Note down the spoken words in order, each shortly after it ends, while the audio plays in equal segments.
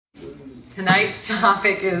Tonight's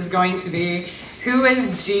topic is going to be, who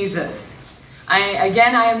is Jesus? I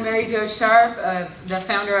am Mary Jo Sharp, the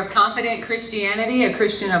founder of Confident Christianity, a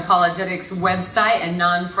Christian apologetics website and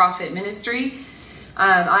nonprofit ministry.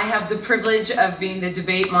 I have the privilege of being the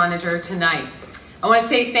debate monitor tonight. I want to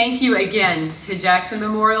say thank you again to Jackson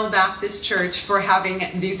Memorial Baptist Church for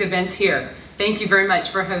having these events here. Thank you very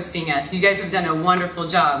much for hosting us. You guys have done a wonderful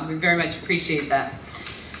job. We very much appreciate that.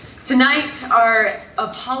 Tonight, our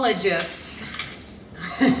apologists,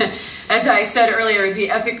 as I said earlier,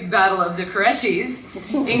 the epic battle of the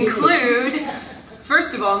Qureshis, include,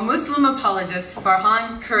 first of all, Muslim apologist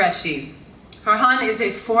Farhan Qureshi. Farhan is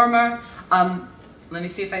a former, let me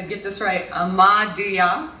see if I get this right,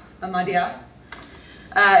 Ahmadiyya,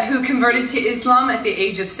 who converted to Islam at the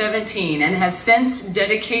age of 17 and has since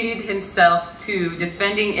dedicated himself to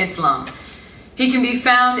defending Islam. He can be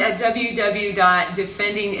found at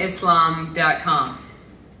www.defendingislam.com.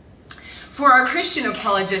 For our Christian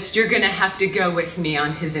apologist, you're going to have to go with me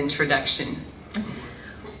on his introduction.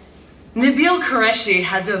 Nabeel Qureshi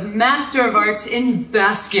has a Master of Arts in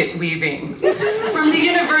Basket Weaving from the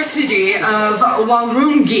University of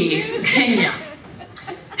Warungi, Kenya.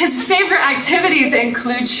 His favorite activities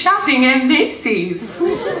include shopping at Macy's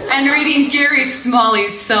and reading Gary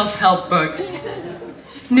Smalley's self-help books.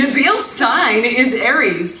 Nabeel's sign is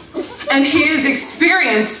Aries, and he is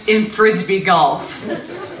experienced in Frisbee golf.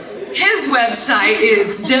 His website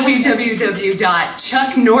is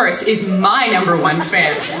www.chucknorris is my #1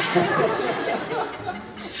 fan.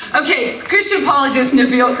 Okay, Christian apologist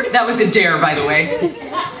Nabeel, that was a dare, by the way.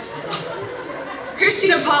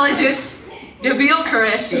 Christian apologist Nabeel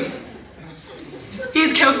Qureshi. He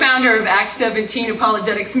is co-founder of Acts 17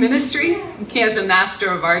 Apologetics Ministry. He has a Master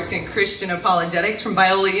of Arts in Christian Apologetics from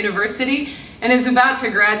Biola University and is about to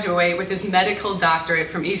graduate with his medical doctorate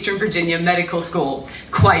from Eastern Virginia Medical School.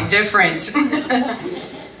 Quite different.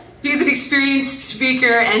 He's an experienced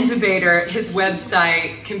speaker and debater. His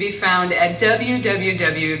website can be found at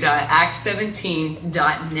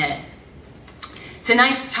www.acts17.net.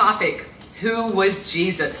 Tonight's topic, who was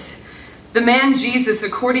Jesus? The man Jesus,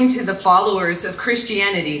 according to the followers of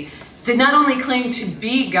Christianity, did not only claim to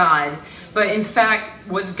be God, but in fact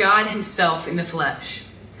was God himself in the flesh.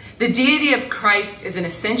 The deity of Christ is an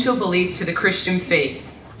essential belief to the Christian faith.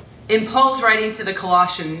 In Paul's writing to the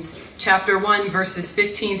Colossians, chapter 1, verses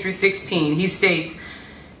 15 through 16, he states,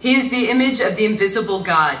 "He is the image of the invisible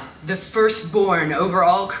God, the firstborn over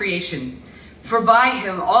all creation. For by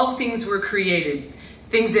him all things were created,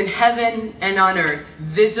 things in heaven and on earth,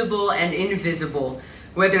 visible and invisible,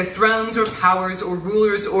 whether thrones or powers or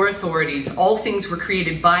rulers or authorities, all things were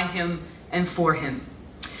created by him and for him."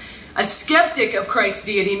 A skeptic of Christ's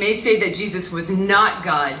deity may say that Jesus was not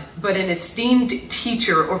God, but an esteemed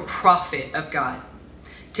teacher or prophet of God.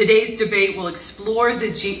 Today's debate will explore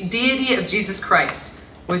the deity of Jesus Christ.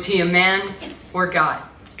 Was he a man or God?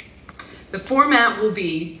 The format will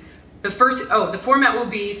be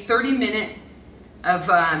 30-minute of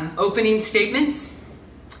opening statements,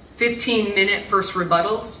 15-minute first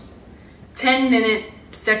rebuttals, 10-minute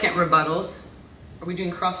second rebuttals. Are we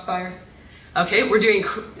doing crossfire? Okay, we're doing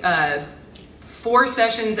 4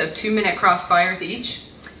 sessions of 2-minute crossfires each,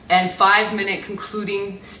 and 5-minute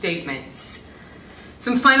concluding statements.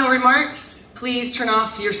 Some final remarks. Please turn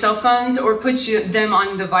off your cell phones or put them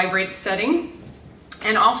on the vibrate setting.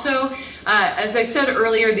 And also, as I said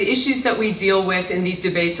earlier, the issues that we deal with in these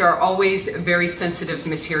debates are always very sensitive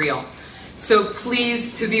material. So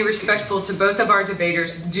please, to be respectful to both of our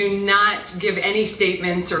debaters, do not give any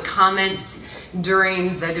statements or comments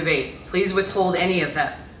during the debate. Please withhold any of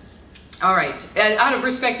that. All right, out of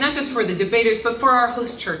respect, not just for the debaters, but for our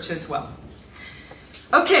host church as well.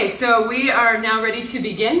 Okay, so we are now ready to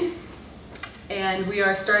begin. And we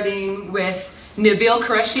are starting with Nabeel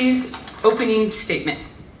Qureshi's opening statement.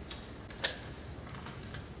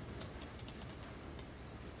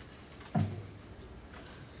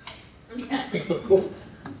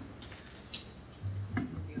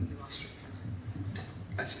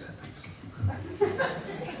 I see that, thanks.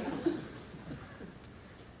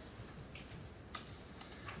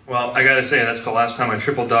 Well, I gotta say, that's the last time I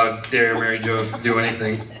triple dog dare Mary Jo do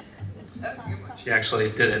anything. That's a good one. She actually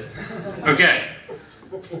did it. Okay.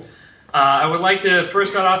 I would like to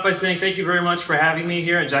first start off by saying thank you very much for having me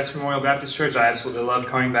here at Jackson Memorial Baptist Church. I absolutely love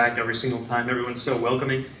coming back every single time. Everyone's so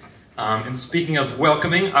welcoming. And speaking of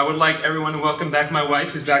welcoming, I would like everyone to welcome back my wife,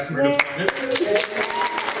 who's back from her deployment.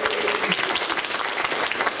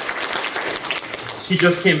 She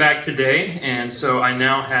just came back today, and so I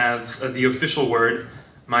now have the official word,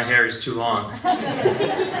 my hair is too long.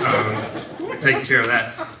 Taking care of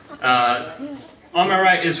that. On my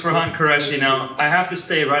right is Farhan Qureshi. Now, I have to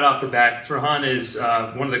say right off the bat, Farhan is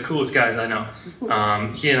one of the coolest guys I know.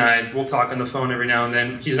 He and I will talk on the phone every now and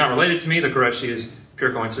then. He's not related to me. The Qureshi is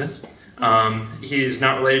pure coincidence. He's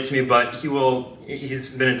not related to me, but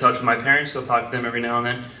he's been in touch with my parents. He'll talk to them every now and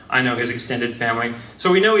then. I know his extended family.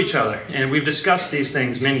 So we know each other, and we've discussed these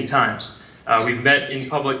things many times. We've met in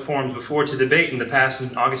public forums before to debate. In the past,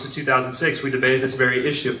 in August of 2006, we debated this very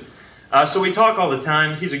issue. So we talk all the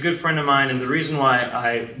time. He's a good friend of mine, and the reason why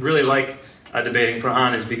I really like debating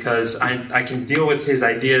Farhan is because I can deal with his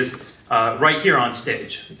ideas right here on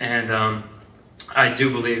stage. And I do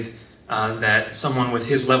believe that someone with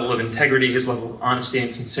his level of integrity, his level of honesty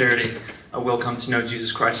and sincerity will come to know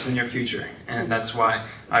Jesus Christ in the near future. And that's why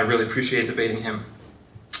I really appreciate debating him.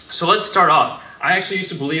 So let's start off. I actually used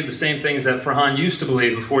to believe the same things that Farhan used to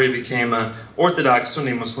believe before he became an Orthodox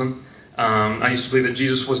Sunni Muslim. I used to believe that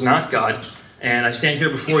Jesus was not God, and I stand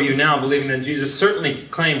here before you now believing that Jesus certainly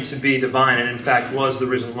claimed to be divine and in fact was the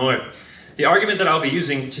risen Lord. The argument that I'll be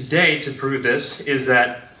using today to prove this is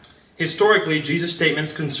that historically Jesus'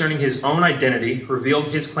 statements concerning his own identity revealed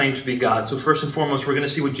his claim to be God. So first and foremost, we're going to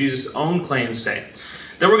see what Jesus' own claims say.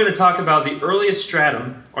 Then we're going to talk about the earliest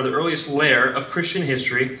stratum, or the earliest layer of Christian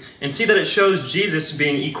history, and see that it shows Jesus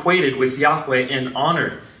being equated with Yahweh and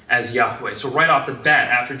honored as Yahweh. So right off the bat,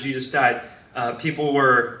 after Jesus died, people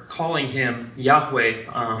were calling him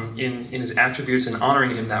Yahweh in his attributes and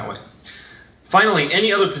honoring him that way. Finally,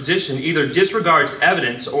 any other position either disregards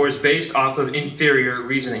evidence or is based off of inferior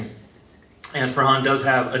reasoning. And Farhan does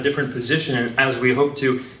have a different position, and as we hope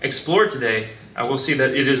to explore today, we'll see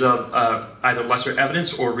that it is of either lesser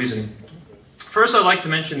evidence or reasoning. First, I'd like to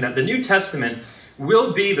mention that the New Testament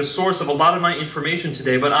will be the source of a lot of my information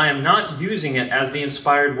today, but I am not using it as the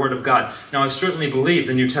inspired Word of God. Now, I certainly believe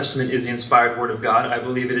the New Testament is the inspired Word of God. I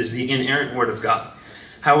believe it is the inerrant Word of God.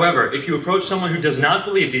 However, if you approach someone who does not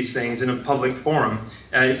believe these things in a public forum,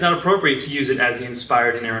 it's not appropriate to use it as the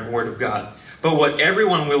inspired, inerrant Word of God. But what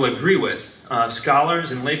everyone will agree with,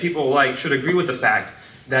 scholars and lay people alike, should agree with the fact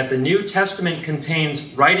that the New Testament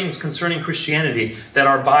contains writings concerning Christianity that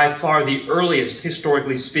are by far the earliest,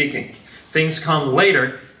 historically speaking. Things come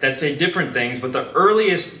later that say different things, but the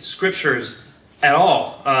earliest scriptures at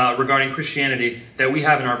all regarding Christianity that we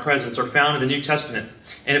have in our presence are found in the New Testament.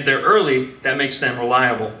 And if they're early, that makes them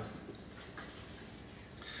reliable.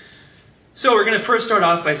 So we're going to first start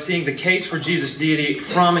off by seeing the case for Jesus' deity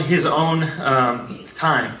from his own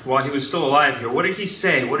time, while he was still alive here. What did he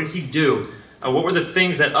say? What did he do? What were the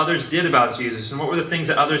things that others did about Jesus? And what were the things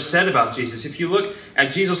that others said about Jesus? If you look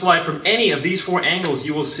at Jesus' life from any of these four angles,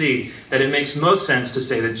 you will see that it makes most sense to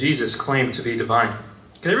say that Jesus claimed to be divine.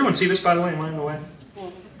 Can everyone see this, by the way? Am I in the way?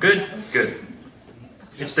 Good? Good.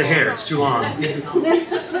 It's the hair. It's too long.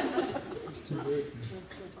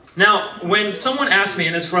 Now, when someone asks me,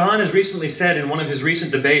 and as Farhan has recently said in one of his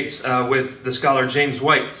recent debates with the scholar James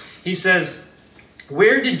White, he says,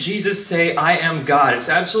 where did Jesus say, I am God? It's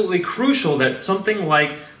absolutely crucial that something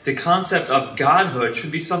like the concept of godhood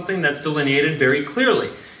should be something that's delineated very clearly.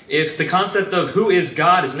 If the concept of who is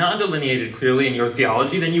God is not delineated clearly in your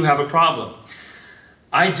theology, then you have a problem.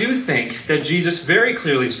 I do think that Jesus very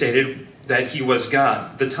clearly stated that he was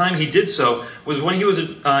God. The time he did so was when he was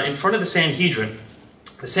in front of the Sanhedrin.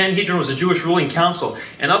 The Sanhedrin was a Jewish ruling council,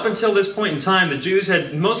 and up until this point in time, the Jews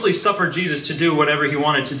had mostly suffered Jesus to do whatever he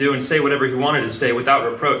wanted to do and say whatever he wanted to say without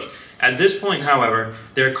reproach. At this point, however,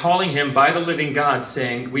 they're calling him by the living God,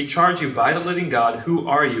 saying, we charge you by the living God, who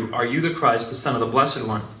are you? Are you the Christ, the Son of the Blessed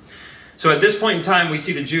One? So at this point in time, we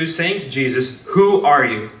see the Jews saying to Jesus, who are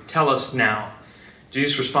you? Tell us now.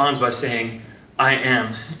 Jesus responds by saying, I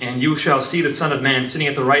am, and you shall see the Son of Man sitting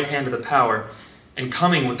at the right hand of the power and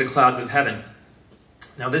coming with the clouds of heaven.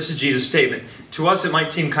 Now, this is Jesus' statement. To us, it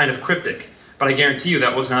might seem kind of cryptic, but I guarantee you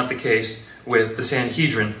that was not the case with the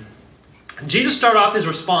Sanhedrin. Jesus started off his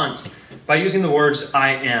response by using the words, I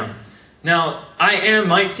am. Now, I am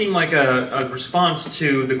might seem like a response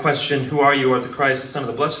to the question, who are you, or the Christ, the Son of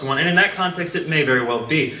the Blessed One? And in that context, it may very well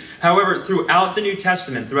be. However, throughout the New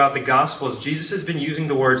Testament, throughout the Gospels, Jesus has been using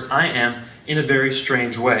the words, I am, in a very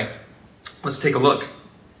strange way. Let's take a look.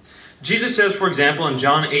 Jesus says, for example, in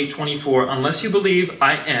John 8:24, unless you believe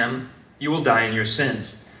I am, you will die in your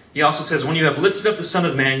sins. He also says, when you have lifted up the Son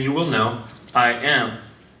of Man, you will know I am.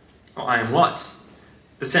 Oh, I am what?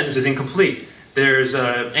 The sentence is incomplete. There's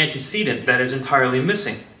an antecedent that is entirely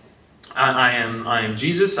missing. I am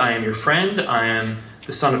Jesus, I am your friend, I am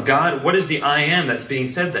the Son of God. What is the I am that's being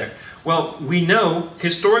said there? Well, we know,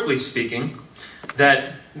 historically speaking,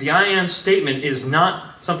 that the I am statement is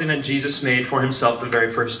not something that Jesus made for himself the very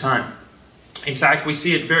first time. In fact, we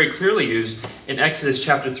see it very clearly used in Exodus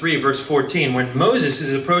chapter 3, verse 14, when Moses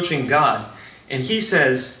is approaching God, and he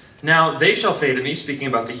says, "Now they shall say to me," speaking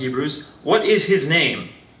about the Hebrews, "What is his name?"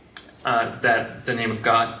 The name of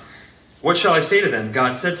God. "What shall I say to them?"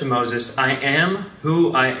 God said to Moses, "I am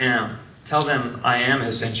who I am. Tell them I am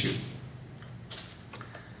has sent you."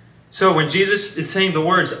 So when Jesus is saying the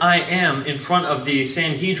words "I am" in front of the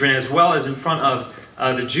Sanhedrin as well as in front of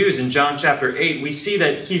the Jews in John chapter 8, we see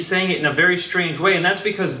that he's saying it in a very strange way, and that's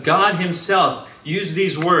because God himself used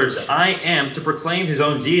these words, "I am," to proclaim his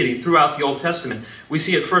own deity throughout the Old Testament. We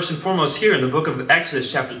see it first and foremost here in the book of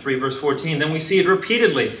Exodus chapter 3 verse 14. Then we see it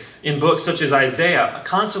repeatedly in books such as Isaiah,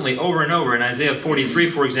 constantly over and over. In Isaiah 43,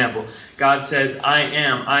 for example, God says, "I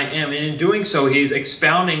am, I am." And in doing so, he's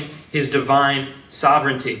expounding his divine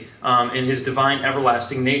sovereignty and his divine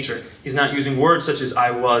everlasting nature. He's not using words such as "I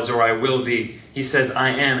was" or "I will be." He says, "I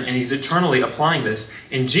am," and he's eternally applying this.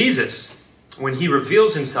 And Jesus, when he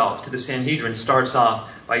reveals himself to the Sanhedrin, starts off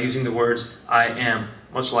by using the words "I am,"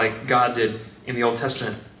 much like God did in the Old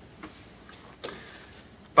Testament.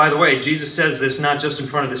 By the way, Jesus says this not just in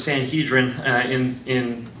front of the Sanhedrin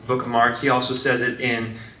in the book of Mark. He also says it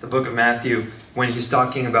in the book of Matthew when he's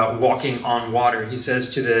talking about walking on water. He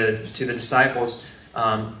says to the disciples,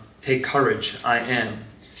 "Take courage, I am."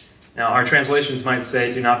 Now, our translations might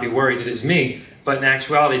say, "Do not be worried, it is me." But in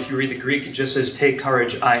actuality, if you read the Greek, it just says, "Take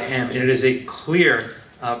courage, I am." And it is a clear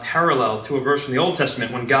parallel to a verse from the Old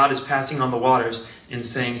Testament when God is passing on the waters and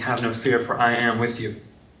saying, "Have no fear, for I am with you."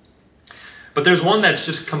 But there's one that's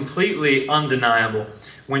just completely undeniable.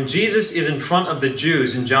 When Jesus is in front of the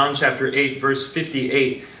Jews in John chapter 8, verse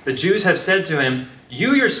 58, the Jews have said to him,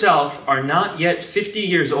 "You yourself are not yet 50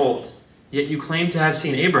 years old, yet you claim to have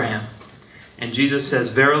seen Abraham." And Jesus says,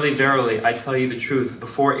 "Verily, verily, I tell you the truth,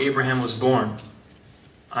 before Abraham was born,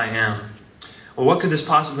 I am." Well, what could this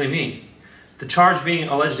possibly mean? The charge being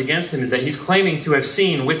alleged against him is that he's claiming to have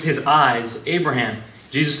seen with his eyes Abraham.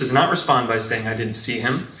 Jesus does not respond by saying, "I didn't see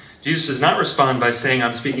him." Jesus does not respond by saying,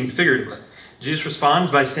 "I'm speaking figuratively." Jesus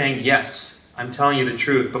responds by saying, "Yes, I'm telling you the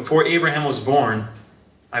truth. Before Abraham was born,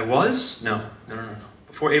 I was?" No.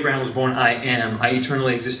 Before Abraham was born, I am. I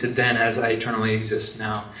eternally existed then as I eternally exist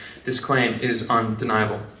now. This claim is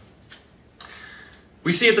undeniable.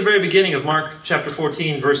 We see at the very beginning of Mark chapter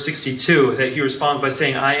 14, verse 62, that he responds by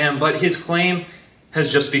saying, "I am," but his claim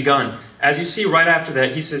has just begun. As you see right after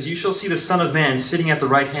that, he says, "You shall see the Son of Man sitting at the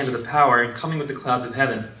right hand of the power and coming with the clouds of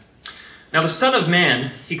heaven." Now the Son of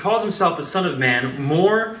Man, he calls himself the Son of Man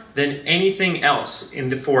more than anything else in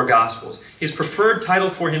the four Gospels. His preferred title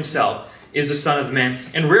for himself is the Son of Man,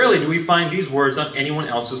 and rarely do we find these words on anyone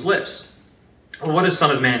else's lips. Well, what does Son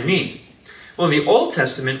of Man mean? Well, in the Old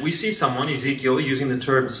Testament, we see someone, Ezekiel, using the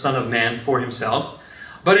term Son of Man for himself.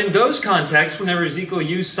 But in those contexts, whenever Ezekiel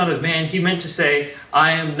used Son of Man, he meant to say,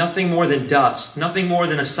 "I am nothing more than dust, nothing more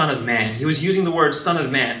than a son of man." He was using the word Son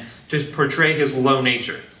of Man to portray his low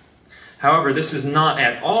nature. However, this is not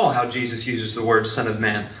at all how Jesus uses the word Son of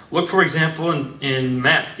Man. Look, for example, in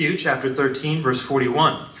Matthew chapter 13, verse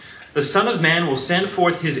 41. "The Son of Man will send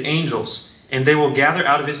forth his angels, and they will gather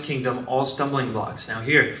out of his kingdom all stumbling blocks." Now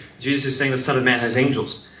here, Jesus is saying the Son of Man has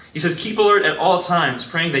angels. He says, "Keep alert at all times,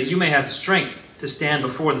 praying that you may have strength to stand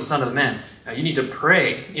before the Son of Man." Now you need to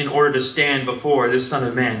pray in order to stand before this Son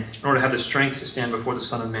of Man, in order to have the strength to stand before the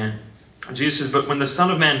Son of Man. And Jesus says, "But when the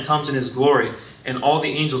Son of Man comes in his glory, and all the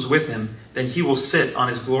angels with him, then he will sit on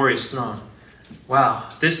his glorious throne." Wow,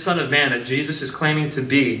 this Son of Man that Jesus is claiming to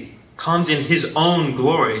be comes in his own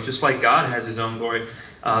glory, just like God has his own glory,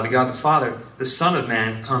 the God the Father. The Son of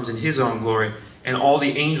Man comes in his own glory, and all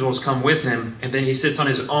the angels come with him, and then he sits on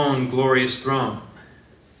his own glorious throne.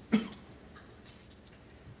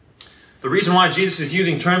 The reason why Jesus is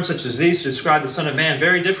using terms such as these to describe the Son of Man,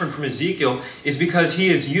 very different from Ezekiel, is because he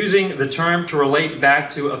is using the term to relate back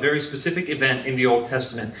to a very specific event in the Old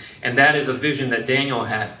Testament, and that is a vision that Daniel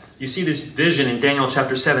had. You see this vision in Daniel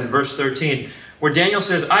chapter 7, verse 13, where Daniel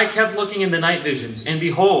says, "I kept looking in the night visions, and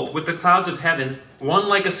behold, with the clouds of heaven, one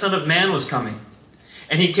like a son of man was coming.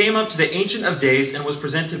 And he came up to the Ancient of Days and was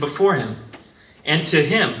presented before him. And to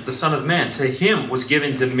him, the Son of Man, to him was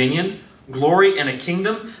given dominion, glory, and a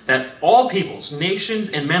kingdom, that all peoples, nations,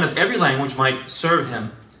 and men of every language might serve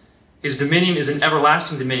him. His dominion is an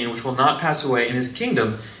everlasting dominion which will not pass away, and his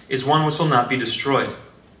kingdom is one which will not be destroyed."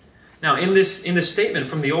 Now, in this statement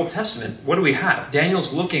from the Old Testament, what do we have?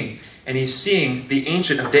 Daniel's looking, and he's seeing the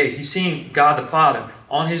Ancient of Days. He's seeing God the Father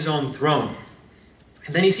on his own throne.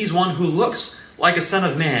 And then he sees one who looks like a son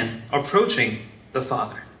of man approaching the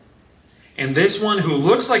Father. And this one who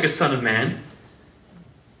looks like a son of man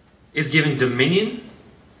is given dominion,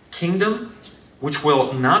 kingdom, which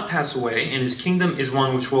will not pass away, and his kingdom is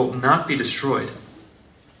one which will not be destroyed.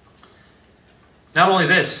 Not only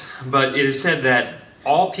this, but it is said that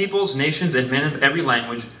all peoples, nations, and men of every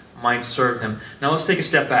language might serve him. Now let's take a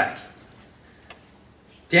step back.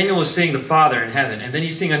 Daniel is seeing the Father in heaven, and then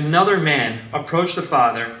he's seeing another man approach the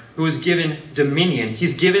Father who is given dominion.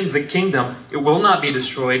 He's given the kingdom. It will not be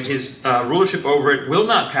destroyed. His rulership over it will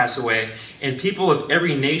not pass away. And people of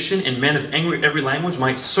every nation and men of every language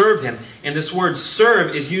might serve him. And this word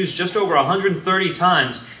serve is used just over 130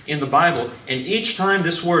 times in the Bible. And each time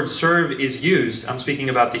this word serve is used, I'm speaking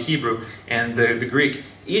about the Hebrew and the Greek,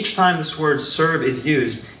 each time this word serve is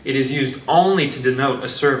used, it is used only to denote a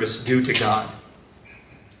service due to God.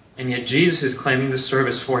 And yet Jesus is claiming the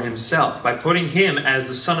service for himself. By putting him as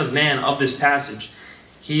the Son of Man of this passage,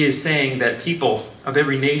 he is saying that people of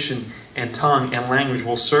every nation and tongue and language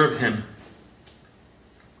will serve him.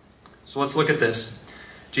 So let's look at this.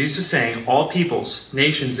 Jesus is saying all peoples,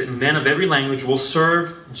 nations, and men of every language will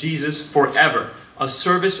serve Jesus forever. A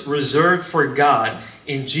service reserved for God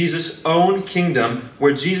in Jesus' own kingdom,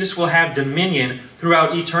 where Jesus will have dominion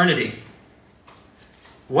throughout eternity.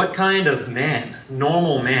 What kind of man,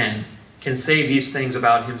 normal man, can say these things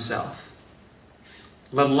about himself,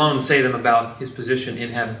 let alone say them about his position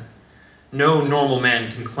in heaven? No normal man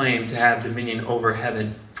can claim to have dominion over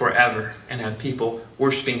heaven forever and have people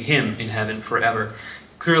worshiping him in heaven forever.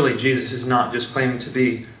 Clearly, Jesus is not just claiming to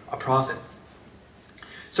be a prophet.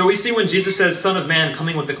 So we see when Jesus says, Son of Man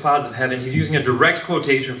coming with the clouds of heaven, he's using a direct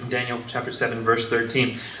quotation from Daniel chapter 7, verse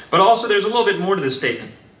 13. But also there's a little bit more to this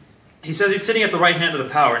statement. He says he's sitting at the right hand of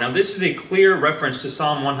the power. Now this is a clear reference to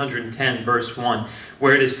Psalm 110, verse 1,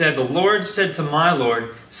 where it is said, The Lord said to my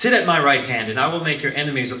Lord, Sit at my right hand, and I will make your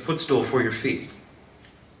enemies a footstool for your feet.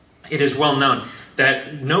 It is well known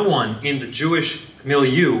that no one in the Jewish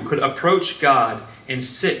milieu could approach God and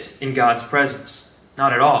sit in God's presence.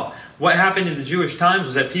 Not at all. What happened in the Jewish times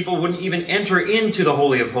was that people wouldn't even enter into the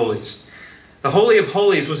Holy of Holies. The Holy of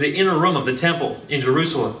Holies was the inner room of the temple in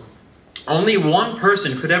Jerusalem. Only one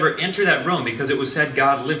person could ever enter that room because it was said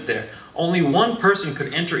God lived there. Only one person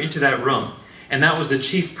could enter into that room, and that was the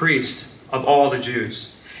chief priest of all the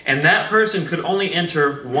Jews. And that person could only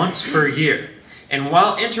enter once per year. And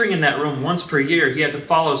while entering in that room once per year, he had to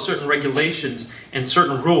follow certain regulations and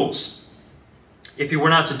certain rules. If he were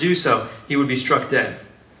not to do so, he would be struck dead.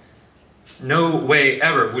 No way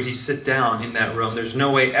ever would he sit down in that room. There's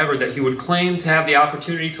no way ever that he would claim to have the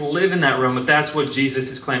opportunity to live in that room, but that's what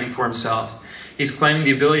Jesus is claiming for himself. He's claiming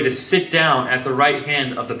the ability to sit down at the right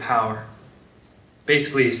hand of the power.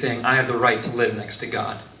 Basically, he's saying, I have the right to live next to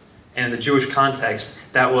God. And in the Jewish context,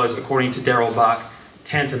 that was, according to Darrell Bach,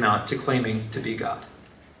 tantamount to claiming to be God.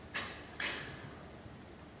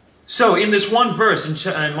 So in this one verse,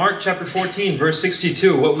 in Mark chapter 14, verse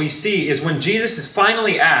 62, what we see is when Jesus is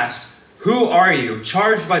finally asked, Who are you?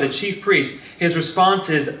 Charged by the chief priest, his response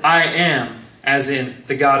is, I am, as in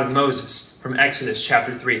the God of Moses, from Exodus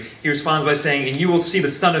chapter 3. He responds by saying, And you will see the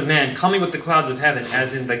Son of Man coming with the clouds of heaven,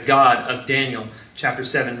 as in the God of Daniel chapter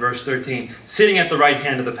 7, verse 13. Sitting at the right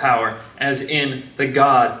hand of the power, as in the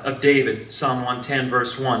God of David, Psalm 110,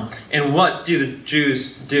 verse 1. And what do the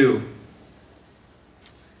Jews do?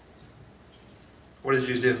 What do the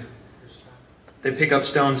Jews do? They pick up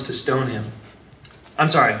stones to stone him. I'm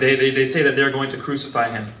sorry, they say that they're going to crucify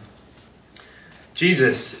him.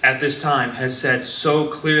 Jesus, at this time, has said so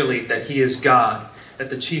clearly that he is God, that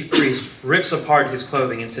the chief priest rips apart his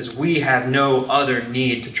clothing and says, We have no other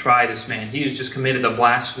need to try this man. He has just committed a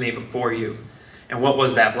blasphemy before you. And what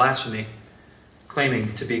was that blasphemy?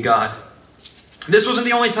 Claiming to be God. This wasn't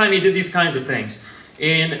the only time he did these kinds of things.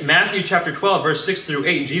 In Matthew chapter 12, verse 6 through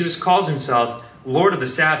 8, Jesus calls himself Lord of the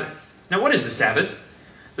Sabbath. Now, what is the Sabbath?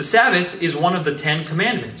 The Sabbath is one of the 10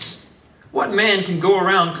 Commandments. What man can go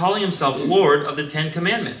around calling himself Lord of the 10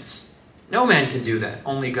 Commandments? No man can do that.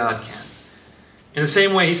 Only God can. In the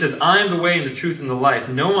same way, he says, I am the way and the truth and the life.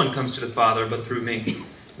 No one comes to the Father but through me.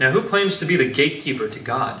 Now, who claims to be the gatekeeper to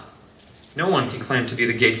God? No one can claim to be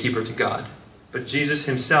the gatekeeper to God. But Jesus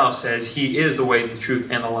himself says he is the way, the truth,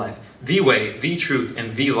 and the life. The way, the truth,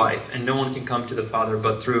 and the life. And no one can come to the Father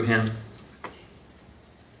but through him.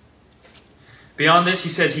 Beyond this, he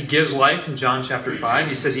says he gives life in John chapter 5.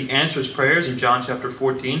 He says he answers prayers in John chapter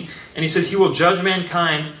 14. And he says he will judge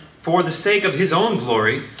mankind for the sake of his own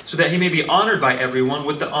glory, so that he may be honored by everyone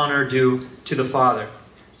with the honor due to the Father.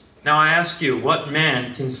 Now I ask you, what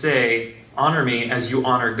man can say, honor me as you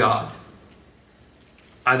honor God?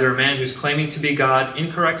 Either a man who's claiming to be God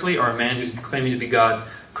incorrectly, or a man who's claiming to be God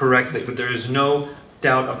correctly. But there is no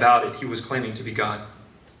doubt about it. He was claiming to be God.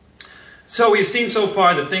 So we've seen so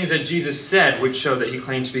far the things that Jesus said which show that he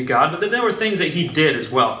claimed to be God, but then there were things that he did as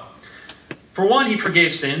well. For one, he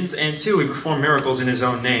forgave sins, and two, he performed miracles in his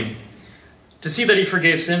own name. To see that he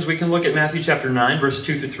forgave sins, we can look at Matthew chapter 9, verse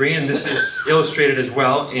 2 through 3, and this is illustrated as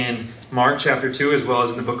well in Mark chapter 2, as well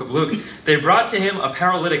as in the book of Luke. They brought to him a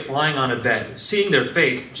paralytic lying on a bed. Seeing their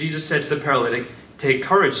faith, Jesus said to the paralytic, "Take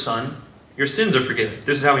courage, son, your sins are forgiven."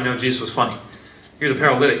 This is how we know Jesus was funny. Here's a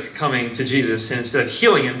paralytic coming to Jesus, and instead of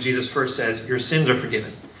healing him, Jesus first says, "Your sins are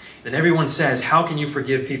forgiven." Then everyone says, "How can you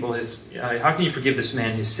forgive how can you forgive this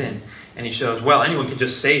man his sin?" And he shows, well, anyone can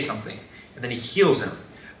just say something, and then he heals him.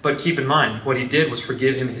 But keep in mind, what he did was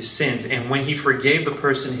forgive him his sins. And when he forgave the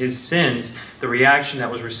person his sins, the reaction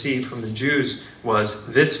that was received from the Jews was,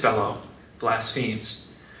 "This fellow blasphemes."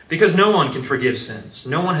 Because no one can forgive sins.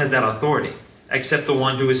 No one has that authority, except the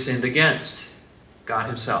one who is sinned against, God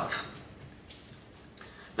himself.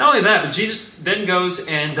 Not only that, but Jesus then goes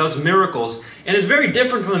and does miracles. And it's very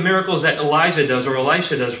different from the miracles that Elijah does or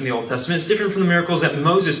Elisha does from the Old Testament. It's different from the miracles that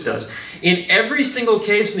Moses does. In every single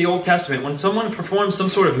case in the Old Testament, when someone performs some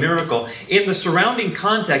sort of miracle, in the surrounding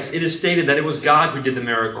context, it is stated that it was God who did the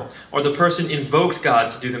miracle, or the person invoked God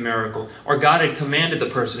to do the miracle, or God had commanded the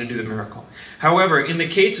person to do the miracle. However, in the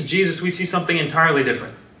case of Jesus, we see something entirely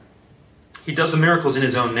different. He does the miracles in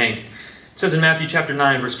his own name. It says in Matthew chapter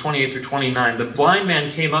 9, verse 28 through 29, "The blind man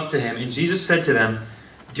came up to him, and Jesus said to them,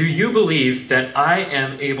 'Do you believe that I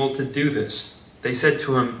am able to do this?' They said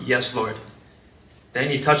to him, 'Yes, Lord.' Then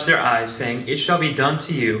he touched their eyes, saying, 'It shall be done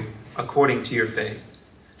to you according to your faith.'"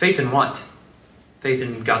 Faith in what? Faith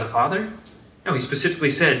in God the Father? No, he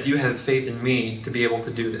specifically said, "Do you have faith in me to be able to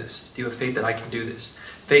do this? Do you have faith that I can do this?"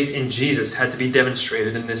 Faith in Jesus had to be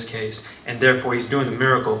demonstrated in this case, and therefore he's doing the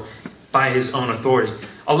miracle by his own authority.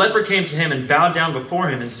 A leper came to him and bowed down before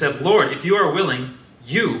him and said, "Lord, if you are willing,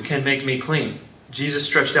 you can make me clean." Jesus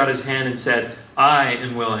stretched out his hand and said, "I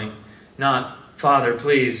am willing." Not, "Father,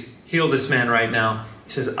 please heal this man right now."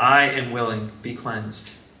 He says, "I am willing, be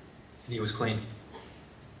cleansed." And he was clean.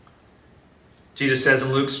 Jesus says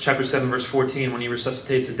in Luke chapter 7, verse 14, when he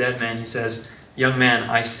resuscitates a dead man, he says, "Young man,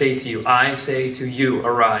 I say to you,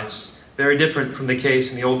 arise." Very different from the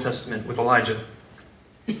case in the Old Testament with Elijah.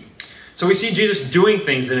 So we see Jesus doing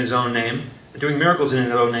things in his own name, doing miracles in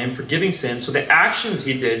his own name, forgiving sins. So the actions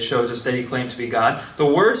he did shows us that he claimed to be God. The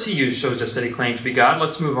words he used shows us that he claimed to be God.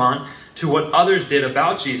 Let's move on to what others did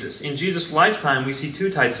about Jesus. In Jesus' lifetime, we see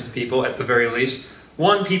two types of people at the very least.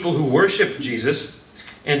 One, people who worshiped Jesus,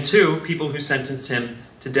 and two, people who sentenced him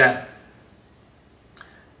to death.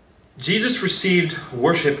 Jesus received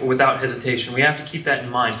worship without hesitation. We have to keep that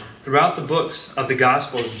in mind. Throughout the books of the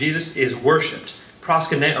Gospels, Jesus is worshipped.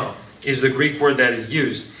 Proskuneo is the Greek word that is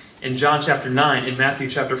used in John chapter 9, in Matthew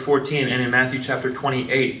chapter 14, and in Matthew chapter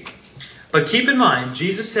 28. But keep in mind,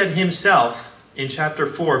 Jesus said himself in chapter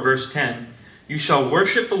 4, verse 10, "You shall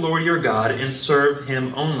worship the Lord your God and serve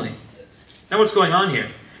him only." Now what's going on here?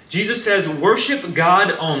 Jesus says, worship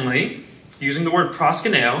God only, using the word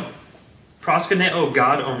proskuneo,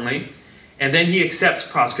 God only, and then he accepts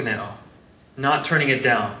proskuneo, not turning it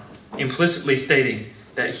down, implicitly stating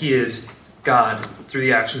that he is God through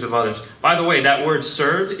the actions of others. By the way, that word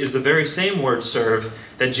serve is the very same word serve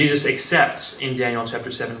that Jesus accepts in Daniel chapter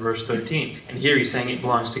 7, verse 13. And here he's saying it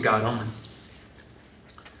belongs to God only.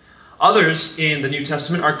 Others in the New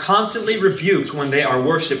Testament are constantly rebuked when they are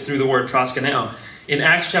worshipped through the word proskuneo. In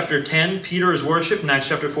Acts chapter 10, Peter is worshipped. In Acts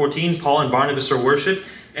chapter 14, Paul and Barnabas are worshipped.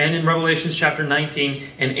 And in Revelation chapter 19,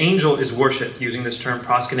 an angel is worshipped using this term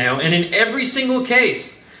proskuneo. And in every single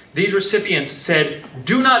case, these recipients said,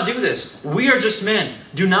 "Do not do this. We are just men.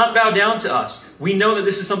 Do not bow down to us. We know that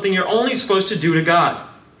this is something you're only supposed to do to God."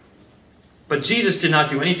 But Jesus did not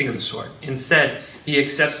do anything of the sort. Instead, he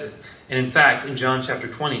accepts it. And in fact, in John chapter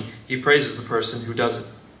 20, he praises the person who does it.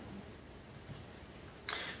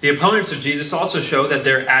 The opponents of Jesus also show that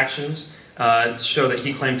their actions show that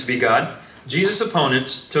he claimed to be God. Jesus'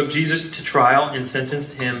 opponents took Jesus to trial and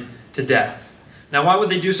sentenced him to death. Now, why would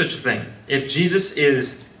they do such a thing? If Jesus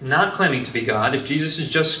is not claiming to be God, if Jesus is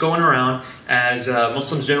just going around, as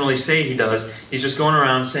Muslims generally say he does, he's just going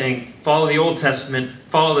around saying, follow the Old Testament,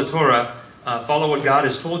 follow the Torah, follow what God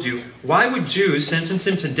has told you, why would Jews sentence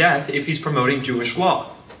him to death if he's promoting Jewish law?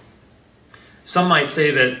 Some might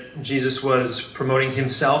say that Jesus was promoting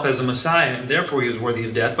himself as a Messiah, and therefore he was worthy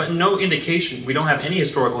of death, but no indication, we don't have any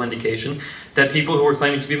historical indication that people who were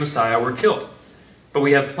claiming to be Messiah were killed. But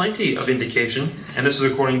we have plenty of indication, and this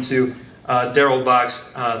is according to Darrell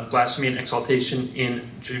Bach's Blasphemy and Exaltation in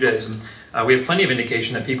Judaism. We have plenty of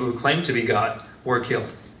indication that people who claimed to be God were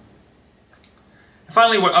killed. And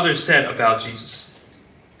finally, what others said about Jesus.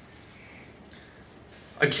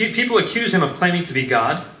 People accused him of claiming to be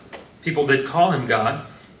God. People did call him God.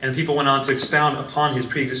 And people went on to expound upon his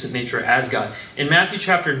pre-existent nature as God. In Matthew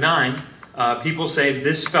chapter 9, people say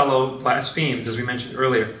this fellow blasphemes, as we mentioned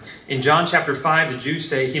earlier. In John chapter 5, the Jews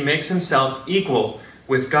say he makes himself equal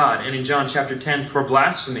with God. And in John chapter 10, for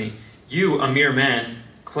blasphemy, you, a mere man,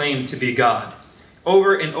 claim to be God.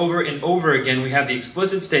 Over and over and over again, we have the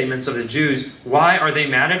explicit statements of the Jews. Why are they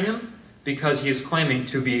mad at him? Because he is claiming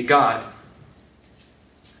to be God.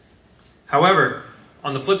 However,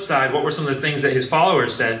 on the flip side, what were some of the things that his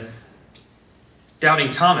followers said? Doubting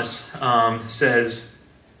Thomas says,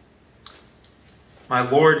 "My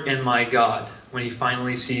Lord and my God," when he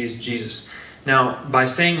finally sees Jesus. Now, by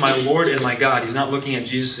saying "my Lord and my God," he's not looking at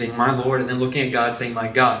Jesus saying "my Lord" and then looking at God saying "my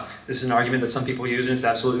God." This is an argument that some people use, and it's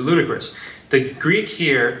absolutely ludicrous. The Greek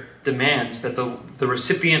here demands that the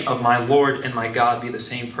recipient of "my Lord and my God" be the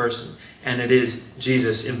same person, and it is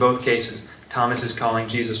Jesus in both cases. Thomas is calling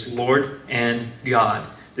Jesus Lord and God.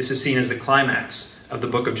 This is seen as the climax of the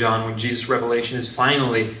book of John, when Jesus' revelation is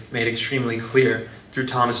finally made extremely clear through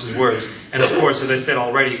Thomas's words. And of course, as I said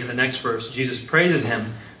already in the next verse, Jesus praises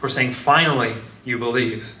him for saying, "Finally, you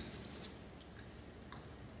believe."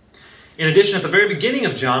 In addition, at the very beginning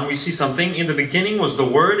of John, we see something. In the beginning was the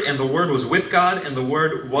Word, and the Word was with God, and the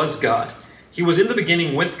Word was God. He was in the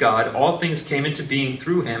beginning with God. All things came into being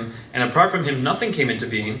through him, and apart from him, nothing came into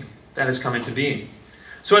being that has come into being.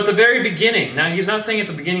 So at the very beginning, now he's not saying at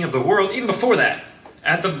the beginning of the world, even before that,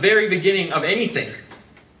 at the very beginning of anything,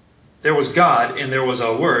 there was God and there was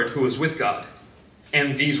a Word who was with God.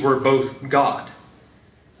 And these were both God.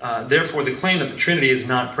 Therefore, the claim that the Trinity is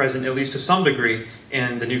not present, at least to some degree,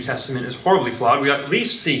 in the New Testament is horribly flawed. We at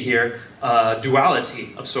least see here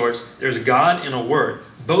duality of sorts. There's a God and a Word.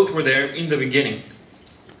 Both were there in the beginning.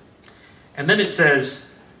 And then it says,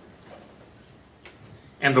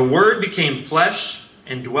 "And the Word became flesh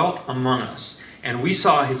and dwelt among us, and we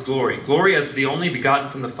saw his glory. Glory as the only begotten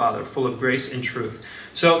from the Father, full of grace and truth."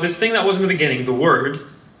 So this thing that was in the beginning, the Word,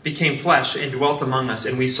 became flesh and dwelt among us,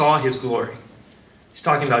 and we saw his glory. He's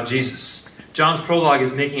talking about Jesus. John's prologue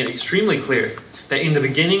is making it extremely clear that in the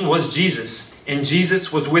beginning was Jesus, and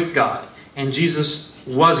Jesus was with God, and Jesus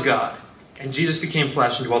was God, and Jesus became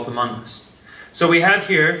flesh and dwelt among us. So we have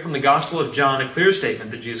here from the Gospel of John a clear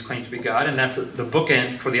statement that Jesus claimed to be God, and that's the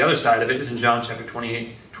bookend for the other side of it is in John chapter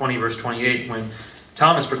 20 verse 28, when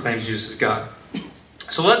Thomas proclaims Jesus as God.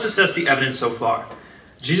 So let's assess the evidence so far.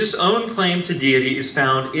 Jesus' own claim to deity is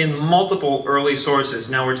found in multiple early sources.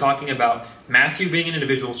 Now we're talking about Matthew being an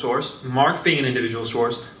individual source, Mark being an individual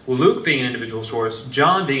source, Luke being an individual source,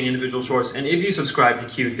 John being an individual source, and if you subscribe to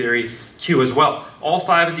Q theory, Q as well. All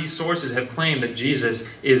five of these sources have claimed that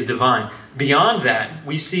Jesus is divine. Beyond that,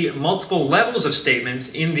 we see multiple levels of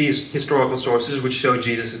statements in these historical sources which show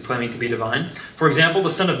Jesus is claiming to be divine. For example,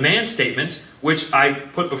 the Son of Man statements, which I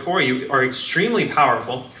put before you, are extremely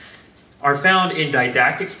powerful, are found in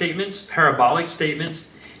didactic statements, parabolic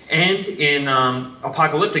statements, and in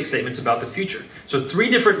apocalyptic statements about the future. So three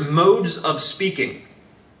different modes of speaking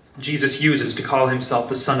Jesus uses to call himself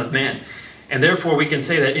the Son of Man. And therefore we can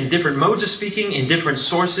say that in different modes of speaking, in different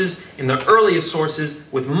sources, in the earliest sources,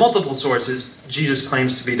 with multiple sources, Jesus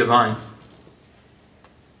claims to be divine.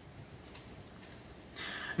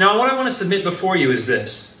 Now what I want to submit before you is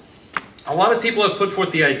this. A lot of people have put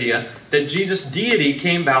forth the idea that Jesus' deity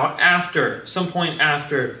came about after, some point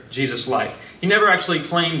after Jesus' life. He never actually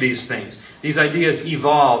claimed these things. These ideas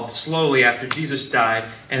evolved slowly after Jesus died,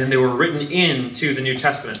 and then they were written into the New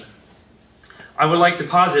Testament. I would like to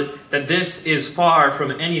posit that this is far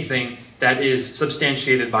from anything that is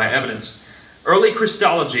substantiated by evidence. Early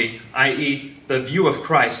Christology, i.e. the view of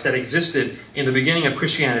Christ that existed in the beginning of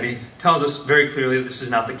Christianity, tells us very clearly that this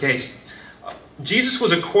is not the case. Jesus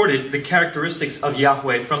was accorded the characteristics of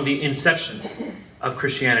Yahweh from the inception of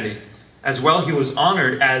Christianity. As well, he was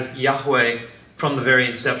honored as Yahweh from the very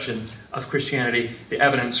inception of Christianity. The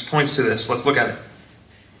evidence points to this. Let's look at it.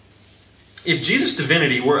 If Jesus'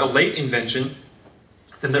 divinity were a late invention,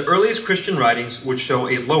 then the earliest Christian writings would show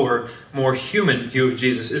a lower, more human view of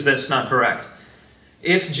Jesus. Is that not correct?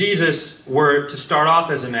 If Jesus were to start off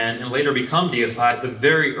as a man and later become deified, the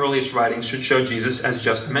very earliest writings should show Jesus as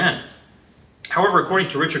just a man. However, according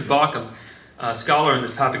to Richard Bauckham, a scholar on the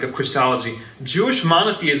topic of Christology, Jewish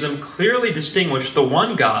monotheism clearly distinguished the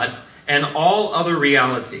one God and all other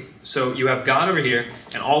reality. So you have God over here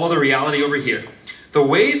and all other reality over here. The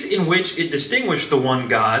ways in which it distinguished the one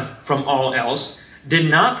God from all else did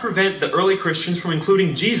not prevent the early Christians from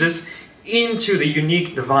including Jesus into the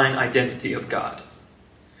unique divine identity of God.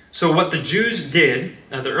 So what the Jews did,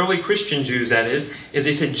 the early Christian Jews that is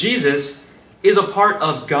they said Jesus is a part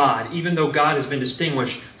of God, even though God has been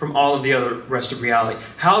distinguished from all of the other rest of reality.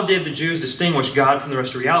 How did the Jews distinguish God from the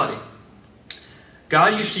rest of reality?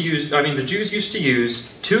 The Jews used to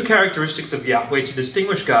use two characteristics of Yahweh to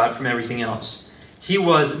distinguish God from everything else. He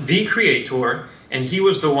was the creator, and he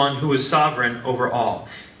was the one who was sovereign over all.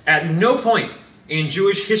 At no point in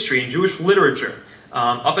Jewish history, in Jewish literature,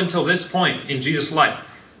 up until this point in Jesus' life,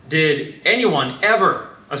 did anyone ever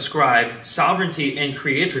ascribe sovereignty and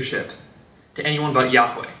creatorship to anyone but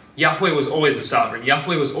Yahweh. Yahweh was always the sovereign.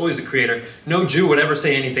 Yahweh was always the creator. No Jew would ever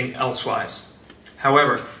say anything elsewise.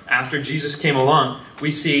 However, after Jesus came along,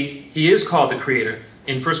 we see he is called the creator.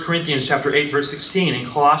 In 1 Corinthians chapter 8, verse 16, in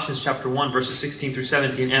Colossians chapter 1, verses 16 through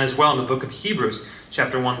 17, and as well in the book of Hebrews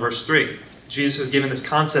chapter 1, verse 3. Jesus is given this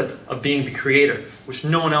concept of being the creator, which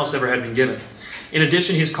no one else ever had been given. In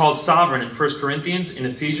addition, he's called sovereign in 1 Corinthians, in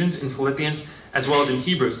Ephesians, in Philippians, as well as in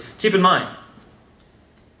Hebrews. Keep in mind,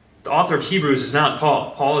 the author of Hebrews is not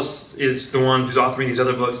Paul. Paul is the one who's authoring these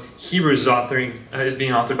other books. Hebrews is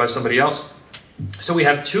being authored by somebody else. So we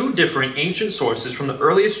have two different ancient sources from the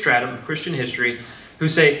earliest stratum of Christian history who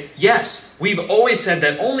say, yes, we've always said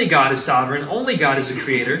that only God is sovereign, only God is the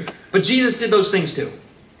creator, but Jesus did those things too.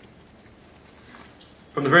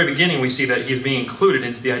 From the very beginning, we see that he's being included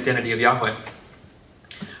into the identity of Yahweh.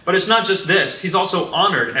 But it's not just this. He's also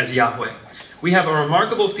honored as Yahweh. We have a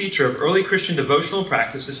remarkable feature of early Christian devotional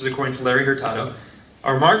practice. This is according to Larry Hurtado.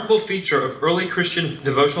 A remarkable feature of early Christian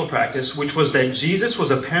devotional practice, which was that Jesus was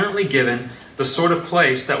apparently given the sort of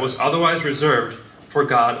place that was otherwise reserved for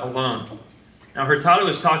God alone. Now, Hurtado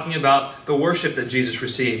is talking about the worship that Jesus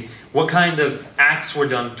received. What kind of acts were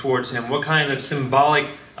done towards him? What kind of symbolic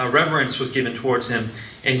reverence was given towards him?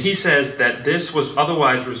 And he says that this was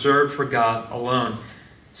otherwise reserved for God alone.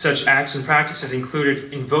 Such acts and practices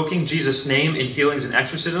included invoking Jesus' name in healings and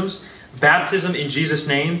exorcisms, baptism in Jesus'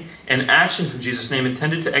 name, and actions in Jesus' name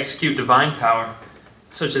intended to execute divine power,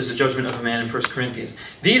 such as the judgment of a man in 1 Corinthians.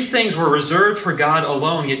 These things were reserved for God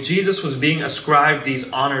alone, yet Jesus was being ascribed these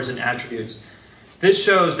honors and attributes. This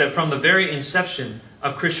shows that from the very inception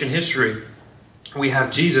of Christian history, we have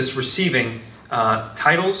Jesus receiving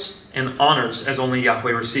titles and honors as only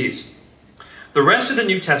Yahweh receives. The rest of the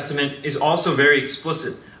New Testament is also very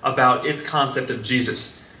explicit about its concept of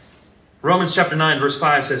Jesus. Romans chapter 9, verse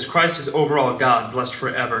 5 says, Christ is overall God, blessed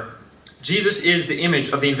forever. Jesus is the image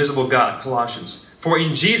of the invisible God, Colossians. For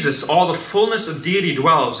in Jesus all the fullness of deity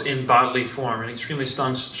dwells in bodily form, an extremely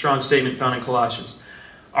strong statement found in Colossians.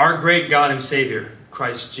 Our great God and Savior,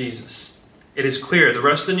 Christ Jesus. It is clear the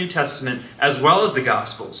rest of the New Testament, as well as the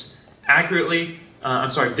Gospels,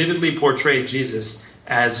 vividly portray Jesus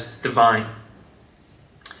as divine.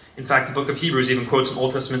 In fact, the book of Hebrews even quotes an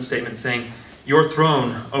Old Testament statement saying, Your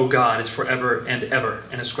throne, O God, is forever and ever,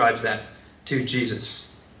 and ascribes that to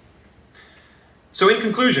Jesus. So in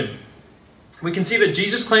conclusion, we can see that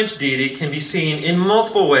Jesus' claim to deity can be seen in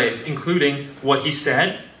multiple ways, including what he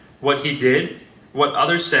said, what he did, what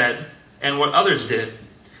others said, and what others did.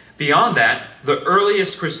 Beyond that, the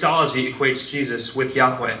earliest Christology equates Jesus with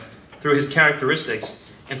Yahweh through his characteristics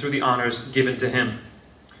and through the honors given to him.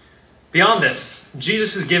 Beyond this,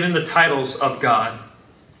 Jesus is given the titles of God.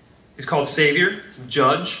 He's called Savior,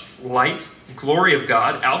 Judge, Light, Glory of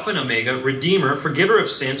God, Alpha and Omega, Redeemer, Forgiver of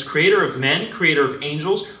sins, Creator of men, Creator of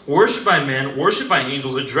angels, worshipped by men, worshipped by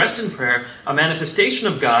angels, addressed in prayer, a manifestation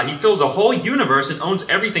of God. He fills the whole universe and owns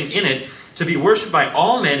everything in it, to be worshipped by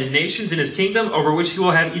all men and nations in his kingdom, over which he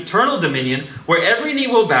will have eternal dominion, where every knee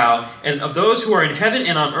will bow, and of those who are in heaven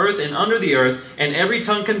and on earth and under the earth, and every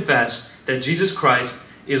tongue confess that Jesus Christ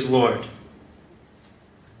is Lord.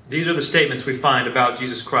 These are the statements we find about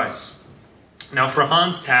Jesus Christ. Now,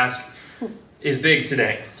 Farhan's task is big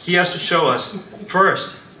today. He has to show us,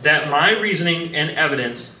 first, that my reasoning and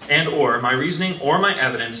evidence, my reasoning or my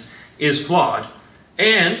evidence is flawed.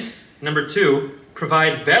 And, number two,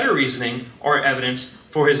 provide better reasoning or evidence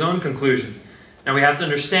for his own conclusion. Now, we have to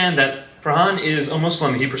understand that Farhan is a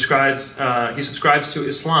Muslim. He subscribes to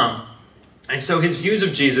Islam. And so his views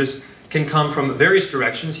of Jesus can come from various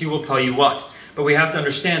directions. He will tell you what. But we have to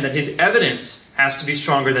understand that his evidence has to be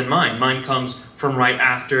stronger than mine. Mine comes from right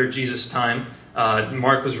after Jesus' time.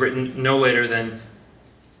 Mark was written no later than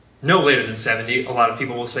 70. A lot of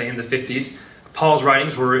people will say in the 50s. Paul's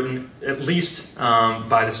writings were written at least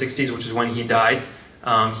by the 60s, which is when he died.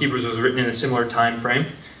 Hebrews was written in a similar time frame.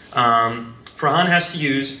 Farhan has to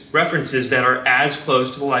use references that are as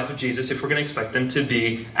close to the life of Jesus if we're going to expect them to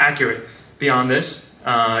be accurate. Beyond this,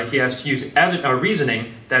 he has to use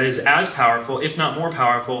reasoning that is as powerful, if not more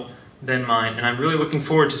powerful, than mine. And I'm really looking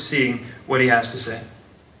forward to seeing what he has to say.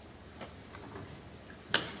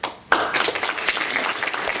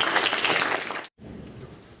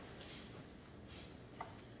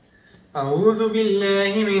 أعوذ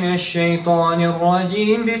بالله من الشيطان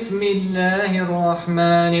الرجيم بسم الله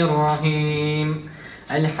الرحمن الرحيم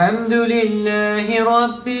الحمد لله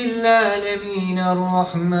رب العالمين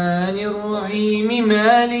الرحمن الرحيم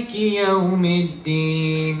مالك يوم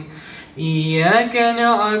الدين إياك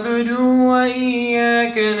نعبد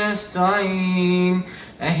وإياك نستعين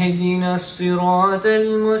اهدنا الصراط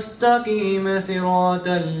المستقيم صراط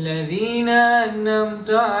الذين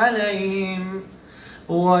أنعمت عليهم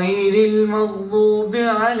غير المغضوب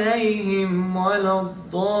عليهم ولا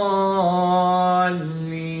الضالين.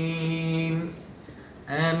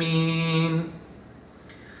 Ameen.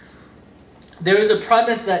 There is a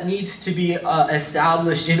premise that needs to be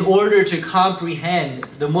established in order to comprehend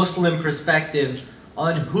the Muslim perspective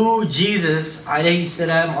on who Jesus, alayhi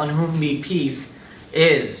salam, on whom be peace,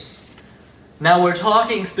 is. Now we're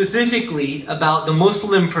talking specifically about the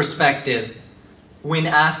Muslim perspective when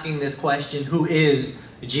asking this question, who is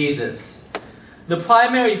Jesus? The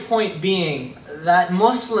primary point being that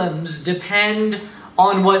Muslims depend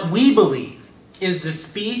on what we believe is the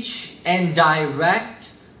speech and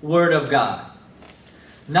direct word of God.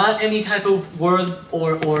 Not any type of word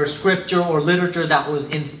or scripture or literature that was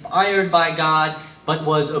inspired by God, but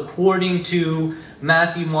was according to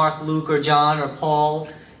Matthew, Mark, Luke, or John, or Paul,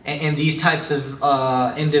 and these types of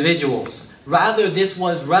individuals. Rather, this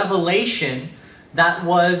was revelation that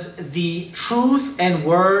was the truth and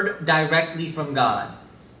word directly from God.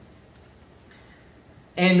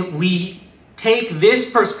 And we take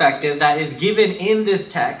this perspective that is given in this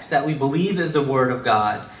text that we believe is the Word of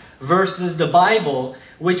God versus the Bible,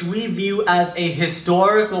 which we view as a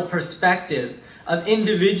historical perspective of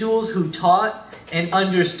individuals who taught and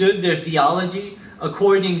understood their theology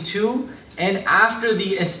according to and after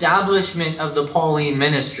the establishment of the Pauline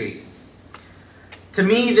ministry. To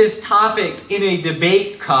me, this topic in a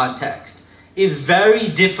debate context is very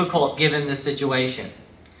difficult given the situation.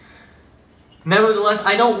 Nevertheless,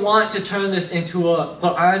 I don't want to turn this into a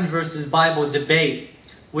Quran versus Bible debate,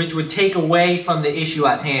 which would take away from the issue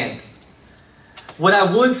at hand. What I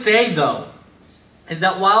would say, though, is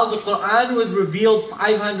that while the Quran was revealed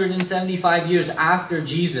 575 years after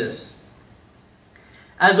Jesus,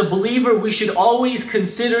 as a believer, we should always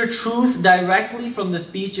consider truth directly from the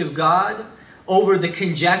speech of God over the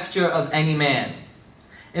conjecture of any man.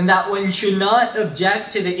 And that one should not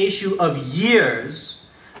object to the issue of years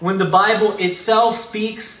when the Bible itself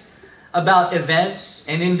speaks about events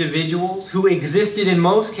and individuals who existed in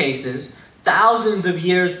most cases thousands of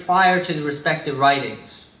years prior to the respective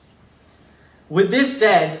writings. With this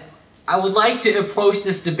said, I would like to approach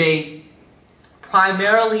this debate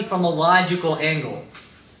primarily from a logical angle.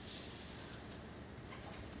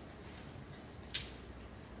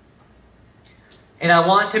 And I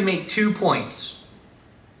want to make 2 points.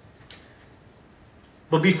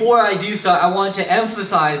 But before I do so, I want to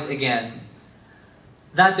emphasize again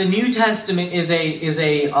that the New Testament is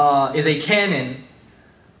a canon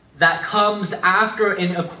that comes after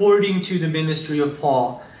and according to the ministry of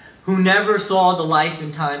Paul, who never saw the life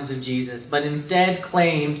and times of Jesus, but instead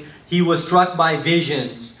claimed he was struck by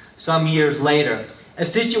visions some years later. A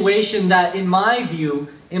situation that, in my view,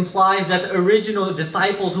 implies that the original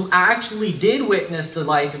disciples who actually did witness the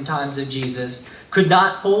life and times of Jesus could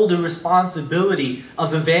not hold the responsibility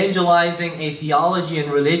of evangelizing a theology and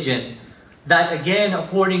religion that, again,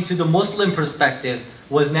 according to the Muslim perspective,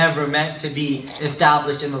 was never meant to be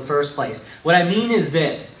established in the first place. What I mean is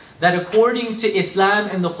this, that according to Islam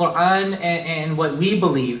and the Quran and what we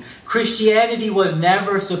believe, Christianity was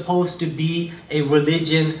never supposed to be a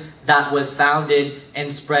religion that was founded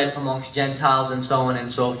and spread amongst Gentiles and so on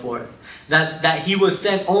and so forth. That he was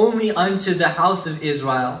sent only unto the house of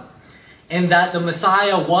Israel, and that the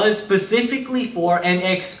Messiah was specifically for and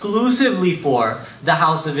exclusively for the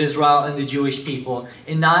house of Israel and the Jewish people,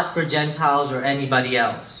 and not for Gentiles or anybody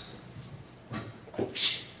else.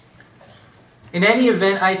 In any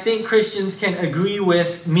event, I think Christians can agree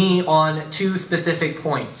with me on 2 specific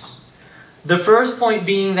points. The first point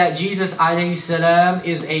being that Jesus alayhi salam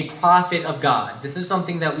is a prophet of God. This is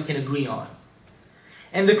something that we can agree on.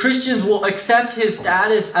 And the Christians will accept his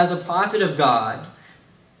status as a prophet of God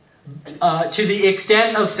to the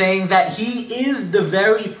extent of saying that he is the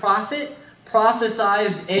very prophet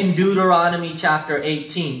prophesied in Deuteronomy chapter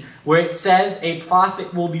 18, where it says a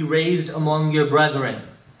prophet will be raised among your brethren.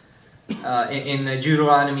 In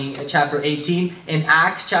Deuteronomy chapter 18, in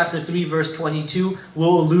Acts chapter 3 verse 22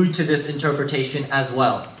 will allude to this interpretation as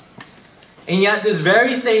well. And yet this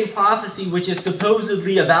very same prophecy, which is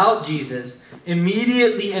supposedly about Jesus,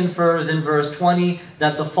 immediately infers in verse 20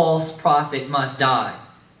 that the false prophet must die.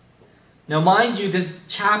 Now mind you, this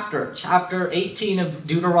chapter 18 of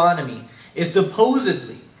Deuteronomy, is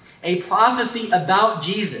supposedly a prophecy about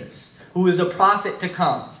Jesus, who is a prophet to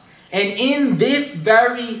come. And in this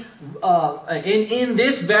very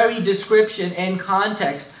description and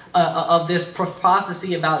context of this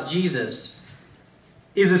prophecy about Jesus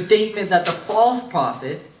is a statement that the false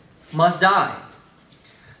prophet must die.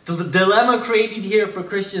 The dilemma created here for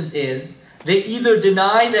Christians is they either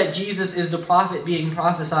deny that Jesus is the prophet being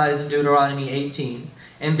prophesied in Deuteronomy 18,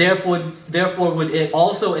 and therefore would it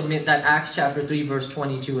also admit that Acts chapter 3 verse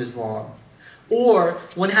 22 is wrong. Or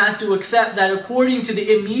one has to accept that according to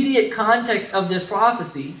the immediate context of this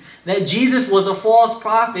prophecy, that Jesus was a false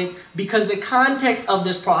prophet because the context of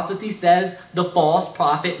this prophecy says the false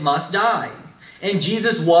prophet must die. And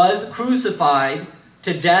Jesus was crucified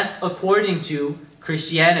to death according to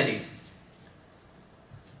Christianity.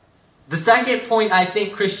 The second point I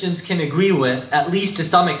think Christians can agree with, at least to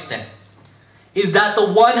some extent, is that the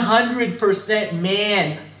 100%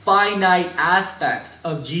 man finite aspect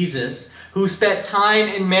of Jesus, who spent time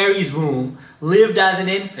in Mary's womb, lived as an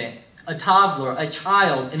infant, a toddler, a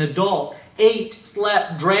child, an adult, ate,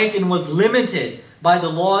 slept, drank, and was limited by the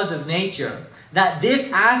laws of nature, that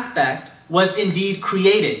this aspect was indeed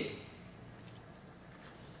created.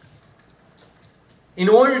 In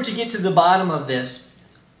order to get to the bottom of this,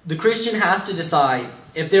 the Christian has to decide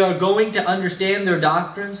if they are going to understand their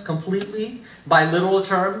doctrines completely by literal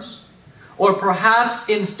terms, or perhaps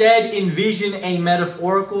instead envision a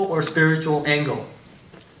metaphorical or spiritual angle.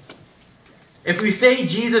 If we say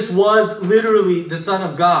Jesus was literally the Son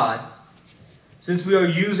of God, since we are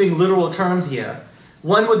using literal terms here,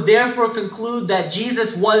 one would therefore conclude that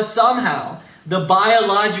Jesus was somehow the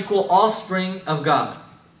biological offspring of God.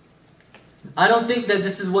 I don't think that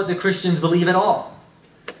this is what the Christians believe at all.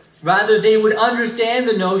 Rather, they would understand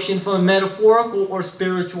the notion from a metaphorical or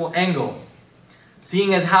spiritual angle,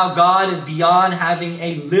 seeing as how God is beyond having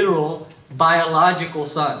a literal biological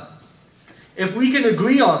son. If we can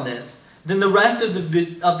agree on this, then the rest of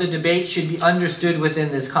the debate should be understood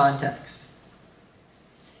within this context.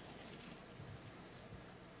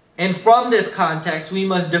 And from this context, we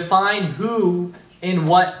must define who and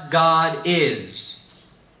what God is.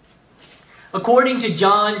 According to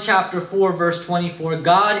John chapter 4, verse 24,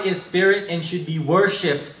 God is spirit and should be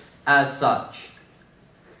worshipped as such.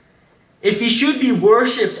 If he should be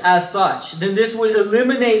worshipped as such, then this would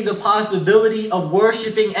eliminate the possibility of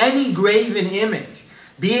worshiping any graven image,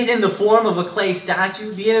 be it in the form of a clay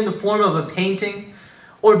statue, be it in the form of a painting,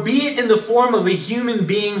 or be it in the form of a human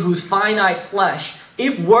being whose finite flesh,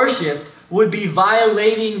 if worshipped, would be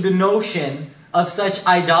violating the notion of such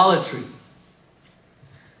idolatry.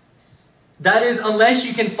 That is, unless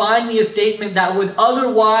you can find me a statement that would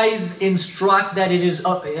otherwise instruct that it is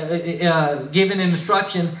given an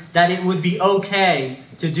instruction that it would be okay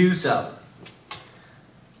to do so.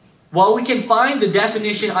 While we can find the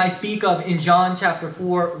definition I speak of in John chapter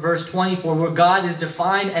 4, verse 24, where God is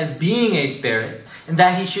defined as being a spirit, and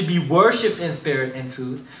that he should be worshipped in spirit and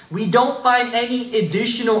truth, we don't find any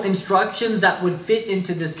additional instructions that would fit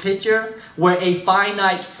into this picture where a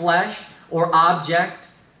finite flesh or object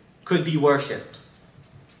could be worshipped.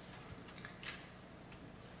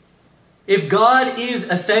 If God is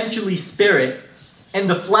essentially spirit and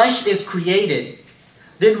the flesh is created,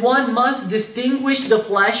 then one must distinguish the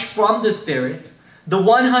flesh from the spirit, the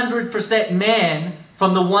 100% man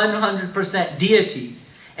from the 100% deity,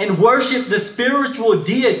 and worship the spiritual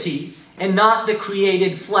deity and not the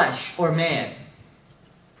created flesh or man.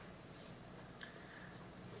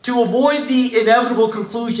 To avoid the inevitable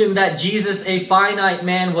conclusion that Jesus, a finite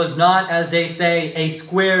man, was not, as they say, a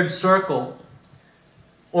squared circle,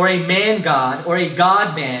 or a man-God, or a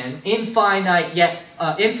God-man, infinite yet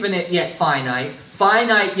infinite yet finite,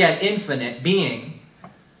 finite yet infinite being,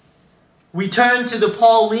 we turn to the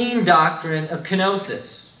Pauline doctrine of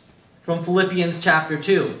kenosis from Philippians chapter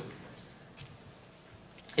 2.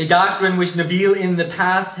 A doctrine which Nabeel in the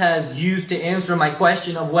past has used to answer my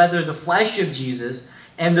question of whether the flesh of Jesus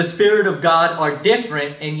and the Spirit of God are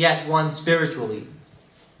different and yet one spiritually.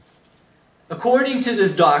 According to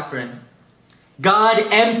this doctrine, God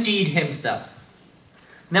emptied himself.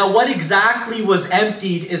 Now, what exactly was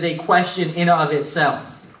emptied is a question in and of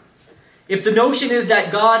itself. If the notion is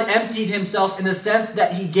that God emptied himself in the sense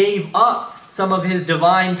that he gave up some of his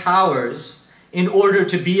divine powers in order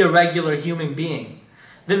to be a regular human being,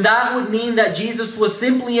 then that would mean that Jesus was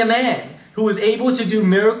simply a man who was able to do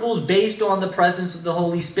miracles based on the presence of the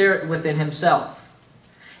Holy Spirit within himself.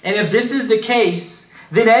 And if this is the case,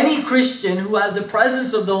 then any Christian who has the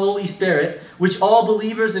presence of the Holy Spirit, which all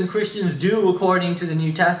believers and Christians do according to the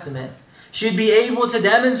New Testament, should be able to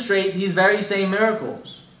demonstrate these very same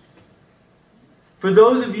miracles. For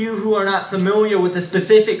those of you who are not familiar with the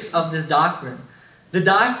specifics of this doctrine, the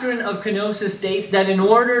doctrine of kenosis states that in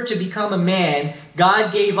order to become a man,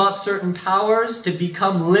 God gave up certain powers to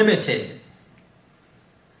become limited.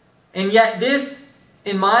 And yet this,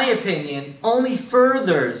 in my opinion, only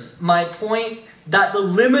furthers my point that the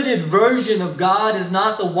limited version of God is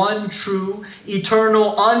not the one true,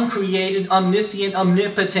 eternal, uncreated, omniscient,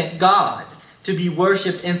 omnipotent God to be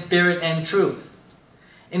worshipped in spirit and truth.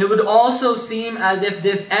 And it would also seem as if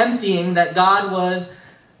this emptying that God was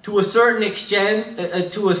to a certain extent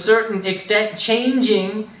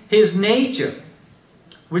changing His nature,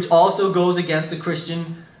 which also goes against the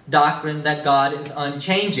Christian doctrine that God is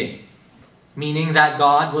unchanging, meaning that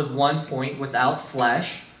God was one point without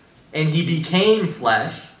flesh, and He became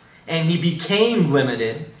flesh, and He became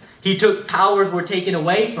limited. He took powers were taken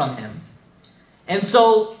away from Him. And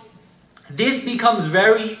so this becomes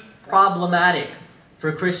very problematic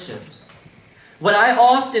for Christians. What I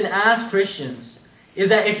often ask Christians is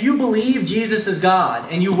that if you believe Jesus is God,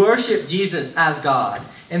 and you worship Jesus as God,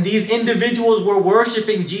 and these individuals were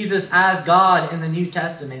worshiping Jesus as God in the New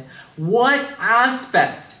Testament, what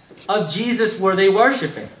aspect of Jesus were they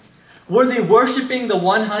worshiping? Were they worshiping the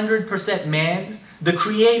 100% man, the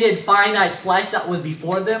created finite flesh that was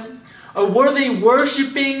before them? Or were they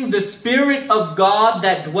worshiping the Spirit of God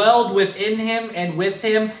that dwelled within Him and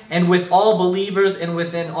with all believers and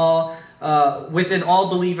within all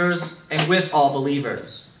believers and with all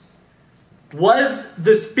believers? Was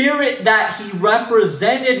the Spirit that He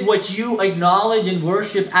represented what you acknowledge and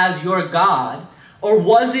worship as your God, or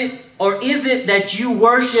is it that you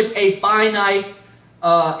worship a finite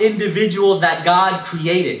individual that God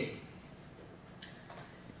created?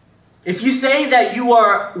 If you say that you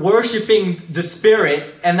are worshiping the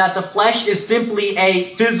Spirit and that the flesh is simply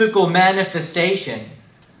a physical manifestation,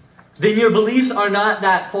 then your beliefs are not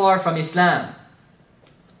that far from Islam.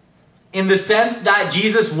 In the sense that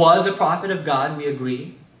Jesus was a prophet of God, we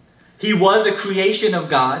agree. He was a creation of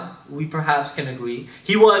God, we perhaps can agree.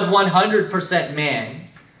 He was 100% man.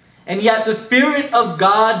 And yet the Spirit of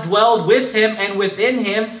God dwelled with Him and within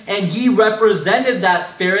Him, and He represented that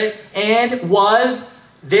Spirit and was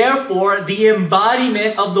therefore the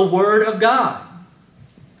embodiment of the Word of God.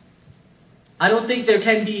 I don't think there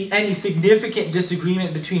can be any significant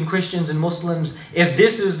disagreement between Christians and Muslims if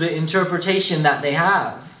this is the interpretation that they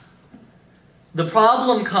have. The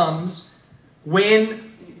problem comes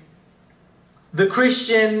when the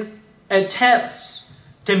Christian attempts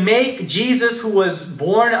to make Jesus, who was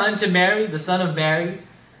born unto Mary, the son of Mary,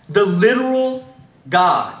 the literal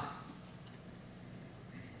God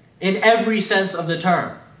in every sense of the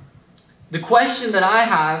term. The question that I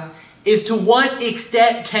have is, to what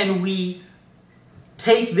extent can we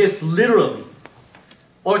take this literally?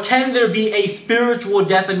 Or can there be a spiritual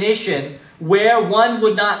definition where one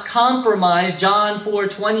would not compromise John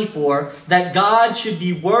 4:24, that God should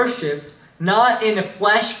be worshipped not in a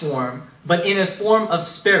flesh form, but in a form of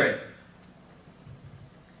spirit?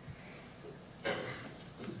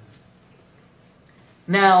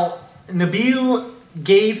 Now, Nabeel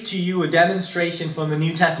gave to you a demonstration from the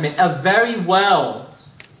New Testament, a very well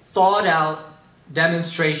thought out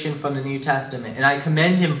demonstration from the New Testament, and I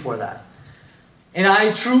commend him for that. And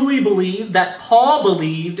I truly believe that Paul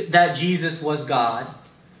believed that Jesus was God,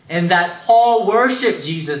 and that Paul worshipped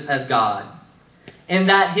Jesus as God, and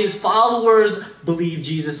that his followers believed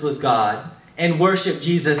Jesus was God and worshiped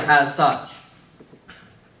Jesus as such.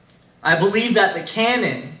 I believe that the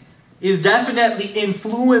canon is definitely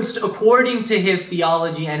influenced according to his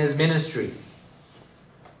theology and his ministry.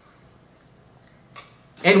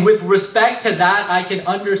 And with respect to that, I can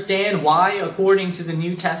understand why, according to the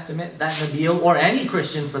New Testament, that Nabeel, or any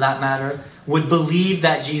Christian for that matter, would believe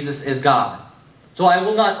that Jesus is God. So I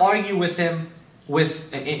will not argue with him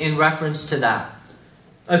in reference to that.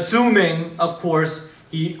 Assuming, of course,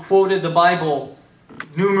 he quoted the Bible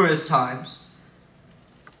numerous times,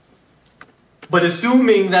 but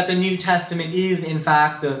assuming that the New Testament is, in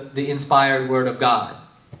fact, the inspired Word of God.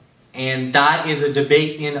 And that is a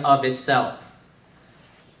debate in of itself.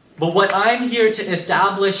 But what I'm here to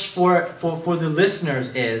establish for the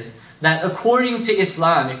listeners is that according to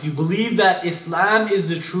Islam, if you believe that Islam is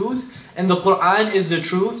the truth and the Quran is the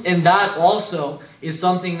truth, and that also is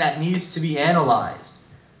something that needs to be analyzed,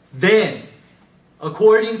 then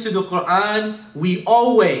according to the Quran, we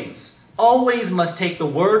always must take the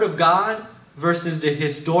Word of God versus the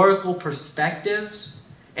historical perspectives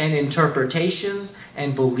and interpretations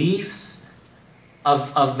and beliefs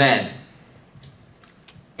of men.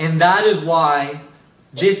 And that is why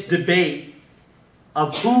this debate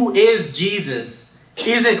of who is Jesus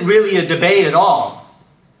isn't really a debate at all.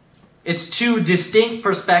 It's two distinct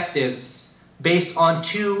perspectives based on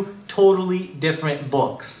two totally different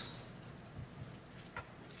books.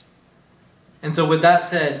 And so with that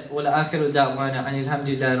said, وَالْآخِرُ دَعْوَانَا أَنِ الْحَمْدُ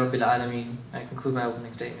لِلَّهِ رَبِّ الْعَالَمِينَ. I conclude my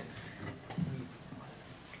opening statement.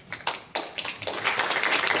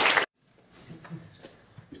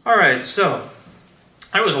 All right, so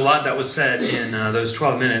there was a lot that was said in those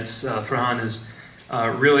 12 minutes. Farhan has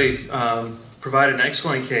really provided an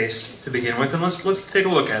excellent case to begin with, and let's take a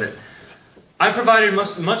look at it. I provided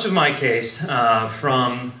much of my case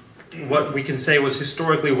from what we can say was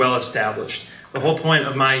historically well established. The whole point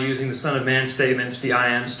of my using the Son of Man statements, the I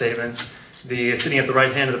am statements, the sitting at the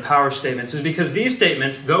right hand of the power statements, is because these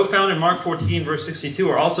statements, though found in Mark 14, verse 62,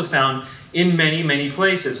 are also found in many, many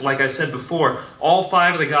places. Like I said before, all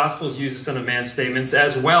 5 of the Gospels use the Son of Man statements,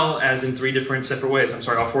 as well as in 3 different separate ways. I'm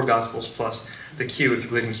sorry, all 4 Gospels plus the Q, if you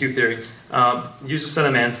believe in Q theory, use the Son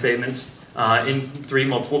of Man statements in 3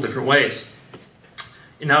 multiple different ways.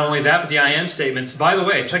 And not only that, but the I am statements. By the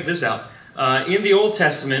way, check this out. In the Old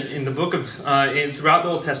Testament, in the book of, throughout the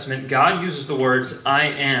Old Testament, God uses the words "I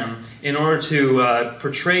am" in order to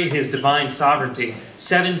portray His divine sovereignty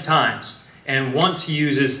 7 times, and once He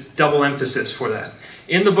uses double emphasis for that.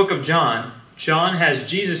 In the book of John, John has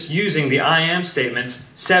Jesus using the "I am" statements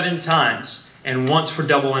 7 times, and once for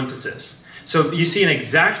double emphasis. So you see an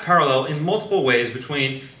exact parallel in multiple ways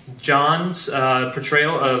between John's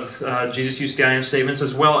portrayal of Jesus' use of the I am statements,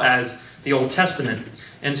 as well as the Old Testament.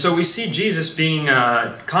 And so we see Jesus being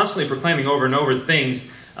constantly proclaiming over and over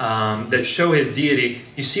things that show His deity.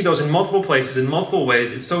 You see those in multiple places, in multiple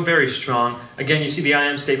ways. It's so very strong. Again, you see the I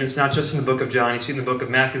am statements not just in the book of John. You see in the book of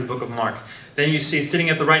Matthew, the book of Mark. Then you see sitting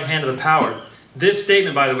at the right hand of the power. This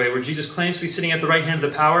statement, by the way, where Jesus claims to be sitting at the right hand of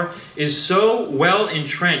the power, is so well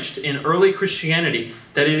entrenched in early Christianity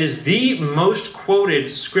that it is the most quoted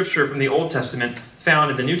scripture from the Old Testament found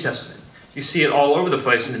in the New Testament. You see it all over the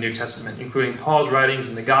place in the New Testament, including Paul's writings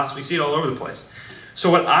and the Gospel. You see it all over the place. So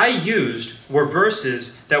what I used were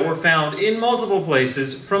verses that were found in multiple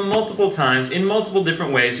places, from multiple times, in multiple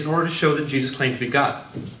different ways, in order to show that Jesus claimed to be God.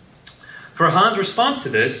 Farhan's response to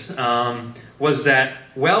this was that,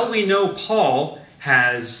 well, we know Paul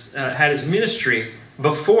has had his ministry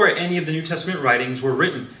before any of the New Testament writings were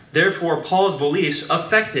written. Therefore, Paul's beliefs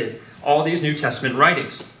affected all these New Testament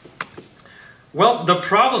writings. Well, the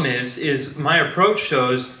problem is my approach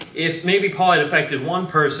shows if maybe Paul had affected 1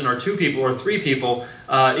 person or 2 people or 3 people,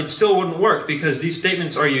 it still wouldn't work because these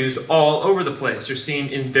statements are used all over the place. They're seen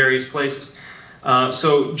in various places.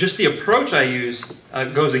 So just the approach I use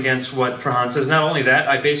goes against what Farhan says. Not only that,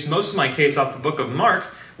 I based most of my case off the book of Mark,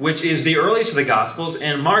 which is the earliest of the Gospels,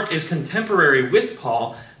 and Mark is contemporary with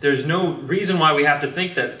Paul. There's no reason why we have to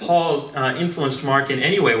think that Paul's influenced Mark in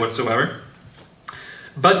any way whatsoever.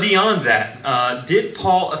 But beyond that, did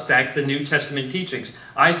Paul affect the New Testament teachings?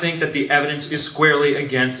 I think that the evidence is squarely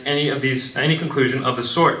against any conclusion of the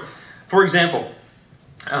sort. For example,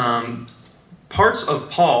 parts of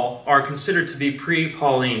Paul are considered to be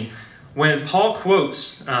pre-Pauline. When Paul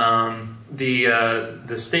quotes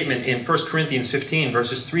the statement in 1 Corinthians 15,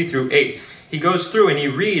 verses 3 through 8, he goes through and he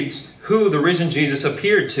reads who the risen Jesus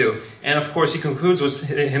appeared to. And of course he concludes with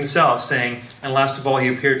himself saying, "And last of all he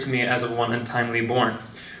appeared to me as of one untimely born."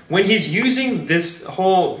 When he's using this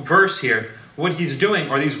whole verse here, what he's doing,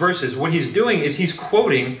 or these verses, what he's doing is he's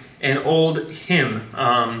quoting an old hymn,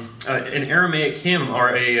 an Aramaic hymn,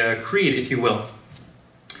 or a creed, if you will.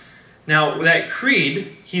 Now, that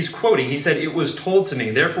creed, he's quoting. He said, "It was told to me."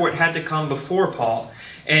 Therefore, it had to come before Paul.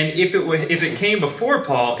 And if it came before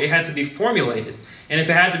Paul, it had to be formulated. And if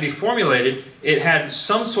it had to be formulated, it had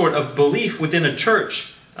some sort of belief within a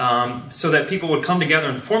church so that people would come together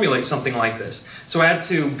and formulate something like this. So it had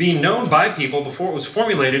to be known by people before it was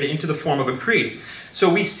formulated into the form of a creed. So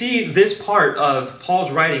we see this part of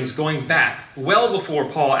Paul's writings going back well before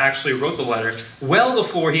Paul actually wrote the letter, well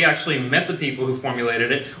before he actually met the people who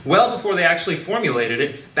formulated it, well before they actually formulated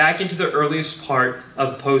it, back into the earliest part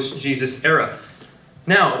of post-Jesus era.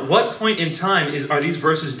 Now, what point in time are these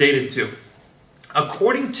verses dated to?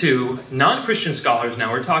 According to non-Christian scholars,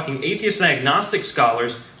 now we're talking atheist and agnostic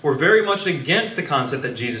scholars, who are very much against the concept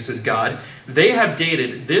that Jesus is God. They have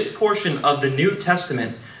dated this portion of the New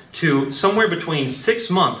Testament to somewhere between 6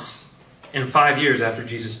 months and 5 years after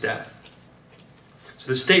Jesus' death. So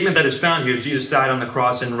the statement that is found here is Jesus died on the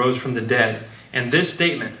cross and rose from the dead. And this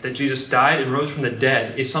statement, that Jesus died and rose from the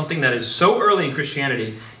dead, is something that is so early in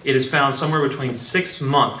Christianity, it is found somewhere between 6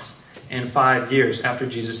 months and 5 years after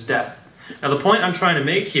Jesus' death. Now, the point I'm trying to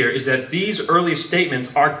make here is that these early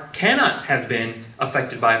statements cannot have been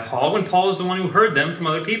affected by Paul when Paul is the one who heard them from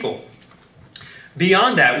other people.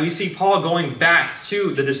 Beyond that, we see Paul going back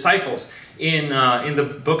to the disciples in the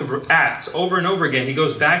book of Acts over and over again. He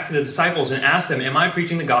goes back to the disciples and asks them, am I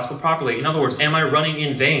preaching the gospel properly? In other words, am I running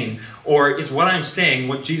in vain? Or is what I'm saying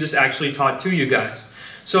what Jesus actually taught to you guys?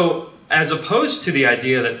 So, as opposed to the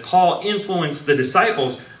idea that Paul influenced the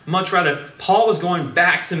disciples, much rather, Paul was going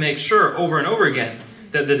back to make sure over and over again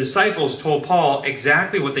that the disciples told Paul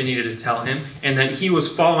exactly what they needed to tell him and that he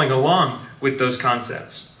was following along with those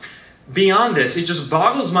concepts. Beyond this, it just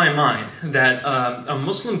boggles my mind that a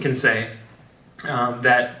Muslim can say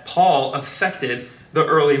that Paul affected the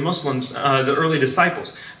early Muslims, the early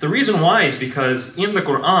disciples. The reason why is because in the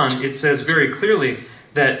Quran it says very clearly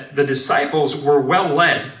that the disciples were well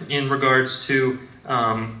led in regards to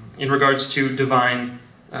divine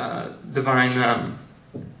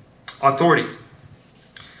authority.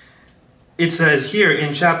 It says here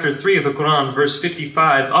in chapter 3 of the Quran, verse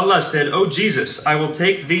 55, Allah said, O Jesus, I will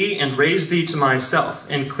take thee and raise thee to myself,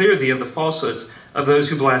 and clear thee of the falsehoods of those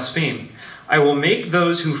who blaspheme. I will make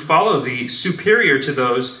those who follow thee superior to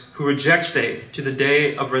those who reject faith to the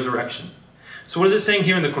day of resurrection. So what is it saying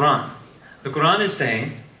here in the Quran? The Quran is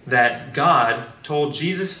saying that God told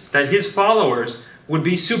Jesus that his followers would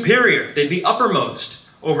be superior. They'd be uppermost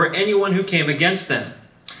over anyone who came against them.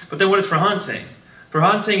 But then what is Farhan saying?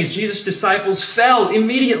 Farhan saying is Jesus' disciples fell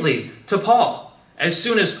immediately to Paul as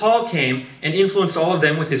soon as Paul came and influenced all of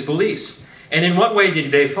them with his beliefs. And in what way did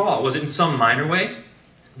they fall? Was it in some minor way?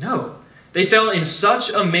 No. They fell in such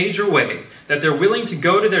a major way that they're willing to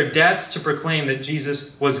go to their deaths to proclaim that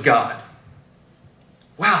Jesus was God.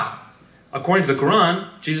 Wow. According to the Quran,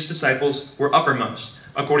 Jesus' disciples were uppermost.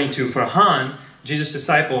 According to Farhan, Jesus'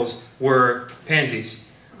 disciples were pansies.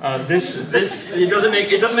 It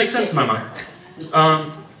doesn't make sense in my mind.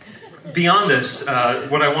 Beyond this,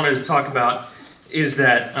 what I wanted to talk about is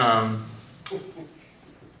that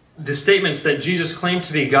the statements that Jesus claimed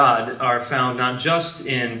to be God are found not just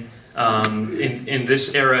in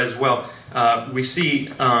this era as well. We see,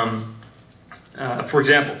 for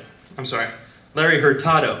example, Larry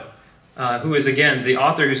Hurtado, who is again the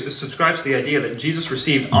author who subscribes to the idea that Jesus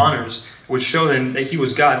received honors which show him that he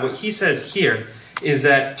was God. What he says here is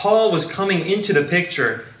that Paul was coming into the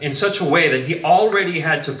picture in such a way that he already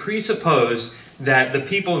had to presuppose that the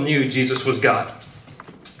people knew Jesus was God.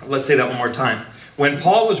 Let's say that one more time. When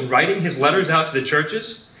Paul was writing his letters out to the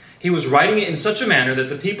churches, he was writing it in such a manner that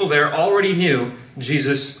the people there already knew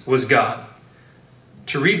Jesus was God.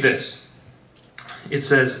 To read this, it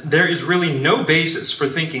says, there is really no basis for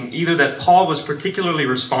thinking either that Paul was particularly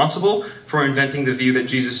responsible for inventing the view that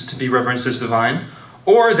Jesus is to be reverenced as divine,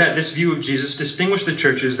 or that this view of Jesus distinguished the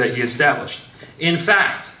churches that he established. In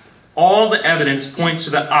fact, all the evidence points to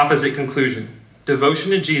the opposite conclusion.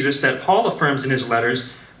 Devotion to Jesus that Paul affirms in his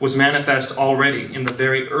letters was manifest already in the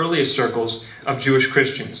very earliest circles of Jewish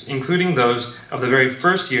Christians, including those of the very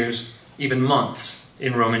first years, even months,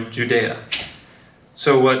 in Roman Judea.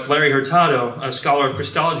 So what Larry Hurtado, a scholar of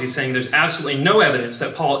Christology, is saying, there's absolutely no evidence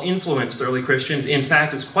that Paul influenced the early Christians. In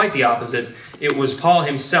fact, it's quite the opposite. It was Paul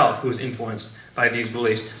himself who was influenced by these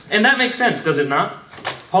beliefs. And that makes sense, does it not?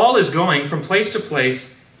 Paul is going from place to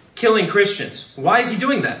place, killing Christians. Why is he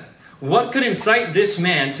doing that? What could incite this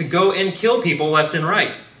man to go and kill people left and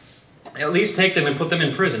right? At least take them and put them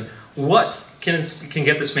in prison. What can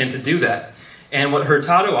get this man to do that? And what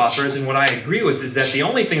Hurtado offers, and what I agree with, is that the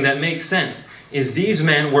only thing that makes sense is these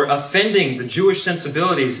men were offending the Jewish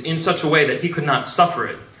sensibilities in such a way that he could not suffer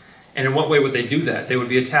it. And in what way would they do that? They would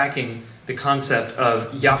be attacking the concept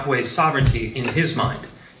of Yahweh's sovereignty in his mind.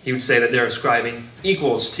 He would say that they're ascribing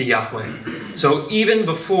equals to Yahweh. So even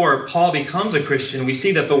before Paul becomes a Christian, we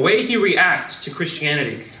see that the way he reacts to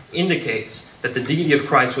Christianity indicates that the deity of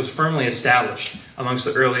Christ was firmly established amongst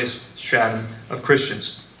the earliest stratum of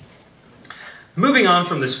Christians. Moving on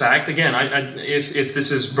from this fact, again, if this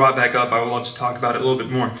is brought back up, I would love to talk about it a little bit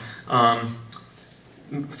more.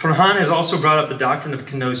 Farhan has also brought up the doctrine of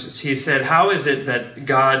kenosis. He said, how is it that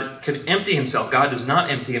God could empty himself? God does not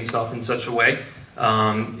empty himself in such a way,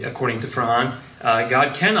 according to Farhan.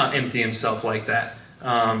 God cannot empty himself like that.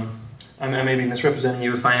 I may be misrepresenting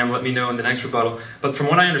you. If I am, let me know in the next rebuttal. But from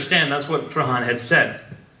what I understand, that's what Farhan had said.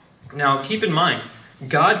 Now, keep in mind,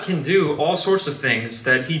 God can do all sorts of things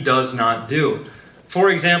that he does not do. For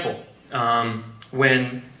example,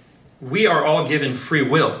 when we are all given free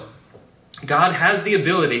will, God has the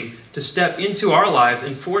ability to step into our lives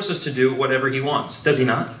and force us to do whatever he wants. Does he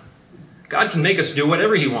not? God can make us do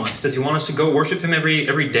whatever he wants. Does he want us to go worship him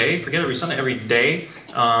every day? Forget every Sunday, every day.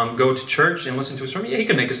 Go to church and listen to a sermon? Yeah, he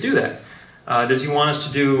can make us do that. Does he want us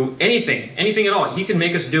to do anything at all? He can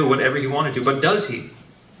make us do whatever he wanted to, but does he?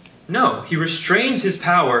 No, he restrains his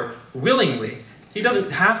power willingly. He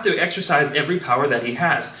doesn't have to exercise every power that he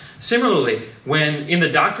has. Similarly, when in the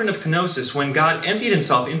doctrine of kenosis, when God emptied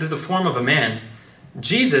himself into the form of a man,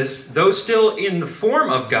 Jesus, though still in the form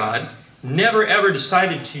of God, never ever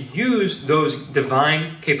decided to use those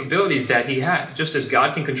divine capabilities that he had. Just as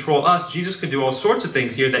God can control us, Jesus could do all sorts of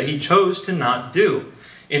things here that he chose to not do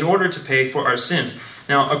in order to pay for our sins.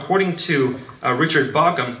 Now, according to Richard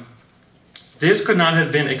Bauckham, this could not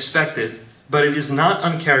have been expected, but it is not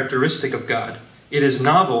uncharacteristic of God. It is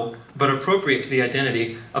novel, but appropriate to the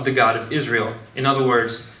identity of the God of Israel. In other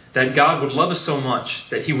words, that God would love us so much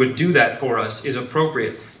that he would do that for us is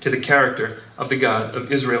appropriate to the character of the God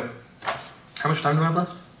of Israel. How much time do I have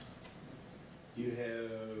left? You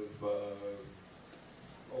have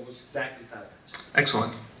almost exactly 5 minutes.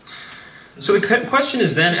 Excellent. So the question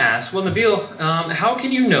is then asked, well, Nabeel, how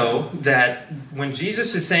can you know that when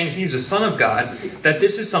Jesus is saying he's the Son of God, that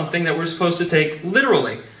this is something that we're supposed to take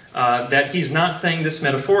literally, that he's not saying this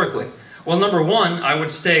metaphorically? Well, number one, I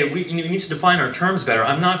would say we need to define our terms better.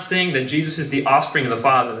 I'm not saying that Jesus is the offspring of the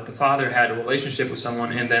Father, that the Father had a relationship with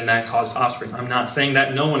someone and then that caused offspring. I'm not saying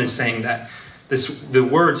that. No one is saying that. The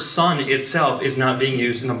word son itself is not being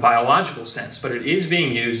used in a biological sense, but it is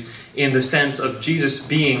being used in the sense of Jesus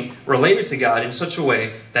being related to God in such a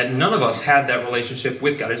way that none of us had that relationship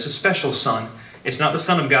with God. It's a special son. It's not the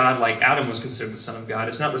Son of God like Adam was considered the Son of God.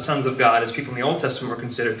 It's not the sons of God as people in the Old Testament were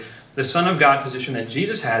considered. The Son of God position that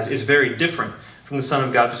Jesus has is very different from the Son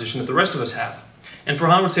of God position that the rest of us have. And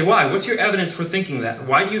Farhan would say, why? What's your evidence for thinking that?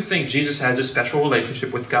 Why do you think Jesus has a special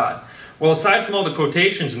relationship with God? Well, aside from all the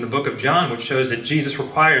quotations in the book of John, which shows that Jesus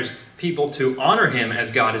requires people to honor him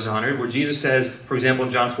as God is honored, where Jesus says, for example,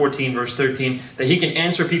 in John 14, verse 13, that he can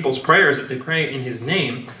answer people's prayers if they pray in his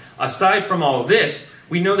name. Aside from all this,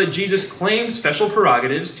 we know that Jesus claimed special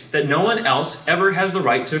prerogatives that no one else ever has the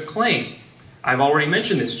right to claim. I've already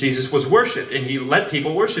mentioned this. Jesus was worshipped, and he let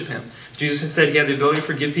people worship him. Jesus had said he had the ability to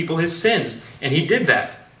forgive people his sins, and he did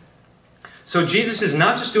that. So Jesus is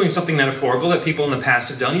not just doing something metaphorical that people in the past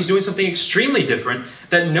have done. He's doing something extremely different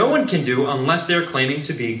that no one can do unless they're claiming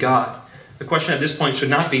to be God. The question at this point should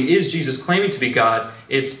not be, is Jesus claiming to be God?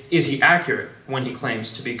 It's, is he accurate when he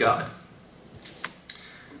claims to be God?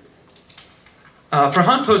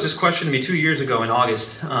 Farhan posed this question to me 2 years ago in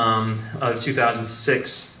August of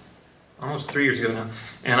 2006. Almost 3 years ago now.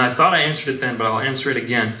 And I thought I answered it then, but I'll answer it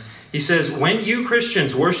again. He says, when you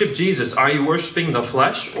Christians worship Jesus, are you worshiping the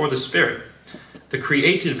flesh or the spirit? The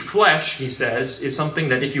created flesh, he says, is something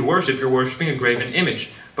that if you worship, you're worshiping a graven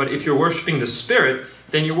image. But if you're worshiping the spirit,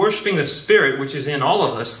 then you're worshiping the spirit which is in all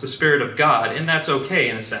of us, the Spirit of God, and that's okay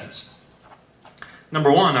in a sense.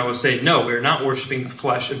 Number one, I would say, no, we're not worshiping the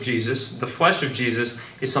flesh of Jesus. The flesh of Jesus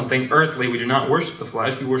is something earthly. We do not worship the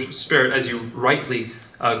flesh. We worship the spirit, as you rightly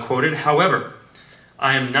quoted. However,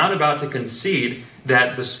 I am not about to concede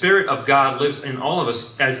that the Spirit of God lives in all of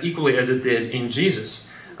us as equally as it did in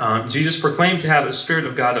Jesus. Jesus proclaimed to have a Spirit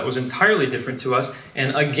of God that was entirely different to us.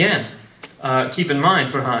 And again, keep in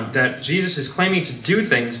mind, Farhan, that Jesus is claiming to do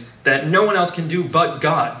things that no one else can do but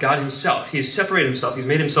God, God himself. He has separated himself. He's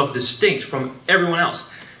made himself distinct from everyone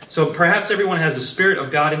else. So perhaps everyone has the Spirit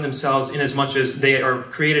of God in themselves in as much as they are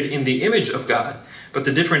created in the image of God. But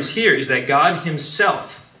the difference here is that God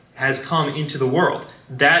himself has come into the world.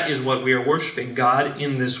 That is what we are worshiping, God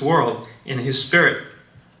in this world, in his Spirit.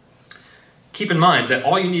 Keep in mind that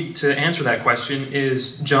all you need to answer that question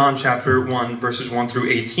is John chapter 1, verses 1 through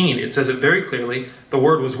 18. It says it very clearly, the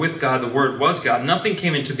Word was with God, the Word was God. Nothing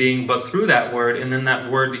came into being but through that Word, and then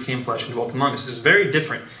that Word became flesh and dwelt among us. This is very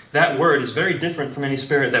different. That Word is very different from any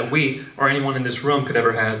spirit that we or anyone in this room could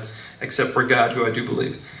ever have, except for God, who I do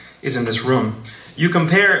believe is in this room. You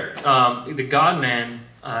compare the God-man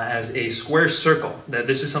as a square circle, that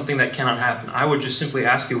this is something that cannot happen. I would just simply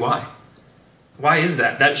ask you why. Why is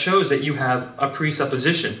that? That shows that you have a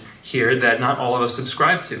presupposition here that not all of us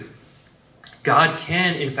subscribe to. God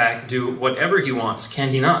can, in fact, do whatever he wants, can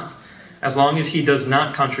he not? As long as he does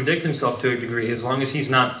not contradict himself to a degree, as long as he's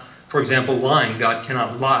not, for example, lying. God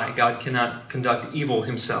cannot lie. God cannot conduct evil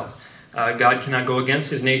himself. God cannot go against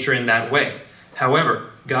his nature in that way. However,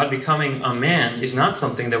 God becoming a man is not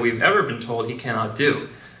something that we've ever been told he cannot do.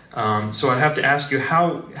 So I'd have to ask you,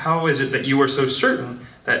 how is it that you are so certain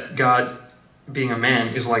that God being a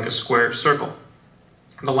man is like a square circle?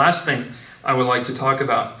 The last thing I would like to talk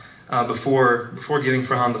about before giving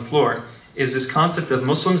Farhan the floor is this concept that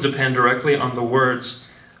Muslims depend directly on the words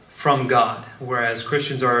from God, whereas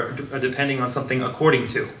Christians are depending on something according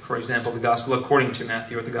to. For example, the gospel according to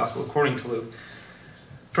Matthew or the gospel according to Luke.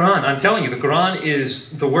 Farhan, I'm telling you, the Quran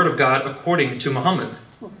is the word of God according to Muhammad.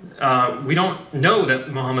 We don't know that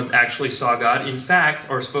Muhammad actually saw God, in fact,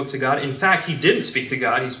 or spoke to God. In fact, he didn't speak to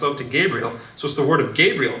God, he spoke to Gabriel. So it's the word of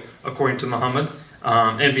Gabriel, according to Muhammad.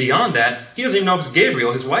 And beyond that, he doesn't even know if it's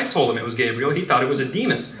Gabriel. His wife told him it was Gabriel. He thought it was a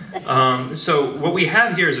demon. So what we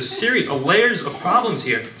have here is a series of layers of problems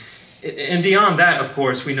here. And beyond that, of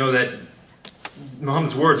course, we know that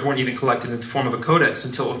Muhammad's words weren't even collected in the form of a codex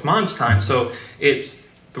until Uthman's time. So it's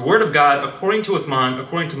the word of God according to Uthman,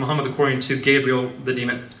 according to Muhammad, according to Gabriel the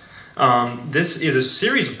demon. This is a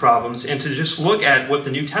series of problems, and to just look at what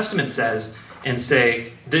the New Testament says and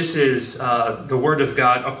say, this is the word of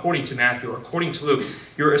God according to Matthew or according to Luke,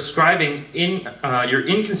 you're ascribing, you're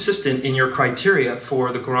inconsistent in your criteria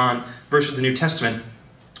for the Quran versus the New Testament.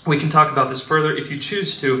 We can talk about this further if you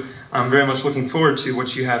choose to. I'm very much looking forward to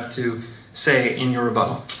what you have to say in your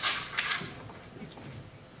rebuttal.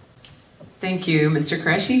 Thank you, Mr.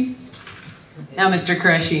 Qureshi. Now, Mr.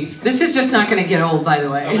 Qureshi, this is just not going to get old, by the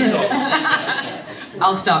way.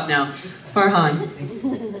 I'll stop now. Farhan.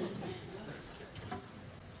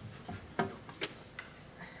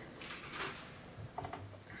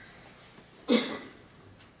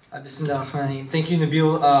 Bismillahirrahmanirrahim. Thank you,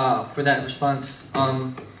 Nabeel, for that response.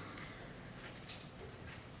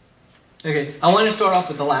 Okay, I want to start off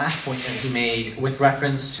with the last point that he made with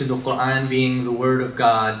reference to the Quran being the word of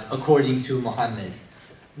God according to Muhammad.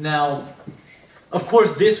 Now, of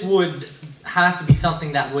course, this would have to be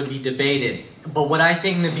something that would be debated. But what I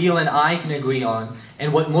think Nabeel and I can agree on,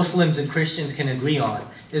 and what Muslims and Christians can agree on,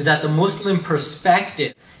 is that the Muslim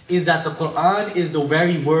perspective is that the Quran is the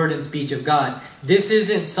very word and speech of God. This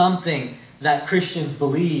isn't something that Christians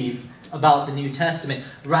believe about the New Testament.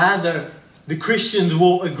 Rather, the Christians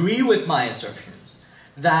will agree with my assertions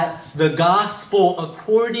that the gospel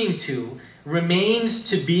according to remains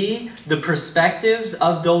to be the perspectives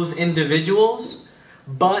of those individuals,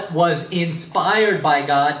 but was inspired by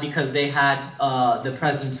God because they had the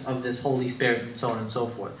presence of this Holy Spirit and so on and so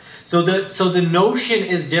forth. So the notion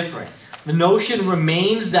is different. The notion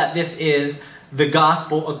remains that this is the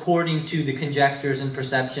gospel according to the conjectures and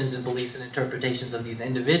perceptions and beliefs and interpretations of these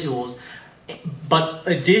individuals, but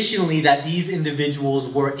additionally that these individuals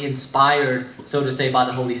were inspired, so to say, by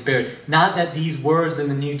the Holy Spirit. Not that these words in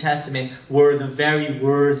the New Testament were the very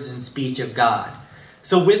words and speech of God.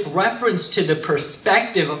 So with reference to the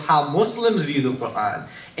perspective of how Muslims view the Quran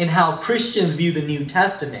and how Christians view the New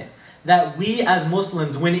Testament, that we as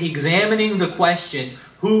Muslims, when examining the question,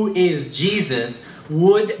 who is Jesus,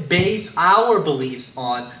 would base our beliefs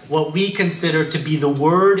on what we consider to be the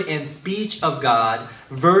word and speech of God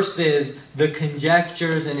versus the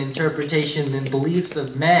conjectures and interpretations and beliefs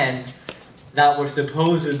of men that were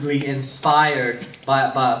supposedly inspired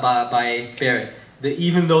by a spirit. That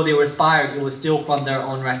even though they were inspired, it was still from their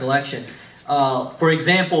own recollection. For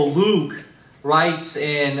example, Luke writes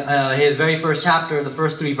in his very first chapter, the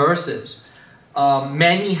first 3 verses,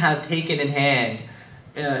 many have taken in hand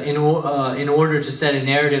in order to set a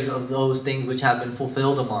narrative of those things which have been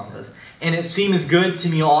fulfilled among us. And it seems good to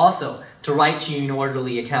me also to write to you an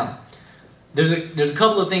orderly account. There's a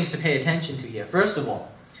couple of things to pay attention to here. First of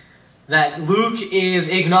all, that Luke is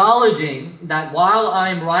acknowledging that while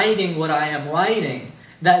I'm writing what I am writing,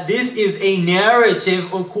 that this is a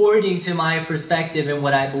narrative according to my perspective and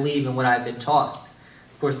what I believe and what I've been taught.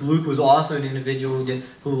 Of course, Luke was also an individual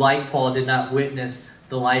who, like Paul, did not witness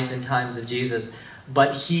the life and times of Jesus,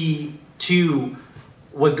 but he too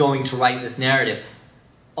was going to write this narrative.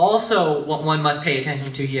 Also, what one must pay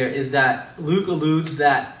attention to here is that Luke alludes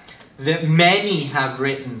that many have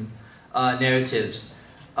written narratives.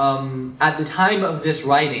 At the time of this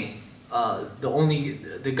writing, the only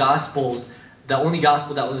gospel that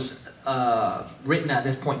was written at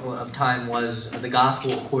this point of time was the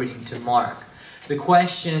gospel according to Mark. The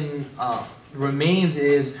question remains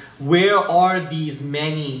is, where are these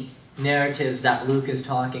many narratives that Luke is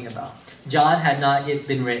talking about? John had not yet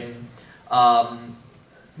been written.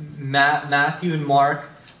 Matthew and Mark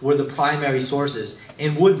were the primary sources.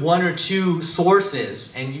 And would 1 or 2 sources,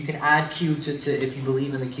 and you can add Q to if you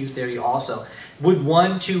believe in the Q theory also, would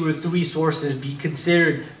 1, 2, or 3 sources be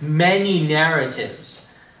considered many narratives?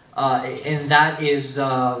 And that is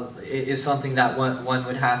something that one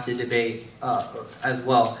would have to debate as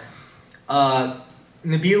well.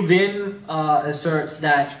 Nabeel then asserts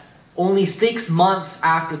that only 6 months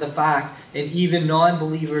after the fact, and even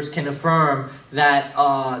non-believers can affirm that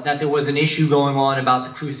there was an issue going on about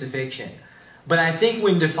the crucifixion. But I think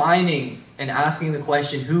when defining and asking the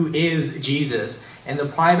question, who is Jesus, and the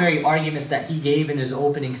primary arguments that he gave in his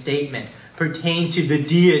opening statement pertain to the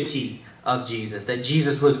deity of Jesus. That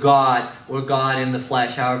Jesus was God, or God in the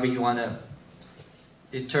flesh, however you want to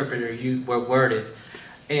interpret or word it,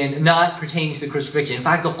 and not pertaining to crucifixion. In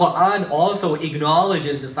fact, the Quran also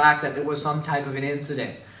acknowledges the fact that there was some type of an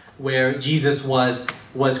incident where Jesus was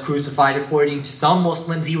crucified. According to some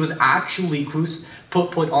Muslims, he was actually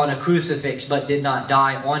put on a crucifix but did not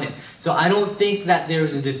die on it. So I don't think that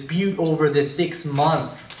there's a dispute over this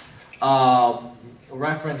 6-month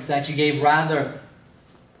reference that you gave. Rather,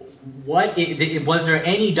 was there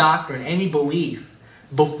any doctrine, any belief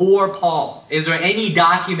before Paul? Is there any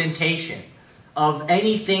documentation of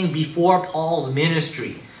anything before Paul's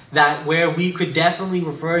ministry that where we could definitely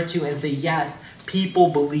refer to and say, yes, people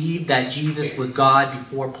believed that Jesus was God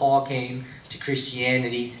before Paul came to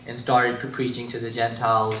Christianity and started preaching to the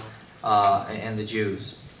Gentiles and the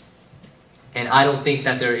Jews? And I don't think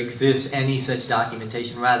that there exists any such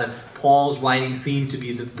documentation. Rather, Paul's writings seem to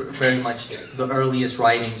be very much the earliest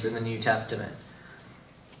writings in the New Testament.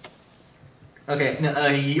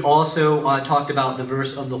 Okay, he also talked about the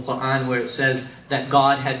verse of the Quran where it says that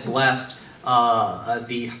God had blessed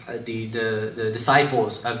the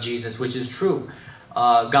disciples of Jesus, which is true.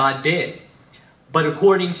 God did. But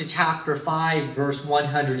according to chapter 5, verse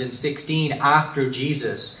 116, after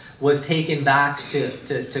Jesus was taken back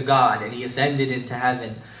to God and he ascended into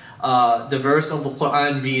heaven, the verse of the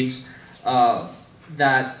Quran reads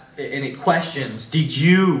that, and it questions, did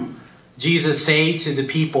you, Jesus, say to the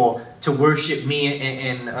people to worship me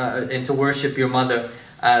and to worship your mother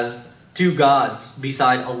as two gods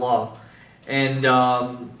beside Allah? And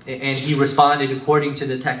he responded according to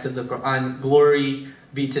the text of the Quran, glory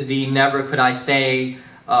be to thee, never could I say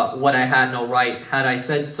what I had no right. Had I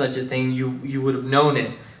said such a thing, you would have known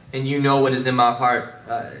it, and you know what is in my heart,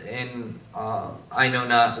 and I know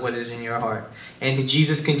not what is in your heart. And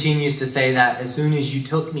Jesus continues to say that as soon as you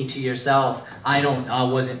took me to yourself, I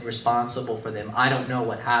wasn't responsible for them. I don't know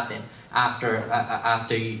what happened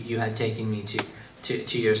after you had taken me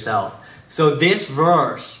to yourself. So this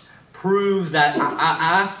verse proves that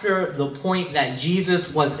after the point that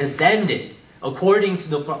Jesus was ascended, according to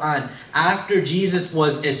the Quran, after Jesus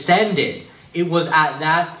was ascended, it was at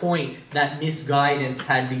that point that misguidance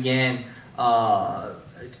had began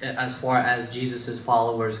as far as Jesus'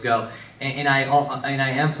 followers go. And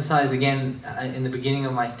I emphasize again in the beginning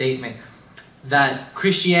of my statement that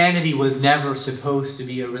Christianity was never supposed to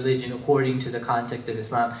be a religion according to the context of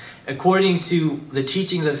Islam. According to the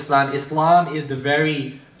teachings of Islam, Islam is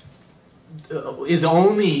the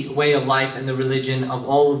only way of life and the religion of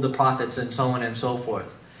all of the prophets and so on and so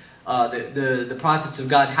forth. The prophets of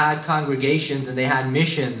God had congregations and they had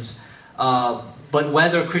missions, but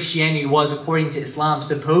whether Christianity was, according to Islam,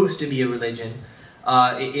 supposed to be a religion,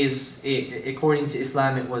 according to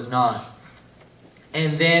Islam, it was not.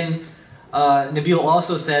 And then Nabeel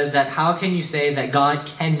also says that how can you say that God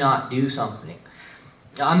cannot do something?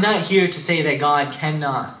 I'm not here to say that God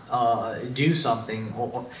cannot do something.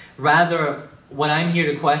 Rather, what I'm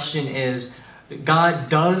here to question is God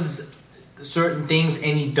does certain things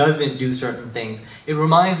and he doesn't do certain things. It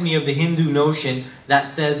reminds me of the Hindu notion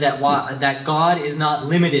that says that God is not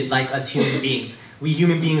limited like us human beings. We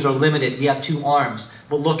human beings are limited. We have 2 arms.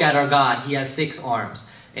 But look at our God. He has 6 arms.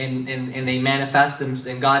 And they manifest them,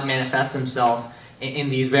 and God manifests himself in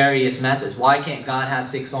these various methods. Why can't God have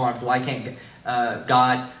 6 arms? Why can't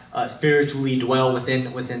God spiritually dwell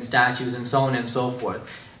within statues and so on and so forth?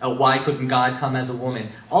 Why couldn't God come as a woman?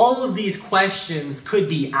 All of these questions could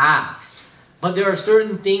be asked. But there are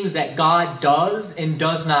certain things that God does and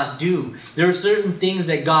does not do. There are certain things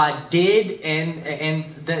that God did and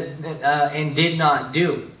did not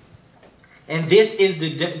do. And this is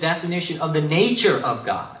the definition of the nature of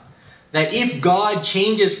God. That if God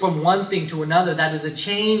changes from one thing to another, that is a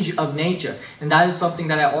change of nature. And that is something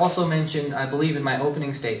that I also mentioned, I believe, in my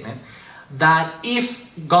opening statement. That if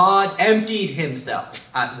God emptied himself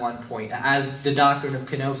at one point, as the doctrine of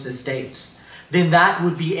kenosis states, then that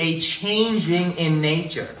would be a changing in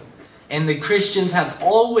nature. And the Christians have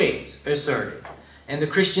always asserted, and the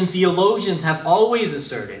Christian theologians have always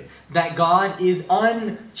asserted, that God is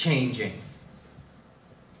unchanging.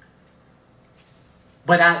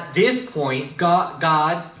 But at this point,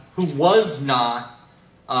 God, who was not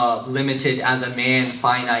limited as a man,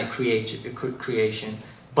 finite creation,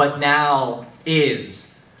 but now is.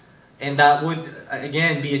 And that would,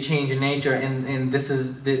 again, be a change in nature, and this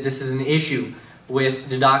is an issue with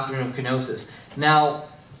the doctrine of kenosis. Now,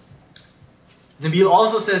 Nabeel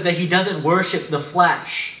also says that he doesn't worship the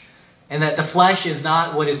flesh, and that the flesh is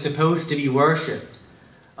not what is supposed to be worshipped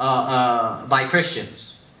by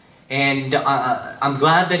Christians. And I'm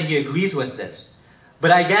glad that he agrees with this.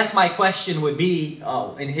 But I guess my question would be,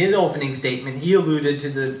 in his opening statement, he alluded to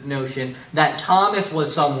the notion that Thomas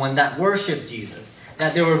was someone that worshipped Jesus.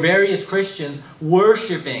 That there were various Christians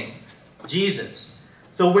worshipping Jesus.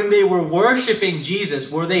 So when they were worshipping Jesus,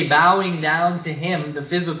 were they bowing down to him, the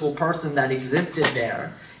physical person that existed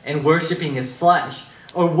there, and worshipping his flesh?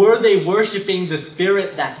 Or were they worshipping the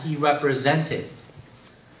spirit that he represented?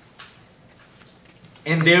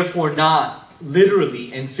 And therefore not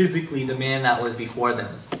literally and physically the man that was before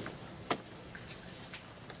them.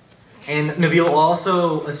 And Nabeel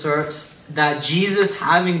also asserts that Jesus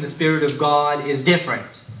having the Spirit of God is different.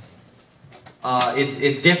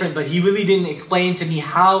 It's different, but he really didn't explain to me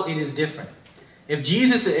how it is different. If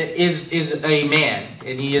Jesus is a man,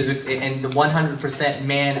 and he is, and the 100%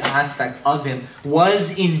 man aspect of him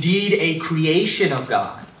was indeed a creation of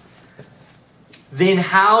God, then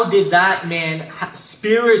how did that man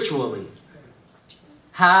spiritually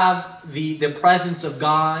have the presence of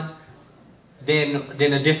God than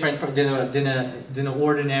an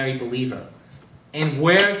ordinary believer? And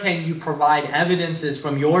where can you provide evidences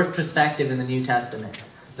from your perspective in the New Testament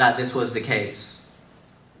that this was the case?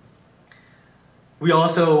 He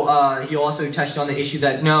also touched on the issue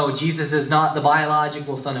that no, Jesus is not the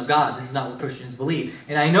biological Son of God. This is not what Christians believe.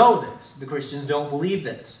 And I know this. The Christians don't believe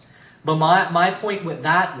this. But my point with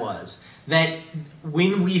that was that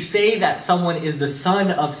when we say that someone is the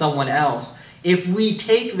son of someone else, if we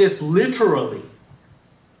take this literally,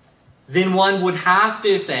 then one would have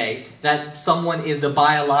to say that someone is the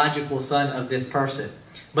biological son of this person.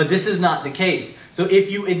 But this is not the case. So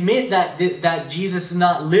if you admit that Jesus is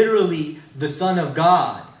not literally the Son of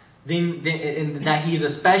God, then that he's a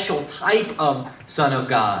special type of Son of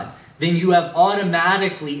God, then you have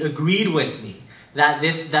automatically agreed with me that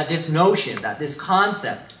this notion, that this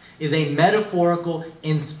concept is a metaphorical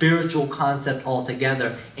and spiritual concept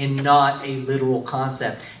altogether and not a literal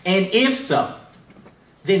concept. And if so,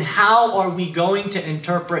 then how are we going to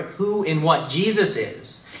interpret who and what Jesus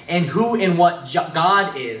is and who and what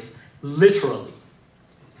God is literally?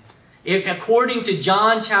 If according to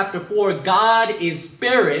John chapter 4, God is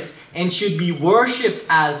spirit and should be worshipped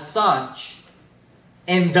as such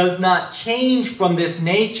and does not change from this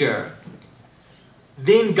nature,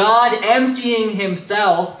 then God emptying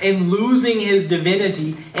himself and losing his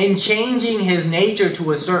divinity and changing his nature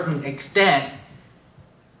to a certain extent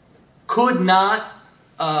could not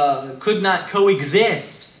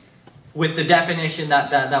coexist with the definition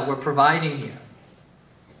that we're providing here.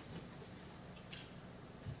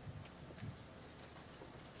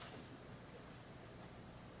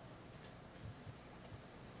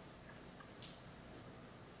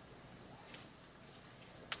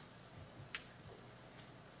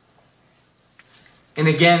 And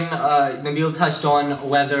again, Nabeel touched on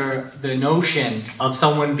whether the notion of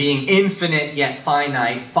someone being infinite yet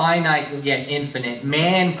finite, finite yet infinite,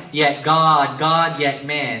 man yet God, God yet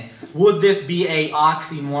man, would this be a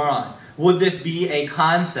oxymoron? Would this be a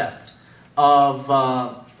concept of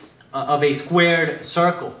a squared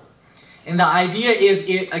circle? And the idea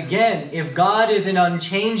is, again, if God is an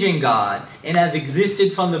unchanging God and has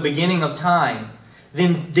existed from the beginning of time,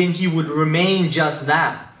 then he would remain just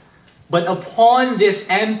that. But upon this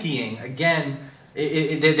emptying, again,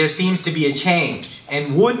 there seems to be a change.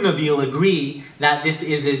 And would Nabeel agree that this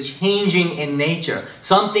is a changing in nature?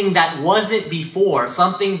 Something that wasn't before,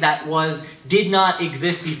 something that did not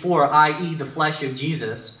exist before, i.e. the flesh of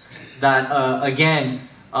Jesus, that again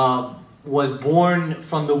was born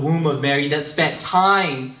from the womb of Mary, that spent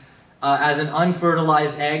time as an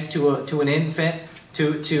unfertilized egg to an infant,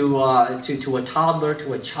 to a toddler,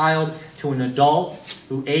 to a child, to an adult,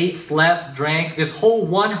 who ate, slept, drank. This whole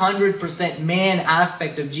 100% man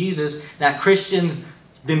aspect of Jesus that Christians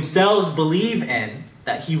themselves believe in,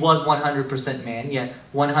 that he was 100% man, yet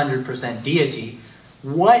 100% deity.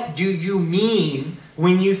 What do you mean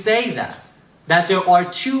when you say that? That there are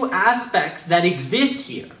two aspects that exist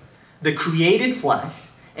here, the created flesh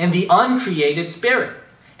and the uncreated spirit.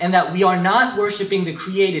 And that we are not worshiping the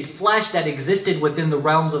created flesh that existed within the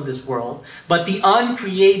realms of this world, but the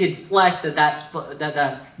uncreated flesh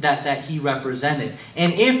that he represented.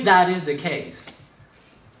 And if that is the case,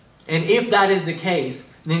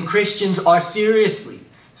 then Christians are seriously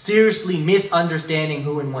misunderstanding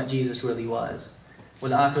who and what Jesus really was.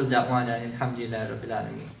 Thank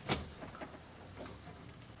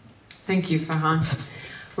you, Farhan.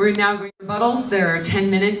 We're now going to rebuttals. There are 10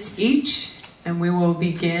 minutes each. And we will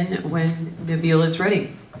begin when Nabeel is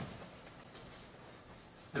ready.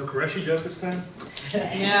 No Qureshi joke this time?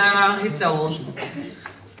 Yeah, it's old.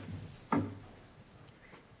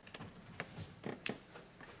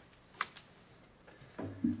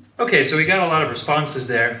 Okay, so we got a lot of responses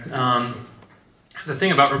there. The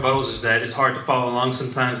thing about rebuttals is that it's hard to follow along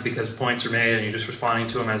sometimes because points are made and you're just responding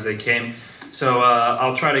to them as they came. So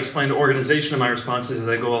I'll try to explain the organization of my responses as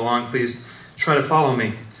I go along. Please try to follow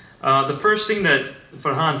me. The first thing that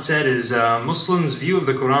Farhan said is Muslims' view of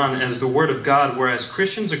the Quran as the Word of God, whereas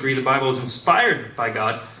Christians agree the Bible is inspired by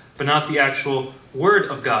God, but not the actual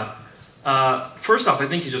Word of God. First off, I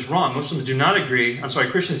think he's just wrong. Christians do not agree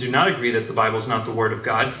that the Bible is not the Word of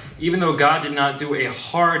God. Even though God did not do a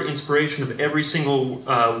hard inspiration of every single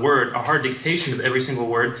word, a hard dictation of every single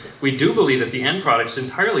word, we do believe that the end product is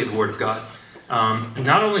entirely the Word of God. And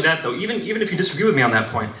not only that, though, even if you disagree with me on that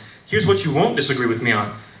point, here's what you won't disagree with me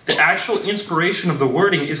on. The actual inspiration of the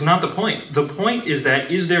wording is not the point. The point is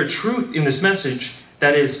that, is there truth in this message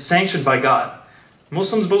that is sanctioned by God?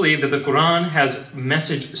 Muslims believe that the Quran has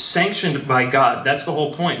message sanctioned by God. That's the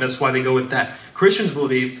whole point. That's why they go with that. Christians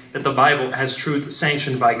believe that the Bible has truth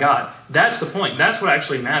sanctioned by God. That's the point. That's what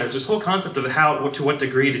actually matters. This whole concept of to what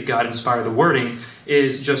degree did God inspire the wording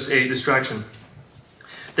is just a distraction.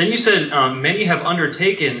 Then you said many have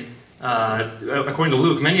undertaken, according to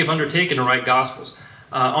Luke, many have undertaken to write Gospels.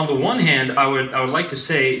 On the one hand, I would like to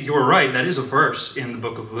say you're right. That is a verse in the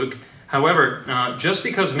book of Luke. However, just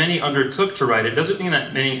because many undertook to write it doesn't mean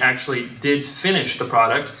that many actually did finish the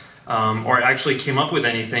product or actually came up with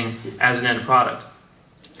anything as an end product.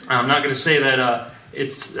 I'm not going to say that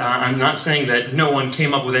I'm not saying that no one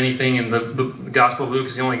came up with anything in the Gospel of Luke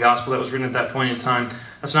is the only Gospel that was written at that point in time.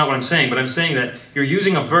 That's not what I'm saying, but I'm saying that you're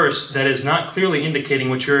using a verse that is not clearly indicating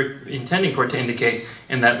what you're intending for it to indicate,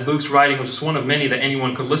 and that Luke's writing was just one of many that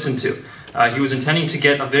anyone could listen to. He was intending to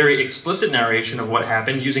get a very explicit narration of what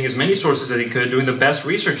happened, using as many sources as he could, doing the best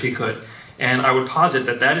research he could. And I would posit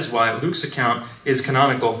that that is why Luke's account is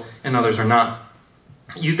canonical and others are not.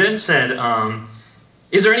 You then said,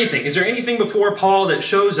 is there anything before Paul that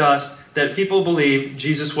shows us that people believe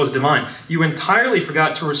Jesus was divine? You entirely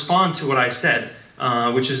forgot to respond to what I said,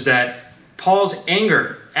 which is that Paul's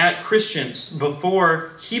anger at Christians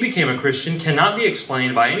before he became a Christian cannot be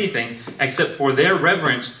explained by anything except for their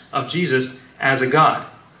reverence of Jesus as a God.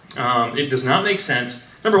 It does not make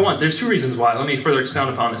sense. Number one, there's two reasons why. Let me further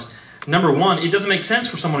expound upon this. Number one, it doesn't make sense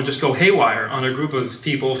for someone to just go haywire on a group of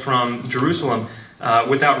people from Jerusalem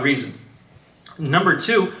without reason. Number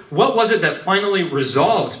two, what was it that finally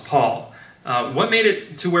resolved Paul? What made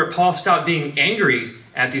it to where Paul stopped being angry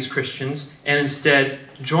at these Christians and instead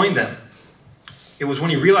joined them? It was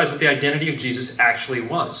when he realized what the identity of Jesus actually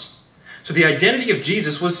was. So the identity of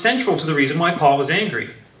Jesus was central to the reason why Paul was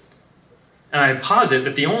angry. And I posit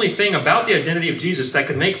that the only thing about the identity of Jesus that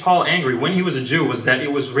could make Paul angry when he was a Jew was that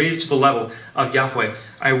it was raised to the level of Yahweh.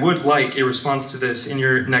 I would like a response to this in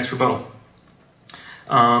your next rebuttal.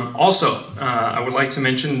 I would like to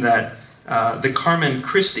mention that the Carmen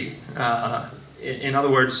Christi, in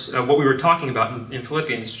other words, what we were talking about in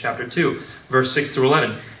Philippians chapter 2, verse 6 through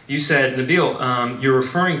 11. You said, Nabeel, you're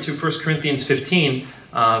referring to 1 Corinthians 15,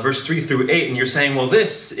 verse 3 through 8, and you're saying, well,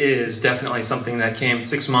 this is definitely something that came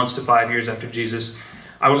 6 months to 5 years after Jesus.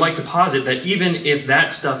 I would like to posit that even if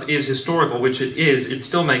that stuff is historical, which it is, it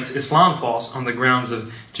still makes Islam false on the grounds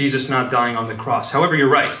of Jesus not dying on the cross. However, you're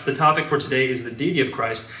right. The topic for today is the deity of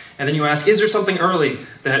Christ. And then you ask, is there something early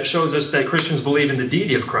that shows us that Christians believe in the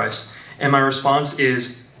deity of Christ? And my response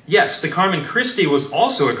is, yes, the Carmen Christi was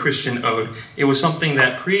also a Christian ode. It was something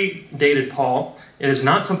that predated Paul. It is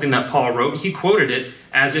not something that Paul wrote. He quoted it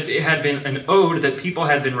as if it had been an ode that people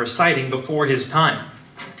had been reciting before his time.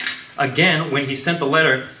 Again, when he sent the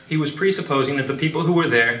letter, he was presupposing that the people who were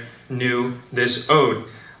there knew this ode.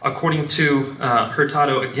 According to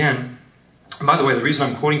Hurtado again, by the way, the reason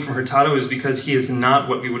I'm quoting from Hurtado is because he is not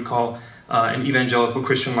what we would call an evangelical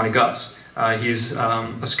Christian like us. He's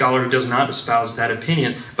a scholar who does not espouse that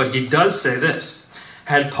opinion, but he does say this.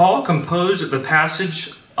 Had Paul composed the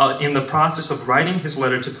passage in the process of writing his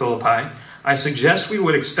letter to Philippi, I suggest we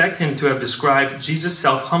would expect him to have described Jesus'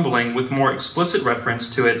 self-humbling with more explicit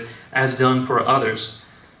reference to it as done for others.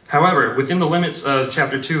 However, within the limits of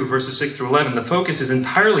chapter 2, verses 6 through 11, the focus is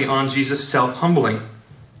entirely on Jesus' self-humbling,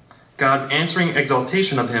 God's answering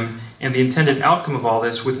exaltation of him, and the intended outcome of all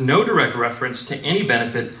this with no direct reference to any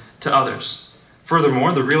benefit to others.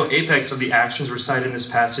 Furthermore, the real apex of the actions recited in this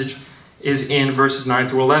passage is in verses 9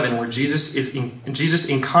 through 11, where Jesus'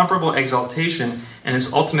 incomparable exaltation and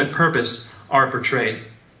his ultimate purpose are portrayed.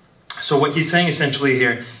 So what he's saying essentially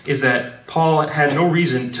here is that Paul had no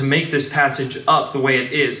reason to make this passage up the way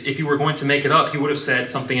it is. If he were going to make it up, he would have said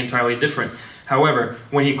something entirely different. However,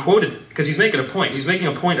 when he quoted, because he's making a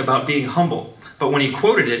point about being humble, but when he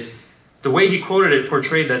quoted it, the way he quoted it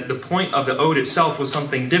portrayed that the point of the ode itself was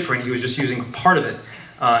something different. He was just using part of it.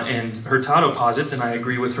 And Hurtado posits, and I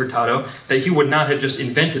agree with Hurtado, that he would not have just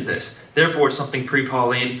invented this. Therefore, it's something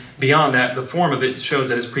pre-Pauline. Beyond that, the form of it shows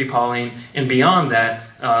that it's pre-Pauline. And beyond that,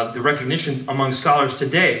 the recognition among scholars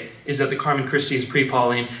today is that the Carmen Christi is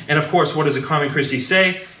pre-Pauline. And of course, what does the Carmen Christi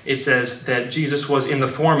say? It says that Jesus was in the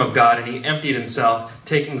form of God, and he emptied himself,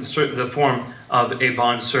 taking the form of a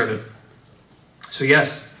bond servant. So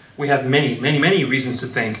yes, we have many, many, many reasons to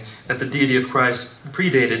think that the deity of Christ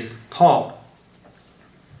predated Paul.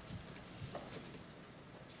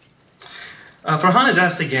 Farhan is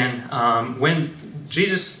asked again,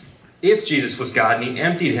 if Jesus was God and he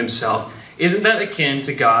emptied himself, isn't that akin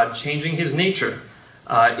to God changing his nature?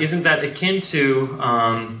 Isn't that akin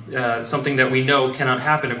to something that we know cannot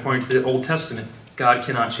happen according to the Old Testament? God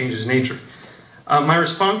cannot change his nature. My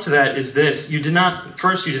response to that is this. You did not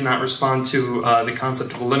respond to the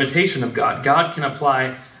concept of a limitation of God. God can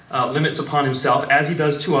apply limits upon himself as he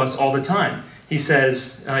does to us all the time. He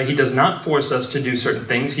says he does not force us to do certain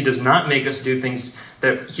things. He does not make us do things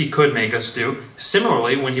that he could make us do.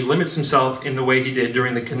 Similarly, when he limits himself in the way he did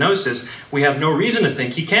during the kenosis, we have no reason to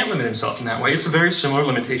think he can't limit himself in that way. It's a very similar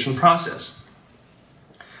limitation process.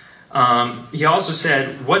 He also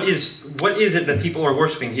said, what is it that people are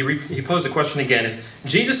worshiping? He posed the question again. If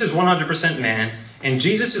Jesus is 100% man and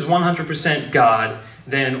Jesus is 100% God,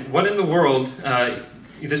 then what in the world...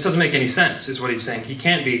 this doesn't make any sense, is what he's saying. He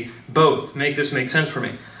can't be both. Make this make sense for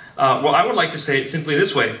me. Well, I would like to say it simply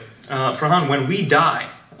this way. Farhan, when we die,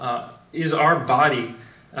 is our body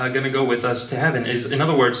going to go with us to heaven? In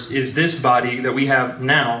other words, is this body that we have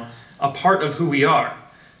now a part of who we are?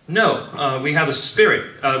 No, we have a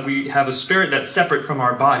spirit. We have a spirit that's separate from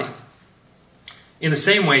our body. In the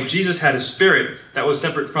same way, Jesus had a spirit that was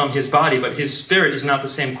separate from his body, but his spirit is not the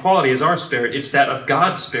same quality as our spirit. It's that of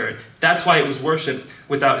God's spirit. That's why it was worshipped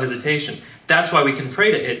without hesitation. That's why we can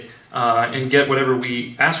pray to it and get whatever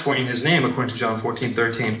we ask for in his name, according to John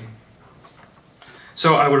 14:13.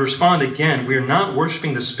 So I would respond again, we are not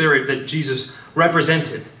worshiping the spirit that Jesus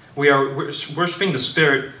represented. We are worshiping the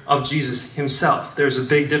spirit of Jesus himself. There's a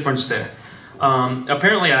big difference there.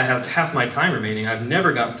 Apparently I have half my time remaining. I've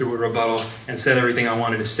never gotten through a rebuttal and said everything I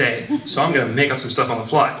wanted to say, so I'm going to make up some stuff on the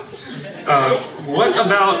fly. What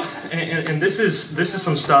about, and this is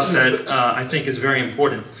some stuff that I think is very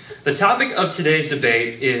important. The topic of today's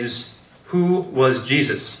debate is, who was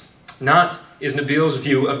Jesus? Not, is Nabeel's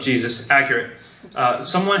view of Jesus accurate?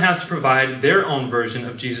 Someone has to provide their own version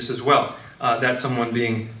of Jesus as well. That someone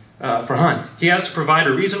being Farhan. He has to provide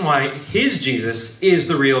a reason why his Jesus is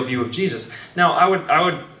the real view of Jesus. Now, I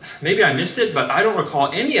would, maybe I missed it, but I don't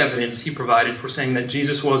recall any evidence he provided for saying that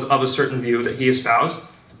Jesus was of a certain view that he espoused.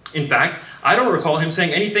 In fact, I don't recall him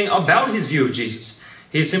saying anything about his view of Jesus.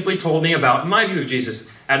 He simply told me about my view of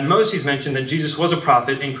Jesus. At most, he's mentioned that Jesus was a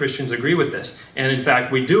prophet, and Christians agree with this. And in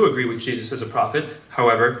fact, we do agree with Jesus as a prophet.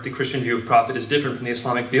 However, the Christian view of prophet is different from the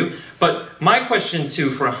Islamic view. But my question to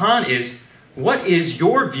Farhan is, what is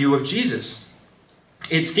your view of Jesus?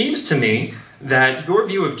 It seems to me that your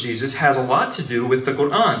view of Jesus has a lot to do with the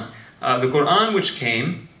Quran. The Quran, which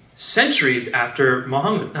came centuries after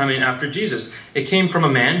after Jesus. It came from a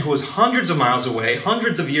man who was hundreds of miles away,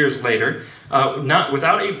 hundreds of years later,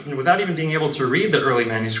 without even being able to read the early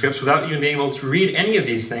manuscripts, without even being able to read any of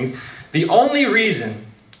these things. The only reason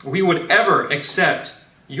we would ever accept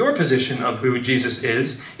your position of who Jesus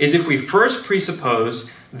is if we first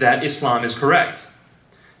presuppose that Islam is correct.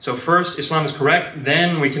 So first, Islam is correct,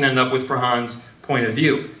 then we can end up with Farhan's point of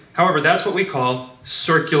view. However, that's what we call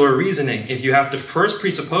circular reasoning. If you have to first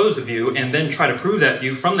presuppose a view and then try to prove that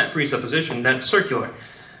view from that presupposition, that's circular.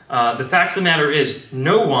 The fact of the matter is,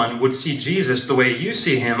 no one would see Jesus the way you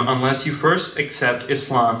see him unless you first accept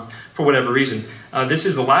Islam for whatever reason. This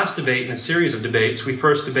is the last debate in a series of debates. We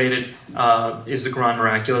first debated, is the Quran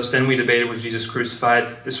miraculous? Then we debated, was Jesus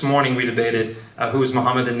crucified? This morning we debated, who is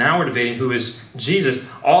Muhammad? And now we're debating, who is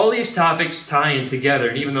Jesus? All these topics tie in together.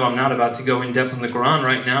 And even though I'm not about to go in depth on the Quran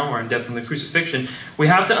right now, or in depth on the crucifixion, we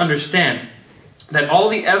have to understand that all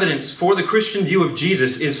the evidence for the Christian view of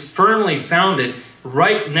Jesus is firmly founded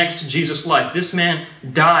right next to Jesus' life. This man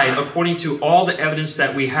died according to all the evidence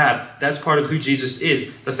that we have. That's part of who Jesus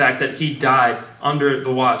is, the fact that he died under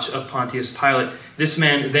the watch of Pontius Pilate. This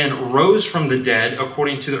man then rose from the dead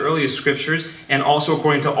according to the earliest scriptures and also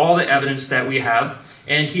according to all the evidence that we have.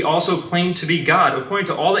 And he also claimed to be God. According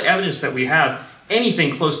to all the evidence that we have,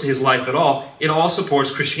 anything close to his life at all, it all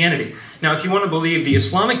supports Christianity. Now, if you want to believe the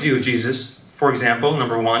Islamic view of Jesus, for example,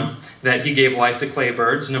 number one, that he gave life to clay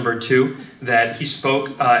birds. Number two, that he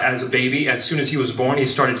spoke as a baby. As soon as he was born, he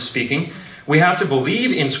started speaking. We have to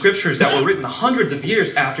believe in scriptures that were written hundreds of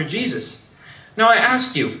years after Jesus. Now I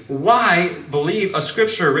ask you, why believe a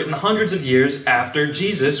scripture written hundreds of years after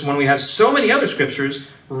Jesus when we have so many other scriptures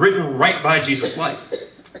written right by Jesus' life?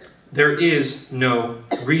 There is no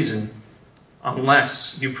reason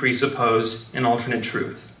unless you presuppose an alternate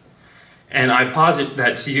truth. And I posit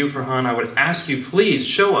that to you, Farhan, I would ask you, please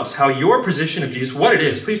show us how your position of Jesus, what it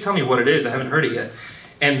is. Please tell me what it is. I haven't heard it yet.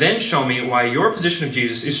 And then show me why your position of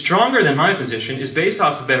Jesus is stronger than my position, is based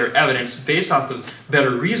off of better evidence, based off of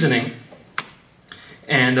better reasoning.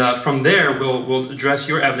 And from there, we'll address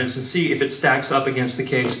your evidence and see if it stacks up against the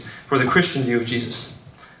case for the Christian view of Jesus.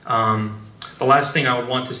 The last thing I would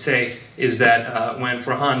want to say is that when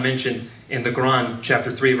Farhan mentioned in the Quran,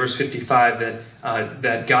 chapter 3, verse 55,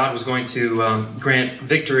 that God was going to grant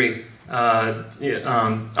victory, when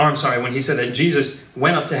he said that Jesus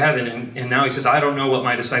went up to heaven and now he says, I don't know what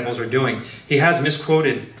my disciples are doing. He has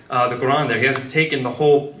misquoted the Quran there. He hasn't taken the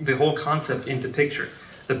whole concept into picture.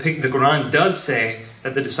 The Quran does say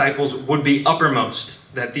that the disciples would be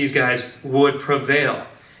uppermost, that these guys would prevail.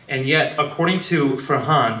 And yet, according to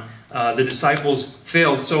Farhan, the disciples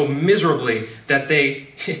failed so miserably that they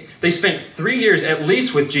spent 3 years at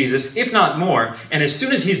least with Jesus, if not more. And as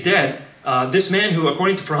soon as he's dead, this man who,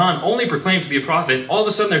 according to Farhan, only proclaimed to be a prophet, all of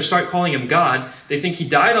a sudden they start calling him God. They think he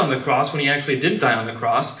died on the cross when he actually didn't die on the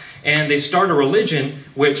cross. And they start a religion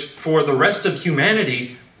which, for the rest of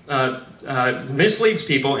humanity, misleads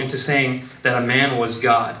people into saying that a man was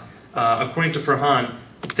God. According to Farhan,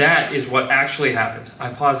 that is what actually happened.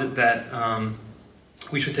 I posit that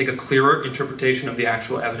we should take a clearer interpretation of the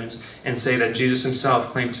actual evidence and say that Jesus himself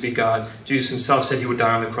claimed to be God. Jesus himself said he would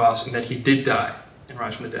die on the cross and that he did die and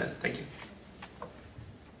rise from the dead. Thank you.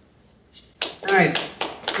 All right.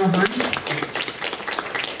 Farhan?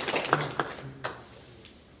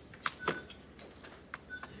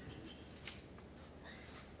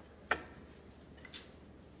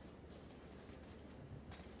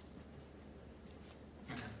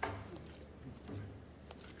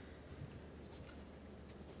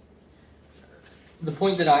 The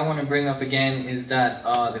point that I want to bring up again is that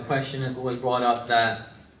the question was brought up that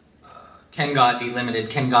can God be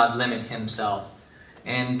limited? Can God limit himself?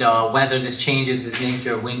 And whether this changes his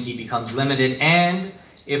nature when he becomes limited, and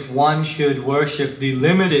if one should worship the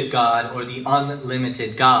limited God or the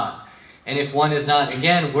unlimited God. And if one is not,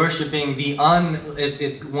 again, worshiping the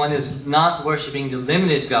if one is not worshiping the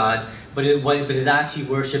limited God, but is actually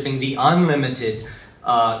worshiping the unlimited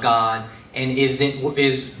God, and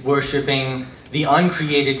is worshiping the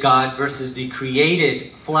uncreated God versus the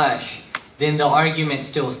created flesh, then the argument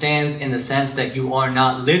still stands in the sense that you are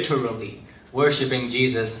not literally worshiping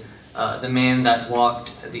Jesus, the man that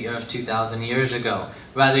walked the earth 2,000 years ago.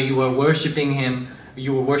 Rather, you are worshiping him,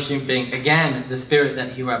 you are worshiping, again, the spirit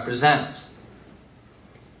that he represents.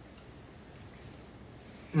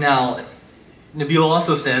 Now, Nabeel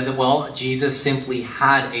also said that, well, Jesus simply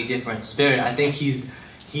had a different spirit. I think he's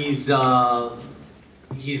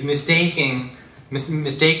mistaking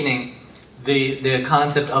the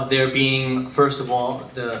concept of there being, first of all,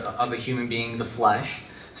 of a human being, the flesh.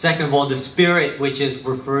 Second of all, the spirit, which is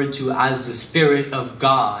referred to as the Spirit of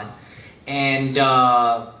God, and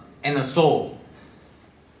the soul.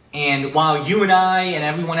 And while you and I and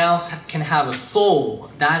everyone else can have a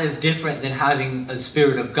soul, that is different than having a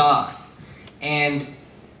Spirit of God. And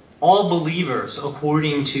all believers,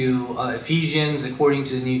 according to Ephesians, according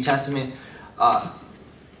to the New Testament,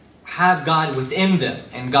 have God within them.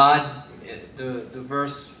 And God, the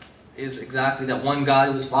verse is exactly that one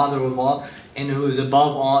God who is Father of all, and who is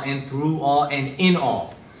above all, and through all, and in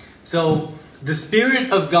all. So the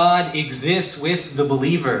Spirit of God exists with the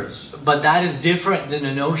believers, but that is different than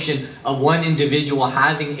the notion of one individual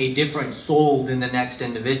having a different soul than the next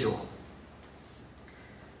individual.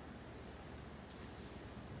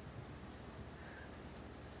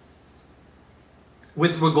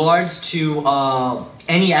 With regards to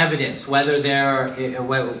any evidence,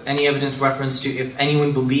 any evidence reference to if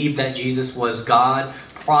anyone believed that Jesus was God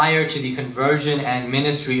prior to the conversion and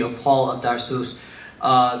ministry of Paul of Tarsus,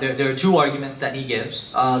 there are two arguments that he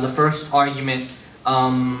gives. The first argument,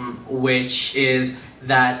 which is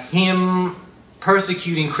that him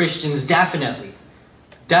persecuting Christians definitely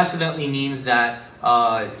means that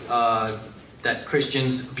that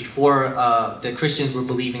Christians were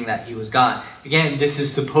believing that he was God. Again, this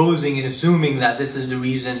is supposing and assuming that this is the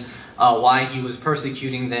reason why he was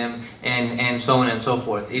persecuting them, and so on and so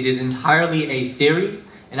forth. It is entirely a theory,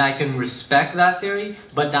 and I can respect that theory,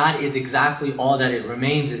 but that is exactly all that it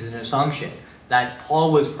remains, is an assumption that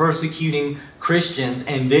Paul was persecuting Christians,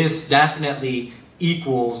 and this definitely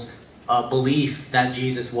equals belief that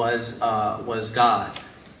Jesus was God.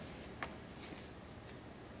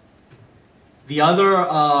 The other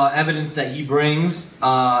evidence that he brings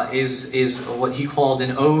is what he called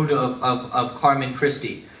an ode of Carmen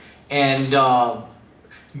Christi. And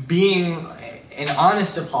being an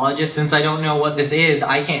honest apologist, since I don't know what this is,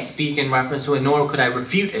 I can't speak in reference to it, nor could I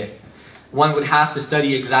refute it. One would have to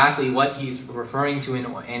study exactly what he's referring to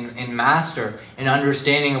and master an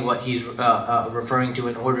understanding of what he's referring to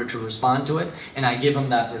in order to respond to it, and I give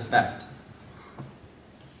him that respect.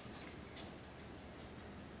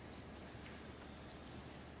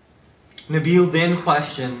 Nabeel then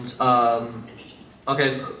questions,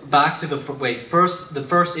 okay, back to the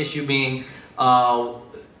first issue being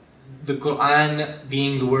the Quran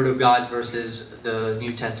being the Word of God versus the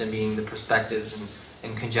New Testament being the perspectives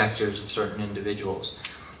and conjectures of certain individuals.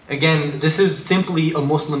 Again, this is simply a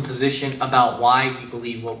Muslim position about why we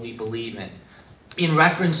believe what we believe in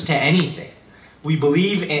reference to anything. We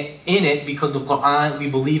believe in it because we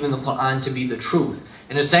believe in the Quran to be the truth.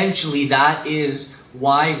 And essentially that is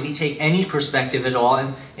why we take any perspective at all.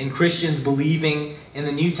 And Christians believing in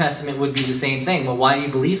the New Testament would be the same thing. Well, why do you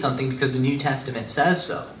believe something? Because the New Testament says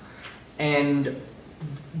so. And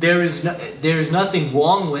there is nothing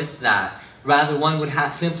wrong with that. Rather, one would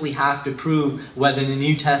simply have to prove whether the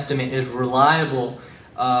New Testament is reliable,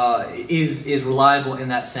 is reliable in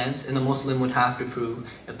that sense, and the Muslim would have to prove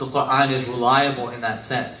if the Quran is reliable in that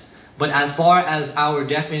sense. But as far as our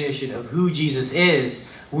definition of who Jesus is,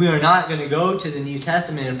 we are not going to go to the New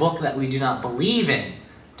Testament, a book that we do not believe in,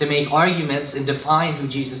 to make arguments and define who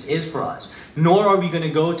Jesus is for us. Nor are we going to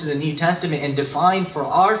go to the New Testament and define for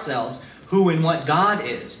ourselves who and what God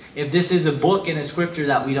is, if this is a book and a scripture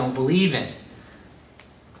that we don't believe in.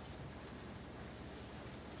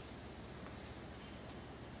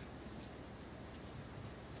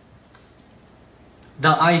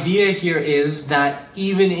 The idea here is that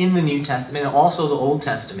even in the New Testament and also the Old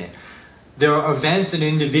Testament, there are events and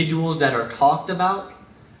individuals that are talked about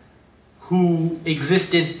who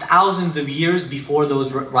existed thousands of years before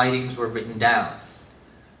those writings were written down.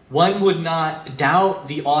 One would not doubt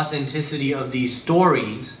the authenticity of these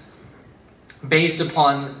stories based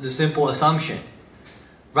upon the simple assumption.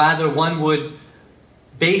 Rather, one would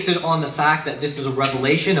base it on the fact that this is a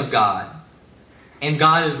revelation of God, and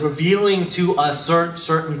God is revealing to us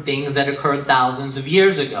certain things that occurred thousands of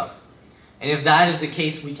years ago. And if that is the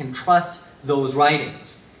case, we can trust those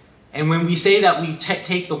writings. And when we say that we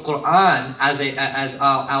take the Quran as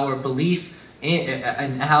our belief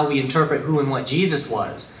and how we interpret who and what Jesus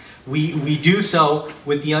was, we do so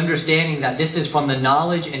with the understanding that this is from the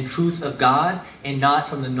knowledge and truth of God and not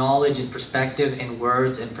from the knowledge and perspective and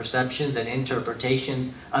words and perceptions and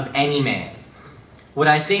interpretations of any man. What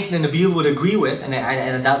I think that Nabeel would agree with, and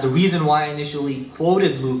the reason why I initially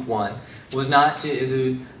quoted Luke 1 was not to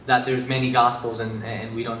allude that there's many Gospels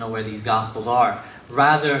and we don't know where these Gospels are.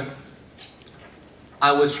 Rather,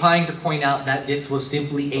 I was trying to point out that this was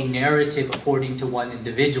simply a narrative according to one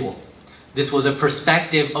individual. This was a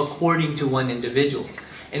perspective according to one individual.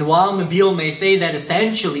 And while Nabeel may say that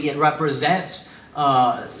essentially it represents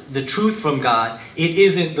the truth from God, it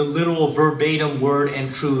isn't the literal verbatim word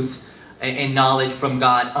and truth and knowledge from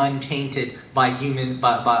God untainted by human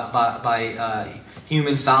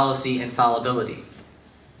human fallacy and fallibility.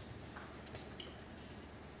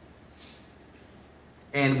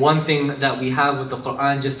 And one thing that we have with the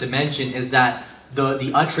Quran, just to mention, is that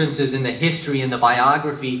the utterances in the history and the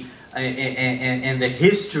biography and the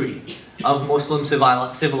history of Muslim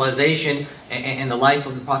civilization and the life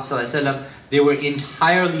of the Prophet ﷺ, they were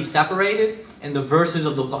entirely separated. And the verses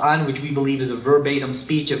of the Quran, which we believe is a verbatim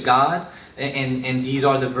speech of God, and these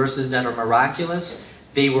are the verses that are miraculous,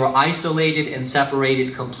 they were isolated and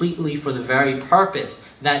separated completely for the very purpose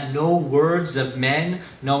that no words of men,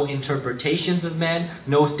 no interpretations of men,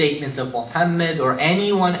 no statements of Muhammad or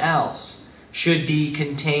anyone else should be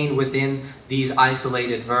contained within these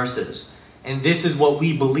isolated verses. And this is what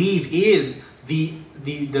we believe is the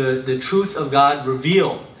truth of God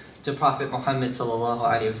revealed to Prophet Muhammad sallallahu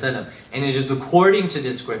alaihi wasallam. And it is according to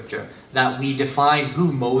this scripture that we define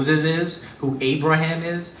who Moses is, who Abraham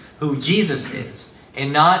is, who Jesus is,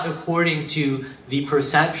 and not according to the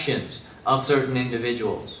perceptions of certain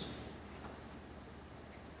individuals.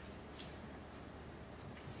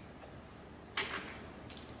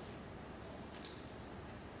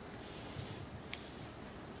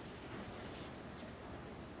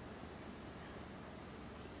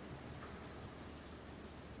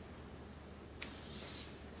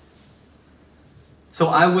 So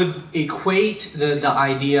I would equate the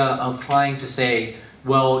idea of trying to say,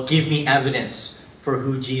 well, give me evidence for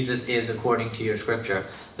who Jesus is according to your scripture.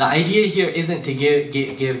 The idea here isn't to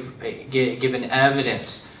give an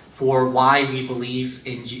evidence for why we believe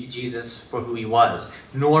in Jesus for who he was,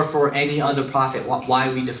 nor for any other prophet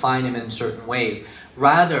why we define him in certain ways.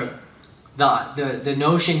 Rather, the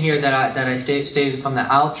notion here that I stated from the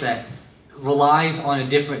outset relies on a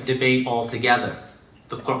different debate altogether,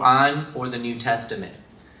 the Quran or the New Testament.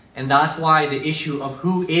 And that's why the issue of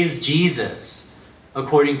who is Jesus,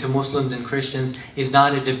 according to Muslims and Christians, is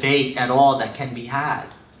not a debate at all that can be had.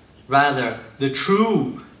 Rather, the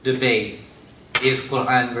true debate is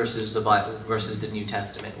Quran versus the Bible versus the New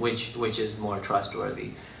Testament, which is more trustworthy.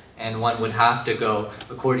 And one would have to go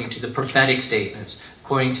according to the prophetic statements,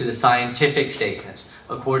 according to the scientific statements,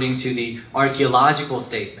 according to the archaeological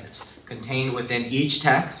statements contained within each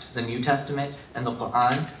text, the New Testament and the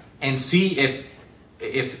Quran, and see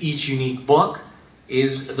if each unique book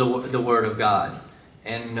is the Word of God.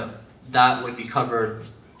 And that would be covered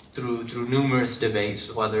through numerous debates,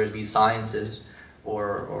 whether it be sciences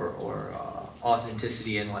or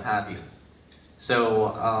authenticity and what have you.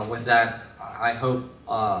 So with that, I hope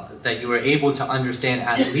that you were able to understand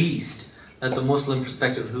at least that the Muslim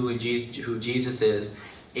perspective of who Jesus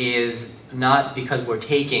is not because we're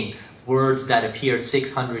taking words that appeared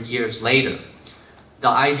 600 years later. The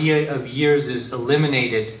idea of years is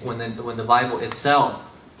eliminated when the Bible itself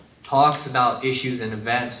talks about issues and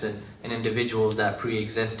events and individuals that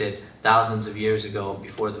pre-existed thousands of years ago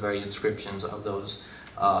before the very inscriptions of those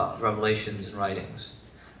revelations and writings.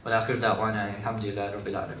 But after that one, alhamdulillah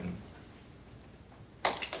rabbil alameen.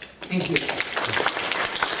 Thank you.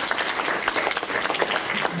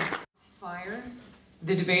 Fire.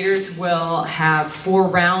 The debaters will have 4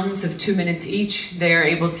 rounds of 2 minutes each. They're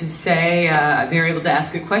able to say, they're able to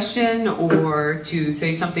ask a question or to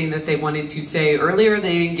say something that they wanted to say earlier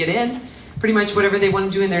they didn't get in. Pretty much whatever they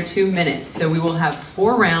want to do in their 2 minutes. So we will have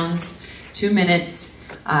 4 rounds, 2 minutes,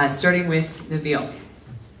 starting with Nabeel.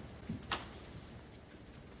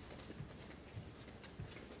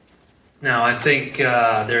 Now, I think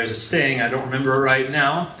there's a saying, I don't remember it right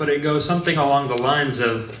now, but it goes something along the lines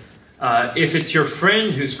of, if it's your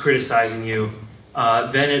friend who's criticizing you,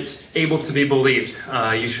 then it's able to be believed.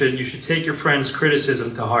 You should take your friend's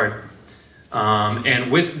criticism to heart.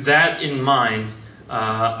 And with that in mind,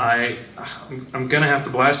 I'm going to have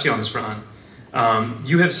to blast you on this, Farhan.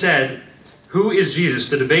 You have said, who is Jesus?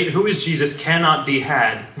 The debate, who is Jesus, cannot be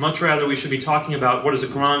had. Much rather, we should be talking about what does the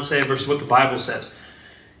Quran say versus what the Bible says.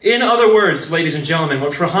 In other words, ladies and gentlemen,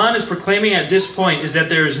 what Farhan is proclaiming at this point is that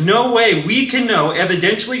there is no way we can know,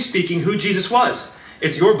 evidentially speaking, who Jesus was.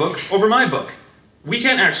 It's your book over my book. We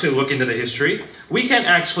can't actually look into the history. We can't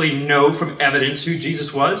actually know from evidence who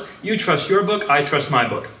Jesus was. You trust your book, I trust my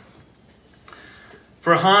book.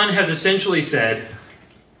 Farhan has essentially said,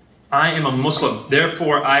 I am a Muslim,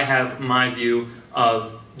 therefore I have my view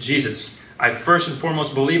of Jesus. I first and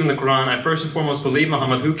foremost believe in the Quran. I first and foremost believe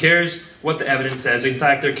Muhammad. Who cares what the evidence says? In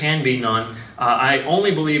fact, there can be none. I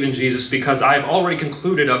only believe in Jesus because I've already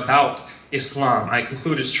concluded about Islam. I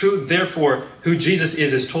conclude it's true. Therefore, who Jesus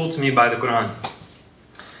is told to me by the Quran.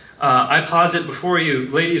 I posit before you,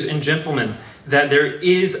 ladies and gentlemen, that there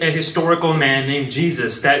is a historical man named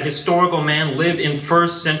Jesus. That historical man lived in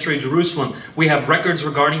 1st century Jerusalem. We have records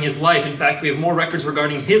regarding his life. In fact, we have more records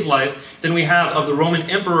regarding his life than we have of the Roman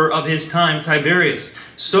emperor of his time, Tiberius.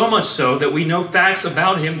 So much so that we know facts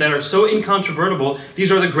about him that are so incontrovertible,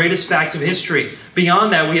 these are the greatest facts of history.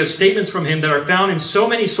 Beyond that, we have statements from him that are found in so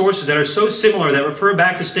many sources that are so similar, that refer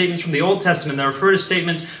back to statements from the Old Testament, that refer to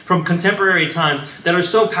statements from contemporary times, that are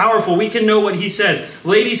so powerful we can know what he says.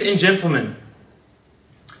 Ladies and gentlemen,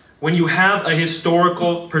 when you have a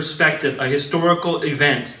historical perspective, a historical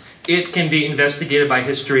event, it can be investigated by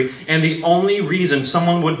history. And the only reason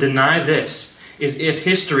someone would deny this is if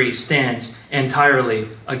history stands entirely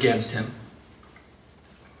against him.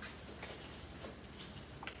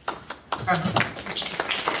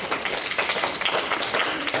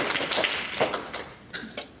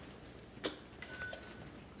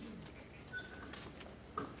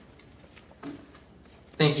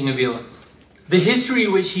 Thank you, Nabeel. The history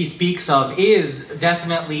which he speaks of is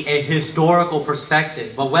definitely a historical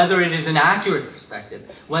perspective, but whether it is an accurate perspective,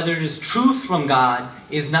 whether it is truth from God,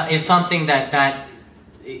 is something that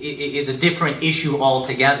is a different issue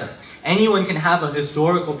altogether. Anyone can have a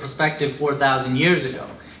historical perspective 4,000 years ago.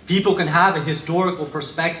 People can have a historical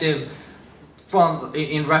perspective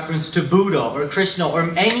in reference to Buddha or Krishna or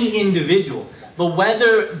any individual, but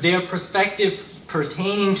whether their perspective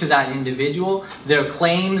pertaining to that individual, their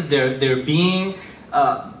claims, their being,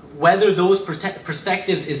 whether those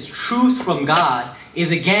perspectives is truth from God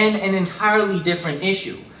is again an entirely different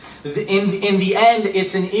issue. In the end,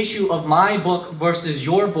 it's an issue of my book versus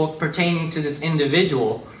your book pertaining to this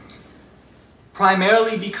individual.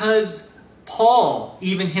 primarily because Paul,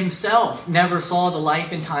 even himself, never saw the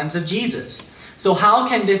life and times of Jesus. So how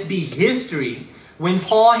can this be history when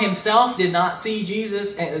Paul himself did not see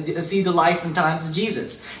Jesus, see the life and times of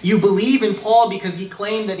Jesus? You believe in Paul because he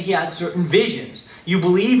claimed that he had certain visions. You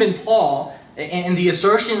believe in Paul and the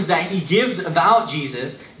assertions that he gives about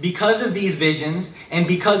Jesus because of these visions and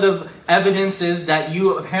because of evidences that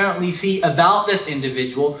you apparently see about this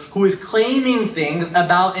individual who is claiming things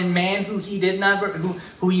about a man who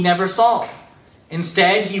he never saw.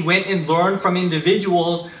 Instead, he went and learned from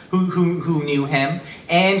individuals who knew him,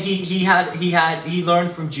 and he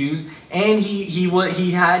learned from Jews, and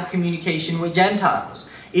he had communication with Gentiles.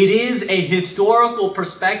 It is a historical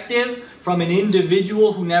perspective from an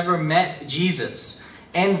individual who never met Jesus.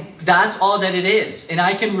 And that's all that it is. And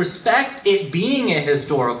I can respect it being a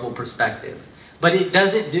historical perspective, but it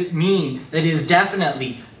doesn't mean that it is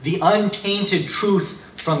definitely the untainted truth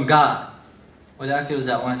from God. ولكن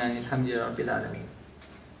دعوانا أن الحمد لله رب العالمين.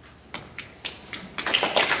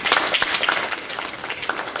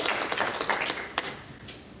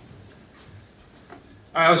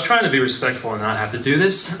 I was trying to be respectful and not have to do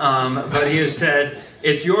this, but he has said,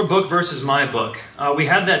 it's your book versus my book. We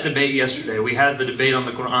had that debate yesterday. We had the debate on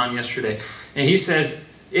the Quran yesterday. And he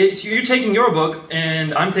says, you're taking your book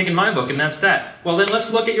and I'm taking my book, and that's that. Well, then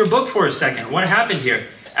let's look at your book for a second. What happened here?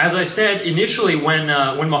 As I said initially, when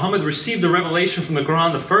Muhammad received the revelation from the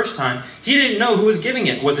Quran the first time, he didn't know who was giving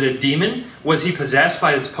it. Was it a demon? Was he possessed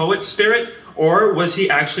by his poet spirit? Or was he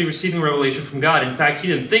actually receiving revelation from God? In fact, he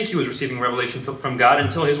didn't think he was receiving revelation from God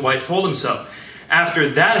until his wife told him so. After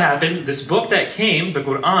that happened, this book that came, the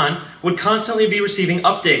Quran, would constantly be receiving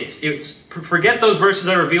updates. Forget those verses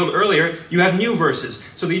I revealed earlier, you have new verses.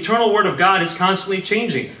 So the eternal word of God is constantly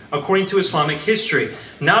changing, according to Islamic history.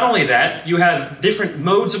 Not only that, you have different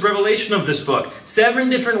modes of revelation of this book. 7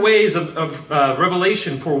 different ways of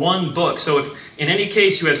revelation for one book. So if in any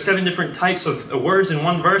case you have 7 different types of words in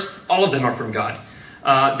one verse, all of them are from God.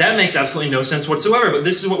 That makes absolutely no sense whatsoever, but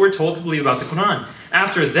this is what we're told to believe about the Quran.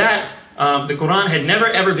 After that, the Quran had never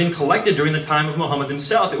ever been collected during the time of Muhammad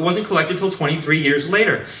himself. It wasn't collected until 23 years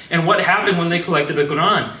later. And what happened when they collected the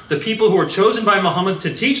Quran? The people who were chosen by Muhammad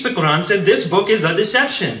to teach the Quran said this book is a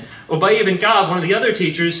deception. Ubay ibn Ka'b, one of the other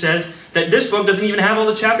teachers, says that this book doesn't even have all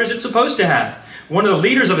the chapters it's supposed to have. One of the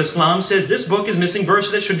leaders of Islam says this book is missing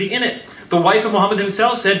verses that should be in it. The wife of Muhammad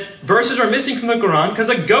himself said verses are missing from the Quran because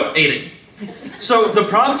a goat ate it. So the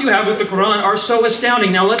problems you have with the Quran are so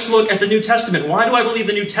astounding. Now let's look at the New Testament. Why do I believe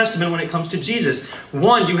the New Testament when it comes to Jesus?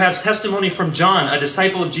 1, you have testimony from John, a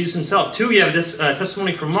disciple of Jesus himself. 2, you have this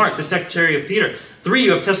testimony from Mark, the secretary of Peter. 3,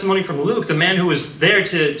 you have testimony from Luke, the man who was there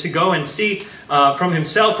to go and see from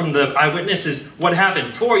himself, from the eyewitnesses, what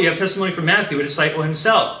happened. 4, you have testimony from Matthew, a disciple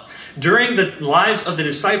himself. During the lives of the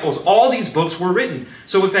disciples, all these books were written.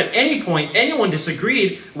 So if at any point anyone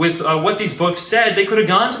disagreed with what these books said, they could have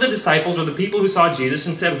gone to the disciples or the people who saw Jesus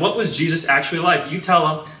and said, what was Jesus actually like? You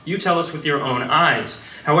tell us with your own eyes.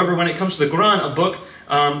 However, when it comes to the Quran, a book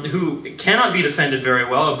who cannot be defended very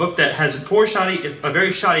well, a book that has a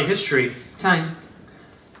very shoddy history. Time.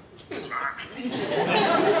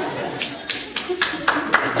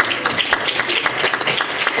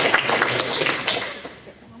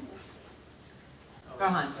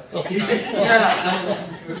 Farhan.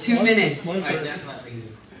 Yeah. 2 minutes.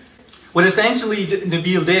 What essentially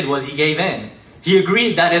Nabeel did was he gave in. He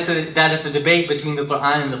agreed that it's a debate between the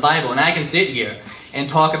Quran and the Bible, and I can sit here and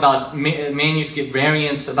talk about manuscript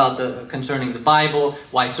variants concerning the Bible,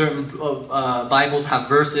 why certain Bibles have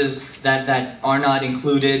verses that are not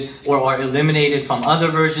included or are eliminated from other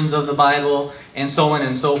versions of the Bible, and so on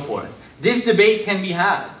and so forth. This debate can be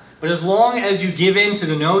had, but as long as you give in to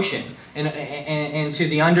the notion and to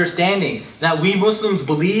the understanding that we Muslims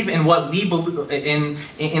believe in what we believe in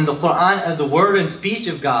the Quran as the word and speech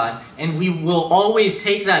of God, and we will always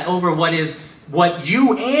take that over what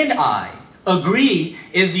you and I agree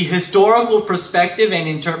is the historical perspective and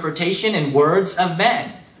interpretation and words of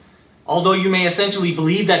men. Although you may essentially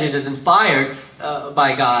believe that it is inspired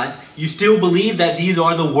by God, you still believe that these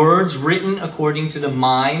are the words written according to the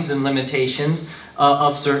minds and limitations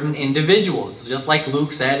of certain individuals. Just like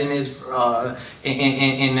Luke said in his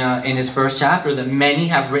first chapter, that many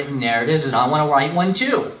have written narratives and I want to write one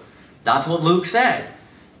too. That's what Luke said.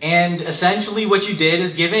 And essentially what you did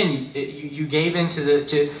is you gave in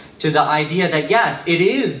to the idea that yes, it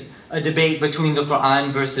is a debate between the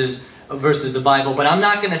Quran versus the Bible. But I'm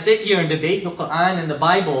not going to sit here and debate the Quran and the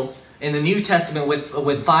Bible in the New Testament with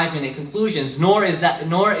 5-minute conclusions, nor is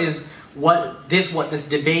what this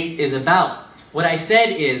debate is about. What I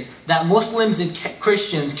said is that Muslims and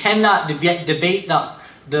Christians cannot debate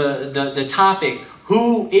the topic,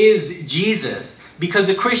 who is Jesus? Because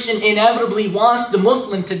the Christian inevitably wants the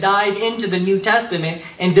Muslim to dive into the New Testament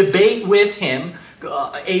and debate with him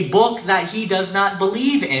a book that he does not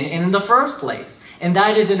believe in the first place. And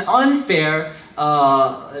that is an unfair,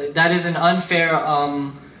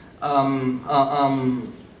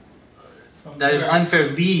 unfair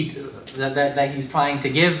lead that he's trying to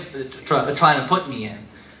give, trying to put me in.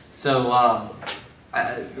 So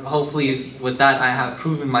hopefully with that I have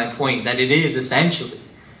proven my point that it is essentially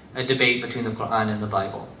a debate between the Quran and the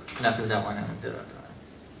Bible. And after that one, I'm going to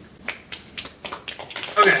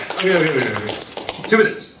Okay. 2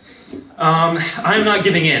 minutes. I'm not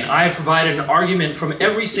giving in. I have provided an argument from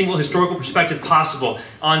every single historical perspective possible.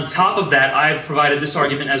 On top of that, I have provided this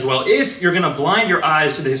argument as well. If you're going to blind your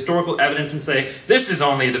eyes to the historical evidence and say, this is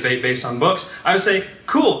only a debate based on books, I would say,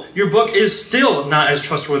 cool, your book is still not as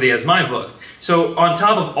trustworthy as my book. So on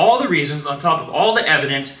top of all the reasons, on top of all the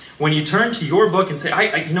evidence, when you turn to your book and say,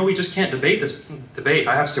 we just can't debate this debate,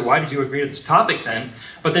 I have to say, why did you agree to this topic then?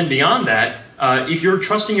 But then beyond that, if you're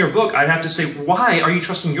trusting your book, I'd have to say, why are you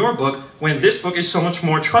trusting your book when this book is so much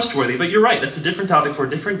more trustworthy? But you're right, that's a different topic for a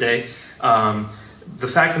different day. The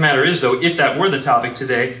fact of the matter is, though, if that were the topic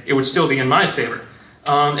today, it would still be in my favor.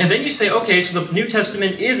 And then you say, okay, so the New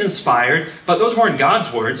Testament is inspired, but those weren't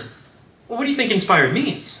God's words. Well, what do you think inspired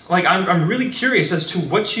means? Like, I'm really curious as to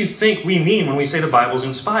what you think we mean when we say the Bible's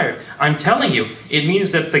inspired. I'm telling you, it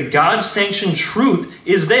means that the God-sanctioned truth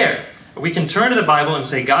is there. We can turn to the Bible and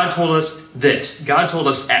say, God told us this, God told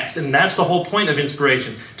us X, and that's the whole point of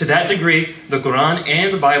inspiration. To that degree, the Quran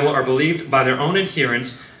and the Bible are believed by their own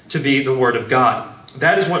adherents to be the Word of God.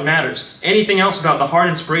 That is what matters. Anything else about the hard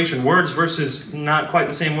inspiration, words versus not quite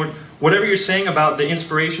the same word, whatever you're saying about the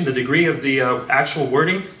inspiration, the degree of the actual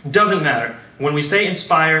wording, doesn't matter. When we say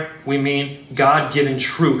inspire, we mean God-given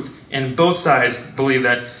truth, and both sides believe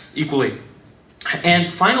that equally.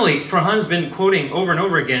 And finally, Farhan's been quoting over and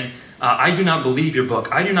over again, I do not believe your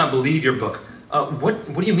book. I do not believe your book. What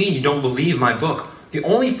do you mean you don't believe my book? The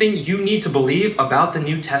only thing you need to believe about the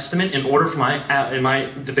New Testament in order for my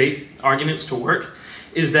debate arguments to work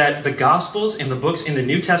is that the Gospels and the books in the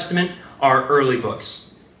New Testament are early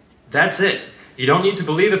books. That's it. You don't need to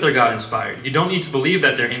believe that they're God-inspired. You don't need to believe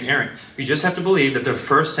that they're inerrant. You just have to believe that they're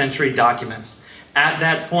first-century documents. At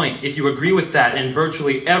that point, if you agree with that, and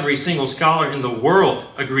virtually every single scholar in the world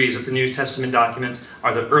agrees that the New Testament documents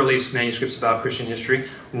are the earliest manuscripts about Christian history,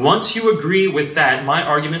 once you agree with that, my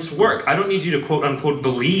arguments work. I don't need you to quote-unquote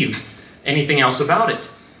believe anything else about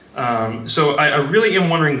it. So I really am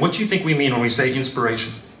wondering what you think we mean when we say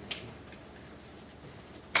inspiration.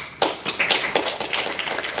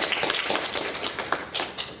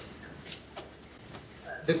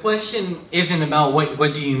 The question isn't about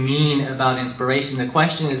what do you mean about inspiration. The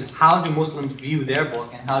question is, how do Muslims view their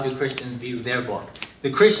book and how do Christians view their book?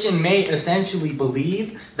 The Christian may essentially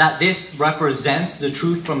believe that this represents the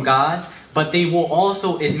truth from God, but they will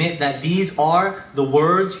also admit that these are the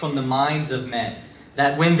words from the minds of men.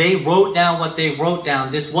 That when they wrote down what they wrote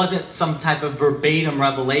down, this wasn't some type of verbatim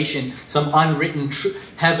revelation, some unwritten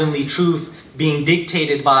heavenly truth being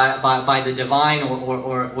dictated by the divine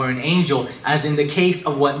or an angel, as in the case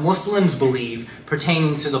of what Muslims believe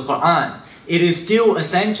pertaining to the Quran. It is still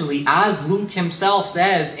essentially, as Luke himself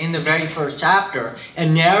says in the very first chapter, a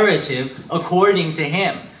narrative according to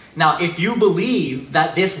him. Now, if you believe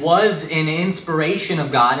that this was an inspiration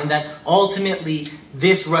of God and that ultimately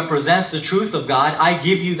this represents the truth of God, I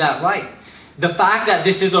give you that right. The fact that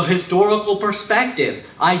this is a historical perspective,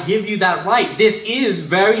 I give you that right. This is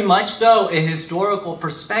very much so a historical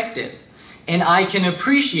perspective, and I can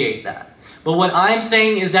appreciate that. But what I'm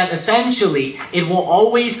saying is that essentially it will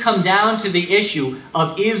always come down to the issue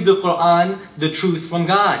of, is the Quran the truth from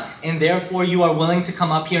God? And therefore you are willing to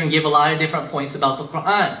come up here and give a lot of different points about the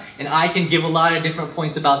Quran. And I can give a lot of different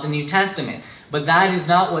points about the New Testament. But that is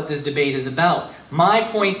not what this debate is about. My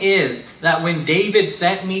point is that when David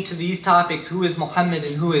sent me to these topics, who is Muhammad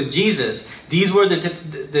and who is Jesus, these were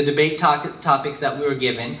the debate topics that we were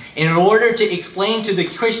given. And in order to explain to the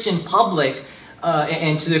Christian public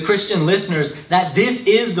and to the Christian listeners that this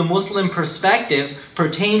is the Muslim perspective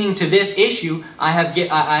pertaining to this issue, I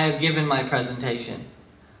have given my presentation.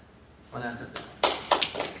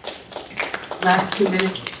 Last 2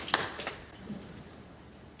 minutes.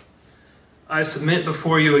 I submit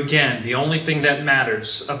before you again, the only thing that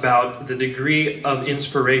matters about the degree of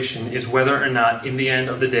inspiration is whether or not, in the end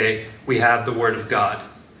of the day, we have the Word of God.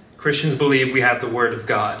 Christians believe we have the Word of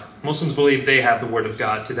God. Muslims believe they have the Word of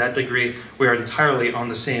God. To that degree, we are entirely on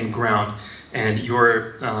the same ground. And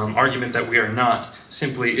your argument that we are not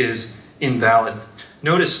simply is invalid.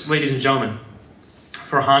 Notice, ladies and gentlemen,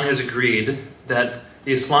 Farhan has agreed that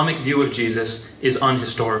the Islamic view of Jesus is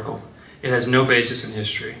unhistorical. It has no basis in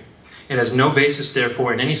history. It has no basis,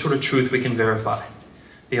 therefore, in any sort of truth we can verify.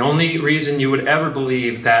 The only reason you would ever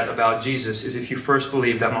believe that about Jesus is if you first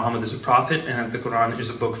believe that Muhammad is a prophet and that the Quran is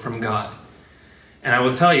a book from God. And I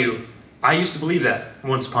will tell you, I used to believe that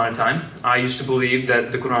once upon a time. I used to believe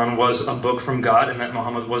that the Quran was a book from God and that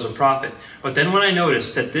Muhammad was a prophet. But then when I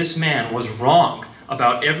noticed that this man was wrong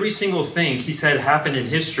about every single thing he said happened in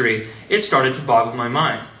history, it started to boggle my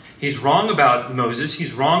mind. He's wrong about Moses,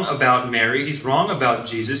 he's wrong about Mary, he's wrong about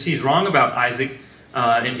Jesus, he's wrong about Isaac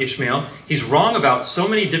and Ishmael. He's wrong about so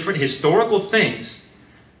many different historical things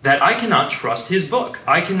that I cannot trust his book.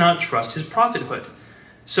 I cannot trust his prophethood.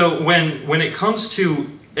 So when it comes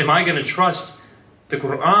to, am I going to trust the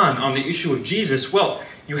Quran on the issue of Jesus? Well,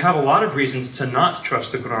 you have a lot of reasons to not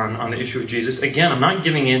trust the Quran on the issue of Jesus. Again, I'm not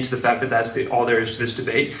giving in to the fact that that's all there is to this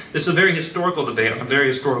debate. This is a very historical debate on a very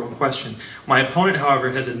historical question. My opponent, however,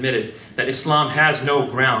 has admitted that Islam has no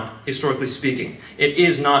ground, historically speaking. It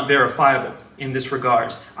is not verifiable in this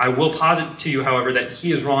regards. I will posit to you, however, that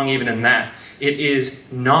he is wrong even in that. It is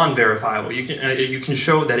non-verifiable. You can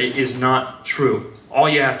show that it is not true. All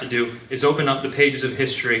you have to do is open up the pages of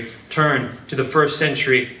history, turn to the 1st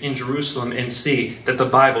century in Jerusalem, and see that the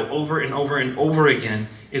Bible over and over and over again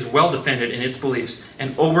is well defended in its beliefs.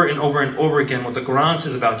 And over again what the Quran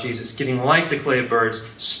says about Jesus, giving life to clay birds,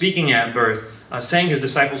 speaking at birth, saying his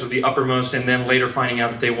disciples would be uppermost, and then later finding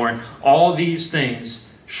out that they weren't. All these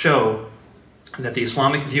things show that the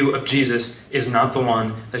Islamic view of Jesus is not the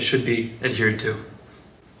one that should be adhered to.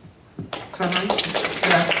 Farhan,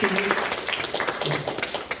 last 2 minutes.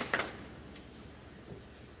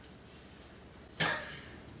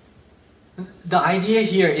 The idea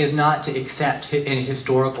here is not to accept a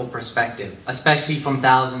historical perspective, especially from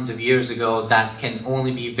thousands of years ago, that can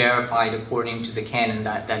only be verified according to the canon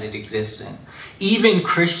that it exists in. Even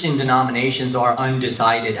Christian denominations are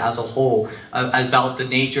undecided as a whole about the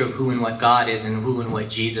nature of who and what God is and who and what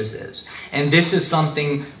Jesus is. And this is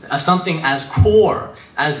something as core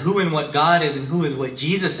as who and what God is and who is what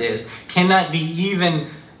Jesus is cannot be even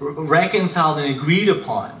reconciled and agreed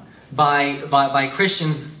upon by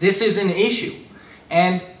Christians. This is an issue.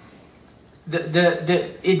 And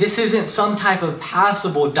this isn't some type of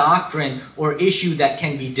passable doctrine or issue that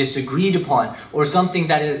can be disagreed upon, or something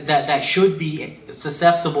that should be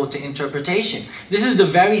susceptible to interpretation. This is the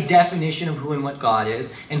very definition of who and what God is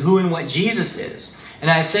and who and what Jesus is. And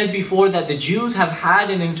I've said before that the Jews have had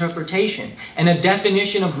an interpretation and a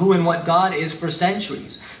definition of who and what God is for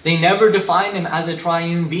centuries. They never defined him as a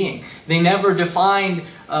triune being. They never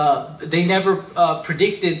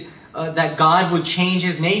predicted that God would change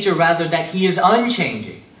his nature, rather that he is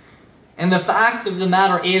unchanging. And the fact of the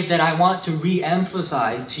matter is that I want to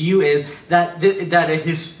re-emphasize to you is that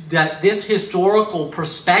this historical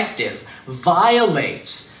perspective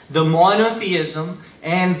violates the monotheism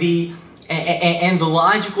and the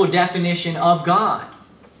logical definition of God.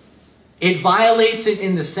 It violates it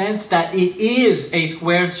in the sense that it is a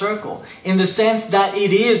squared circle, in the sense that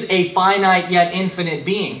it is a finite yet infinite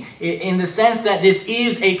being, in the sense that this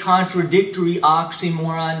is a contradictory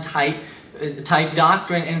oxymoron type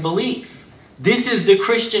doctrine and belief. This is the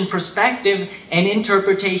Christian perspective and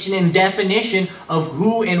interpretation and definition of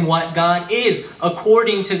who and what God is,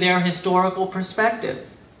 according to their historical perspective.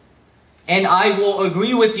 And I will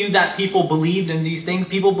agree with you that people believed in these things.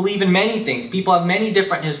 People believe in many things. People have many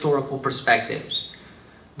different historical perspectives.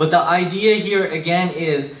 But the idea here again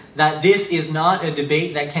is that this is not a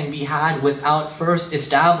debate that can be had without first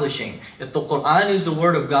establishing if the Quran is the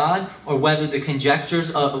Word of God, or whether the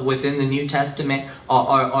conjectures within the New Testament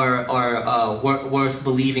are worth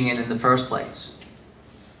believing in the first place.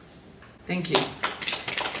 Thank you.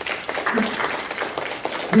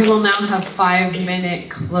 We will now have 5-minute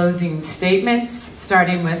closing statements,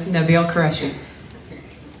 starting with Nabeel Qureshi.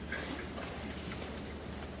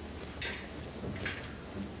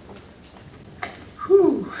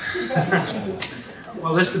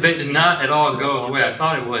 Well, this debate did not at all go the way I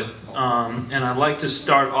thought it would. And I'd like to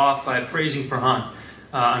start off by praising Farhan.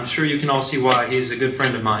 I'm sure you can all see why. He's a good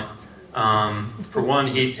friend of mine. For one,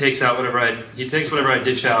 he takes whatever I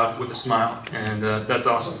dish out with a smile, and that's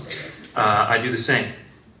awesome. I do the same.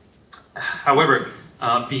 However,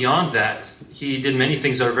 beyond that, he did many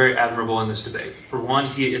things that are very admirable in this debate. For one,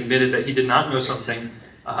 he admitted that he did not know something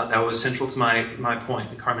that was central to my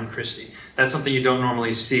point, Carmen Christie. That's something you don't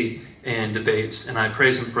normally see in debates, and I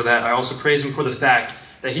praise him for that. I also praise him for the fact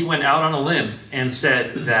that he went out on a limb and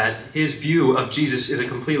said that his view of Jesus is a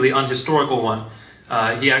completely unhistorical one.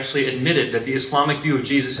 He actually admitted that the Islamic view of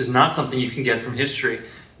Jesus is not something you can get from history,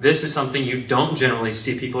 This is something you don't generally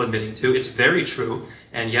see people admitting to. It's very true,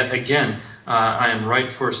 and yet again, I am right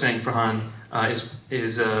for saying Farhan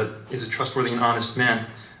is a trustworthy and honest man.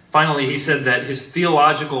 Finally, he said that his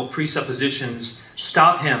theological presuppositions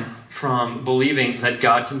stop him from believing that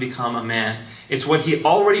God can become a man. It's what he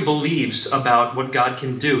already believes about what God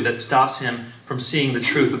can do that stops him from seeing the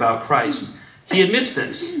truth about Christ. He admits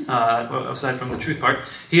this, aside from the truth part,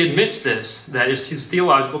 he admits this, that it's his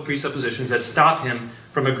theological presuppositions that stop him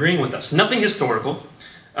from agreeing with us. Nothing historical,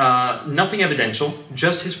 nothing evidential,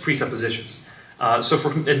 just his presuppositions. So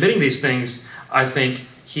for admitting these things, I think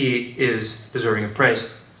he is deserving of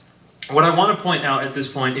praise. What I want to point out at this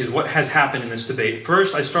point is what has happened in this debate.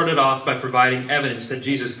 First, I started off by providing evidence that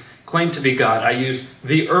Jesus claimed to be God. I used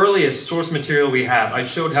the earliest source material we have. I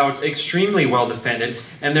showed how it's extremely well defended,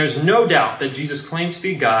 and there's no doubt that Jesus claimed to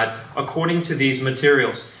be God according to these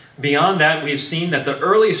materials. Beyond that, we've seen that the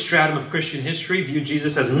earliest stratum of Christian history viewed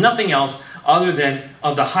Jesus as nothing else other than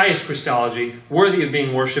of the highest Christology, worthy of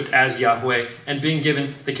being worshipped as Yahweh and being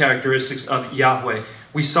given the characteristics of Yahweh.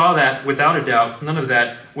 We saw that, without a doubt, none of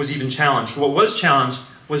that was even challenged. What was challenged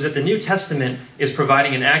was that the New Testament is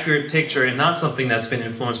providing an accurate picture and not something that's been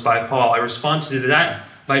influenced by Paul. I responded to that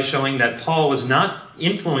by showing that Paul was not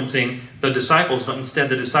influencing the disciples, but instead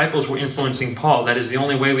the disciples were influencing Paul. That is the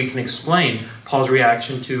only way we can explain Paul's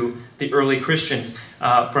reaction to the early Christians.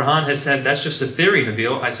 Farhan has said, that's just a theory,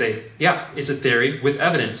 Nabeel. I say, yeah, it's a theory with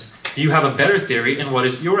evidence. Do you have a better theory, and what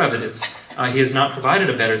is your evidence? He has not provided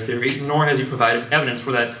a better theory, nor has he provided evidence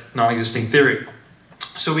for that non-existing theory.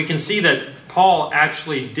 So we can see that Paul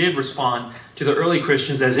actually did respond to the early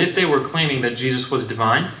Christians as if they were claiming that Jesus was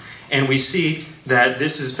divine, and we see that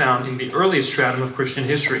this is found in the earliest stratum of Christian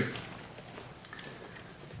history.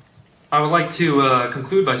 I would like to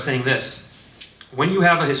conclude by saying this. When you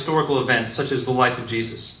have a historical event, such as the life of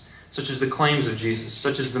Jesus, such as the claims of Jesus,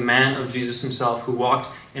 such as the man of Jesus himself who walked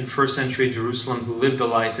in first century Jerusalem, who lived a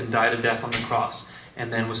life and died a death on the cross,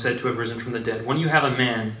 and then was said to have risen from the dead. When you have a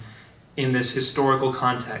man in this historical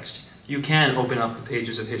context, you can open up the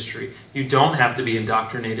pages of history. You don't have to be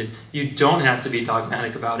indoctrinated. You don't have to be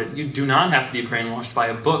dogmatic about it. You do not have to be brainwashed by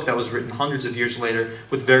a book that was written hundreds of years later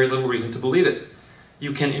with very little reason to believe it.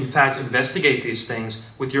 You can, in fact, investigate these things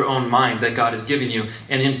with your own mind that God has given you.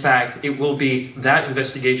 And in fact, it will be that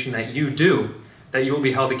investigation that you do that you will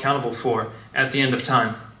be held accountable for at the end of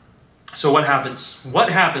time. So what happens? What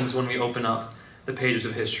happens when we open up the pages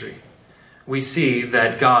of history? We see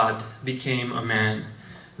that God became a man,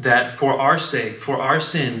 that for our sake, for our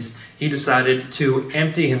sins, he decided to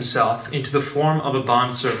empty himself into the form of a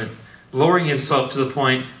bondservant, lowering himself to the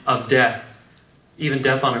point of death, even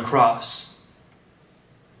death on a cross.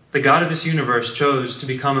 The God of this universe chose to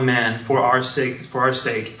become a man for our sake,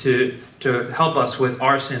 to help us with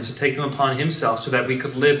our sins, to take them upon himself so that we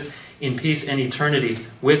could live in peace and eternity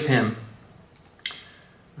with him.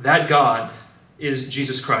 That God is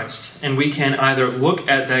Jesus Christ. And we can either look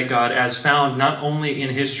at that God as found not only in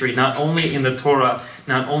history, not only in the Torah,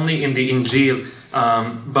 not only in the Injil,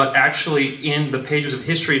 but actually in the pages of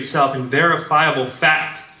history itself, in verifiable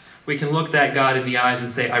fact. We can look that God in the eyes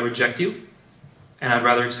and say, I reject you, and I'd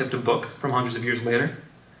rather accept a book from hundreds of years later.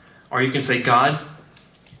 Or you can say, God,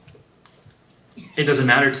 it doesn't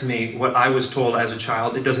matter to me what I was told as a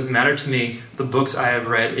child. It doesn't matter to me the books I have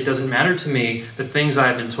read. It doesn't matter to me the things I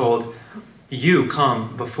have been told. You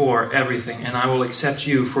come before everything, and I will accept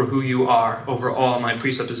you for who you are over all my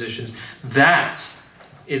presuppositions. That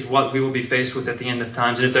is what we will be faced with at the end of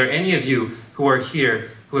times. And if there are any of you who are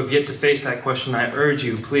here who have yet to face that question, I urge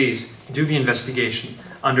you, please, do the investigation.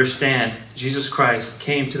 Understand, Jesus Christ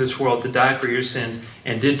came to this world to die for your sins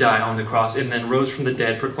and did die on the cross and then rose from the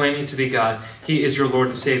dead, proclaiming to be God. He is your Lord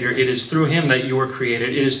and Savior. It is through him that you were created.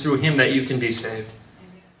 It is through him that you can be saved.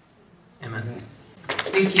 Amen.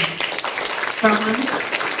 Thank you. Farhan,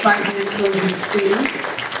 5-minute closing statement.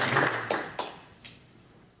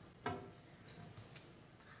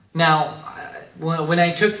 Now, when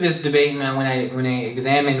I took this debate and when I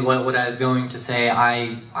examined what I was going to say,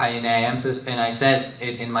 I said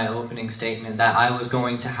it in my opening statement that I was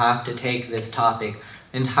going to have to take this topic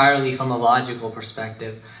entirely from a logical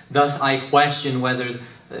perspective. Thus, I question whether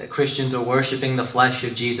Christians are worshiping the flesh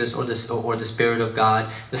of Jesus or the Spirit of God.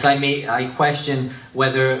 Thus, I question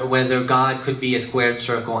whether God could be a squared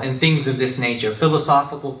circle and things of this nature.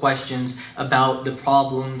 Philosophical questions about the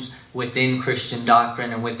problems within Christian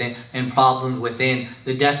doctrine and problems within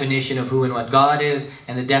the definition of who and what God is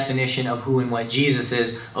and the definition of who and what Jesus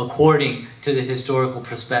is according to the historical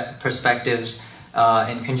perspectives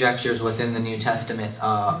and conjectures within the New Testament,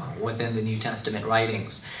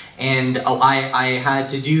 writings. And I had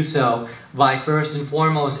to do so by first and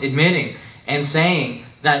foremost admitting and saying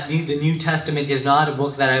that the New Testament is not a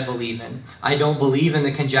book that I believe in. I don't believe in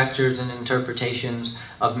the conjectures and interpretations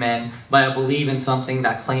of men, but I believe in something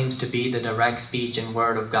that claims to be the direct speech and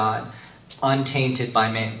word of God, untainted by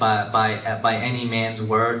any man's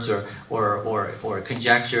words or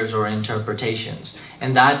conjectures or interpretations.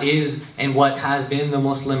 And that is and what has been the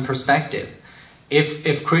Muslim perspective.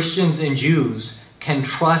 If Christians and Jews can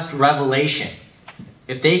trust revelation,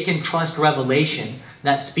 if they can trust revelation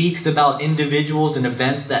that speaks about individuals and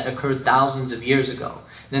events that occurred thousands of years ago,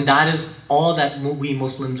 then that is all that we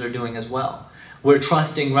Muslims are doing as well. We're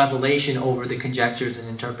trusting revelation over the conjectures and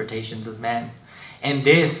interpretations of men. And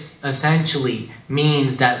this essentially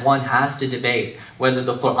means that one has to debate whether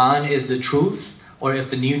the Quran is the truth or if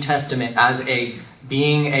the New Testament, as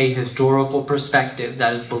being a historical perspective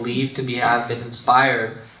that is believed to have been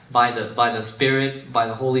inspired by the Spirit, by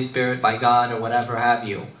the Holy Spirit, by God, or whatever have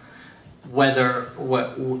you,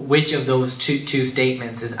 which of those two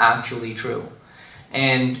statements is actually true.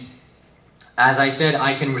 And as I said,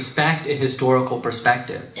 I can respect a historical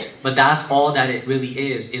perspective, but that's all that it really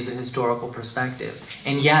is a historical perspective.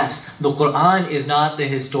 And yes, the Quran is not the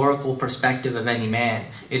historical perspective of any man.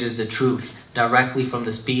 It is the truth, directly from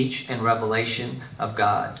the speech and revelation of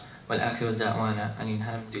God. وَالْآخِرُ دَعْوَانَا أَنِ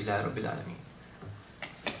الْحَمْدُ لِلَّهِ رَبِّ الْعَالَمِينَ.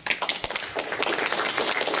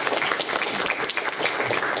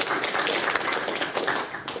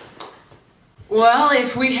 Well,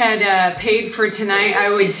 if we had paid for tonight, I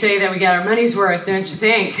would say that we got our money's worth, don't you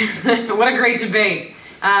think? What a great debate.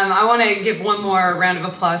 I want to give one more round of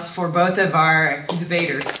applause for both of our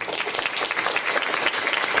debaters.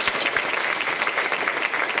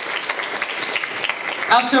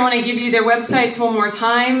 I also want to give you their websites one more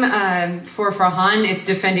time. For Farhan, it's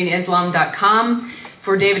defendingislam.com.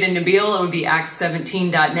 For David and Nabeel, it would be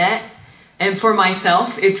acts17.net. And for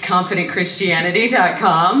myself, it's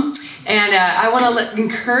confidentchristianity.com. And I want to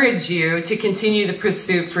encourage you to continue the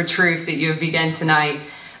pursuit for truth that you have begun tonight.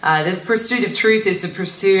 This pursuit of truth is the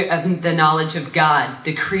pursuit of the knowledge of God,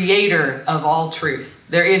 the creator of all truth.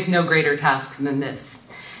 There is no greater task than this.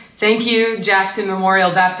 Thank you, Jackson Memorial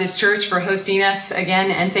Baptist Church, for hosting us again.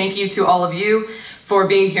 And thank you to all of you for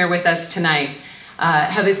being here with us tonight.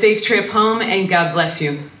 Have a safe trip home, and God bless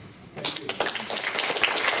you.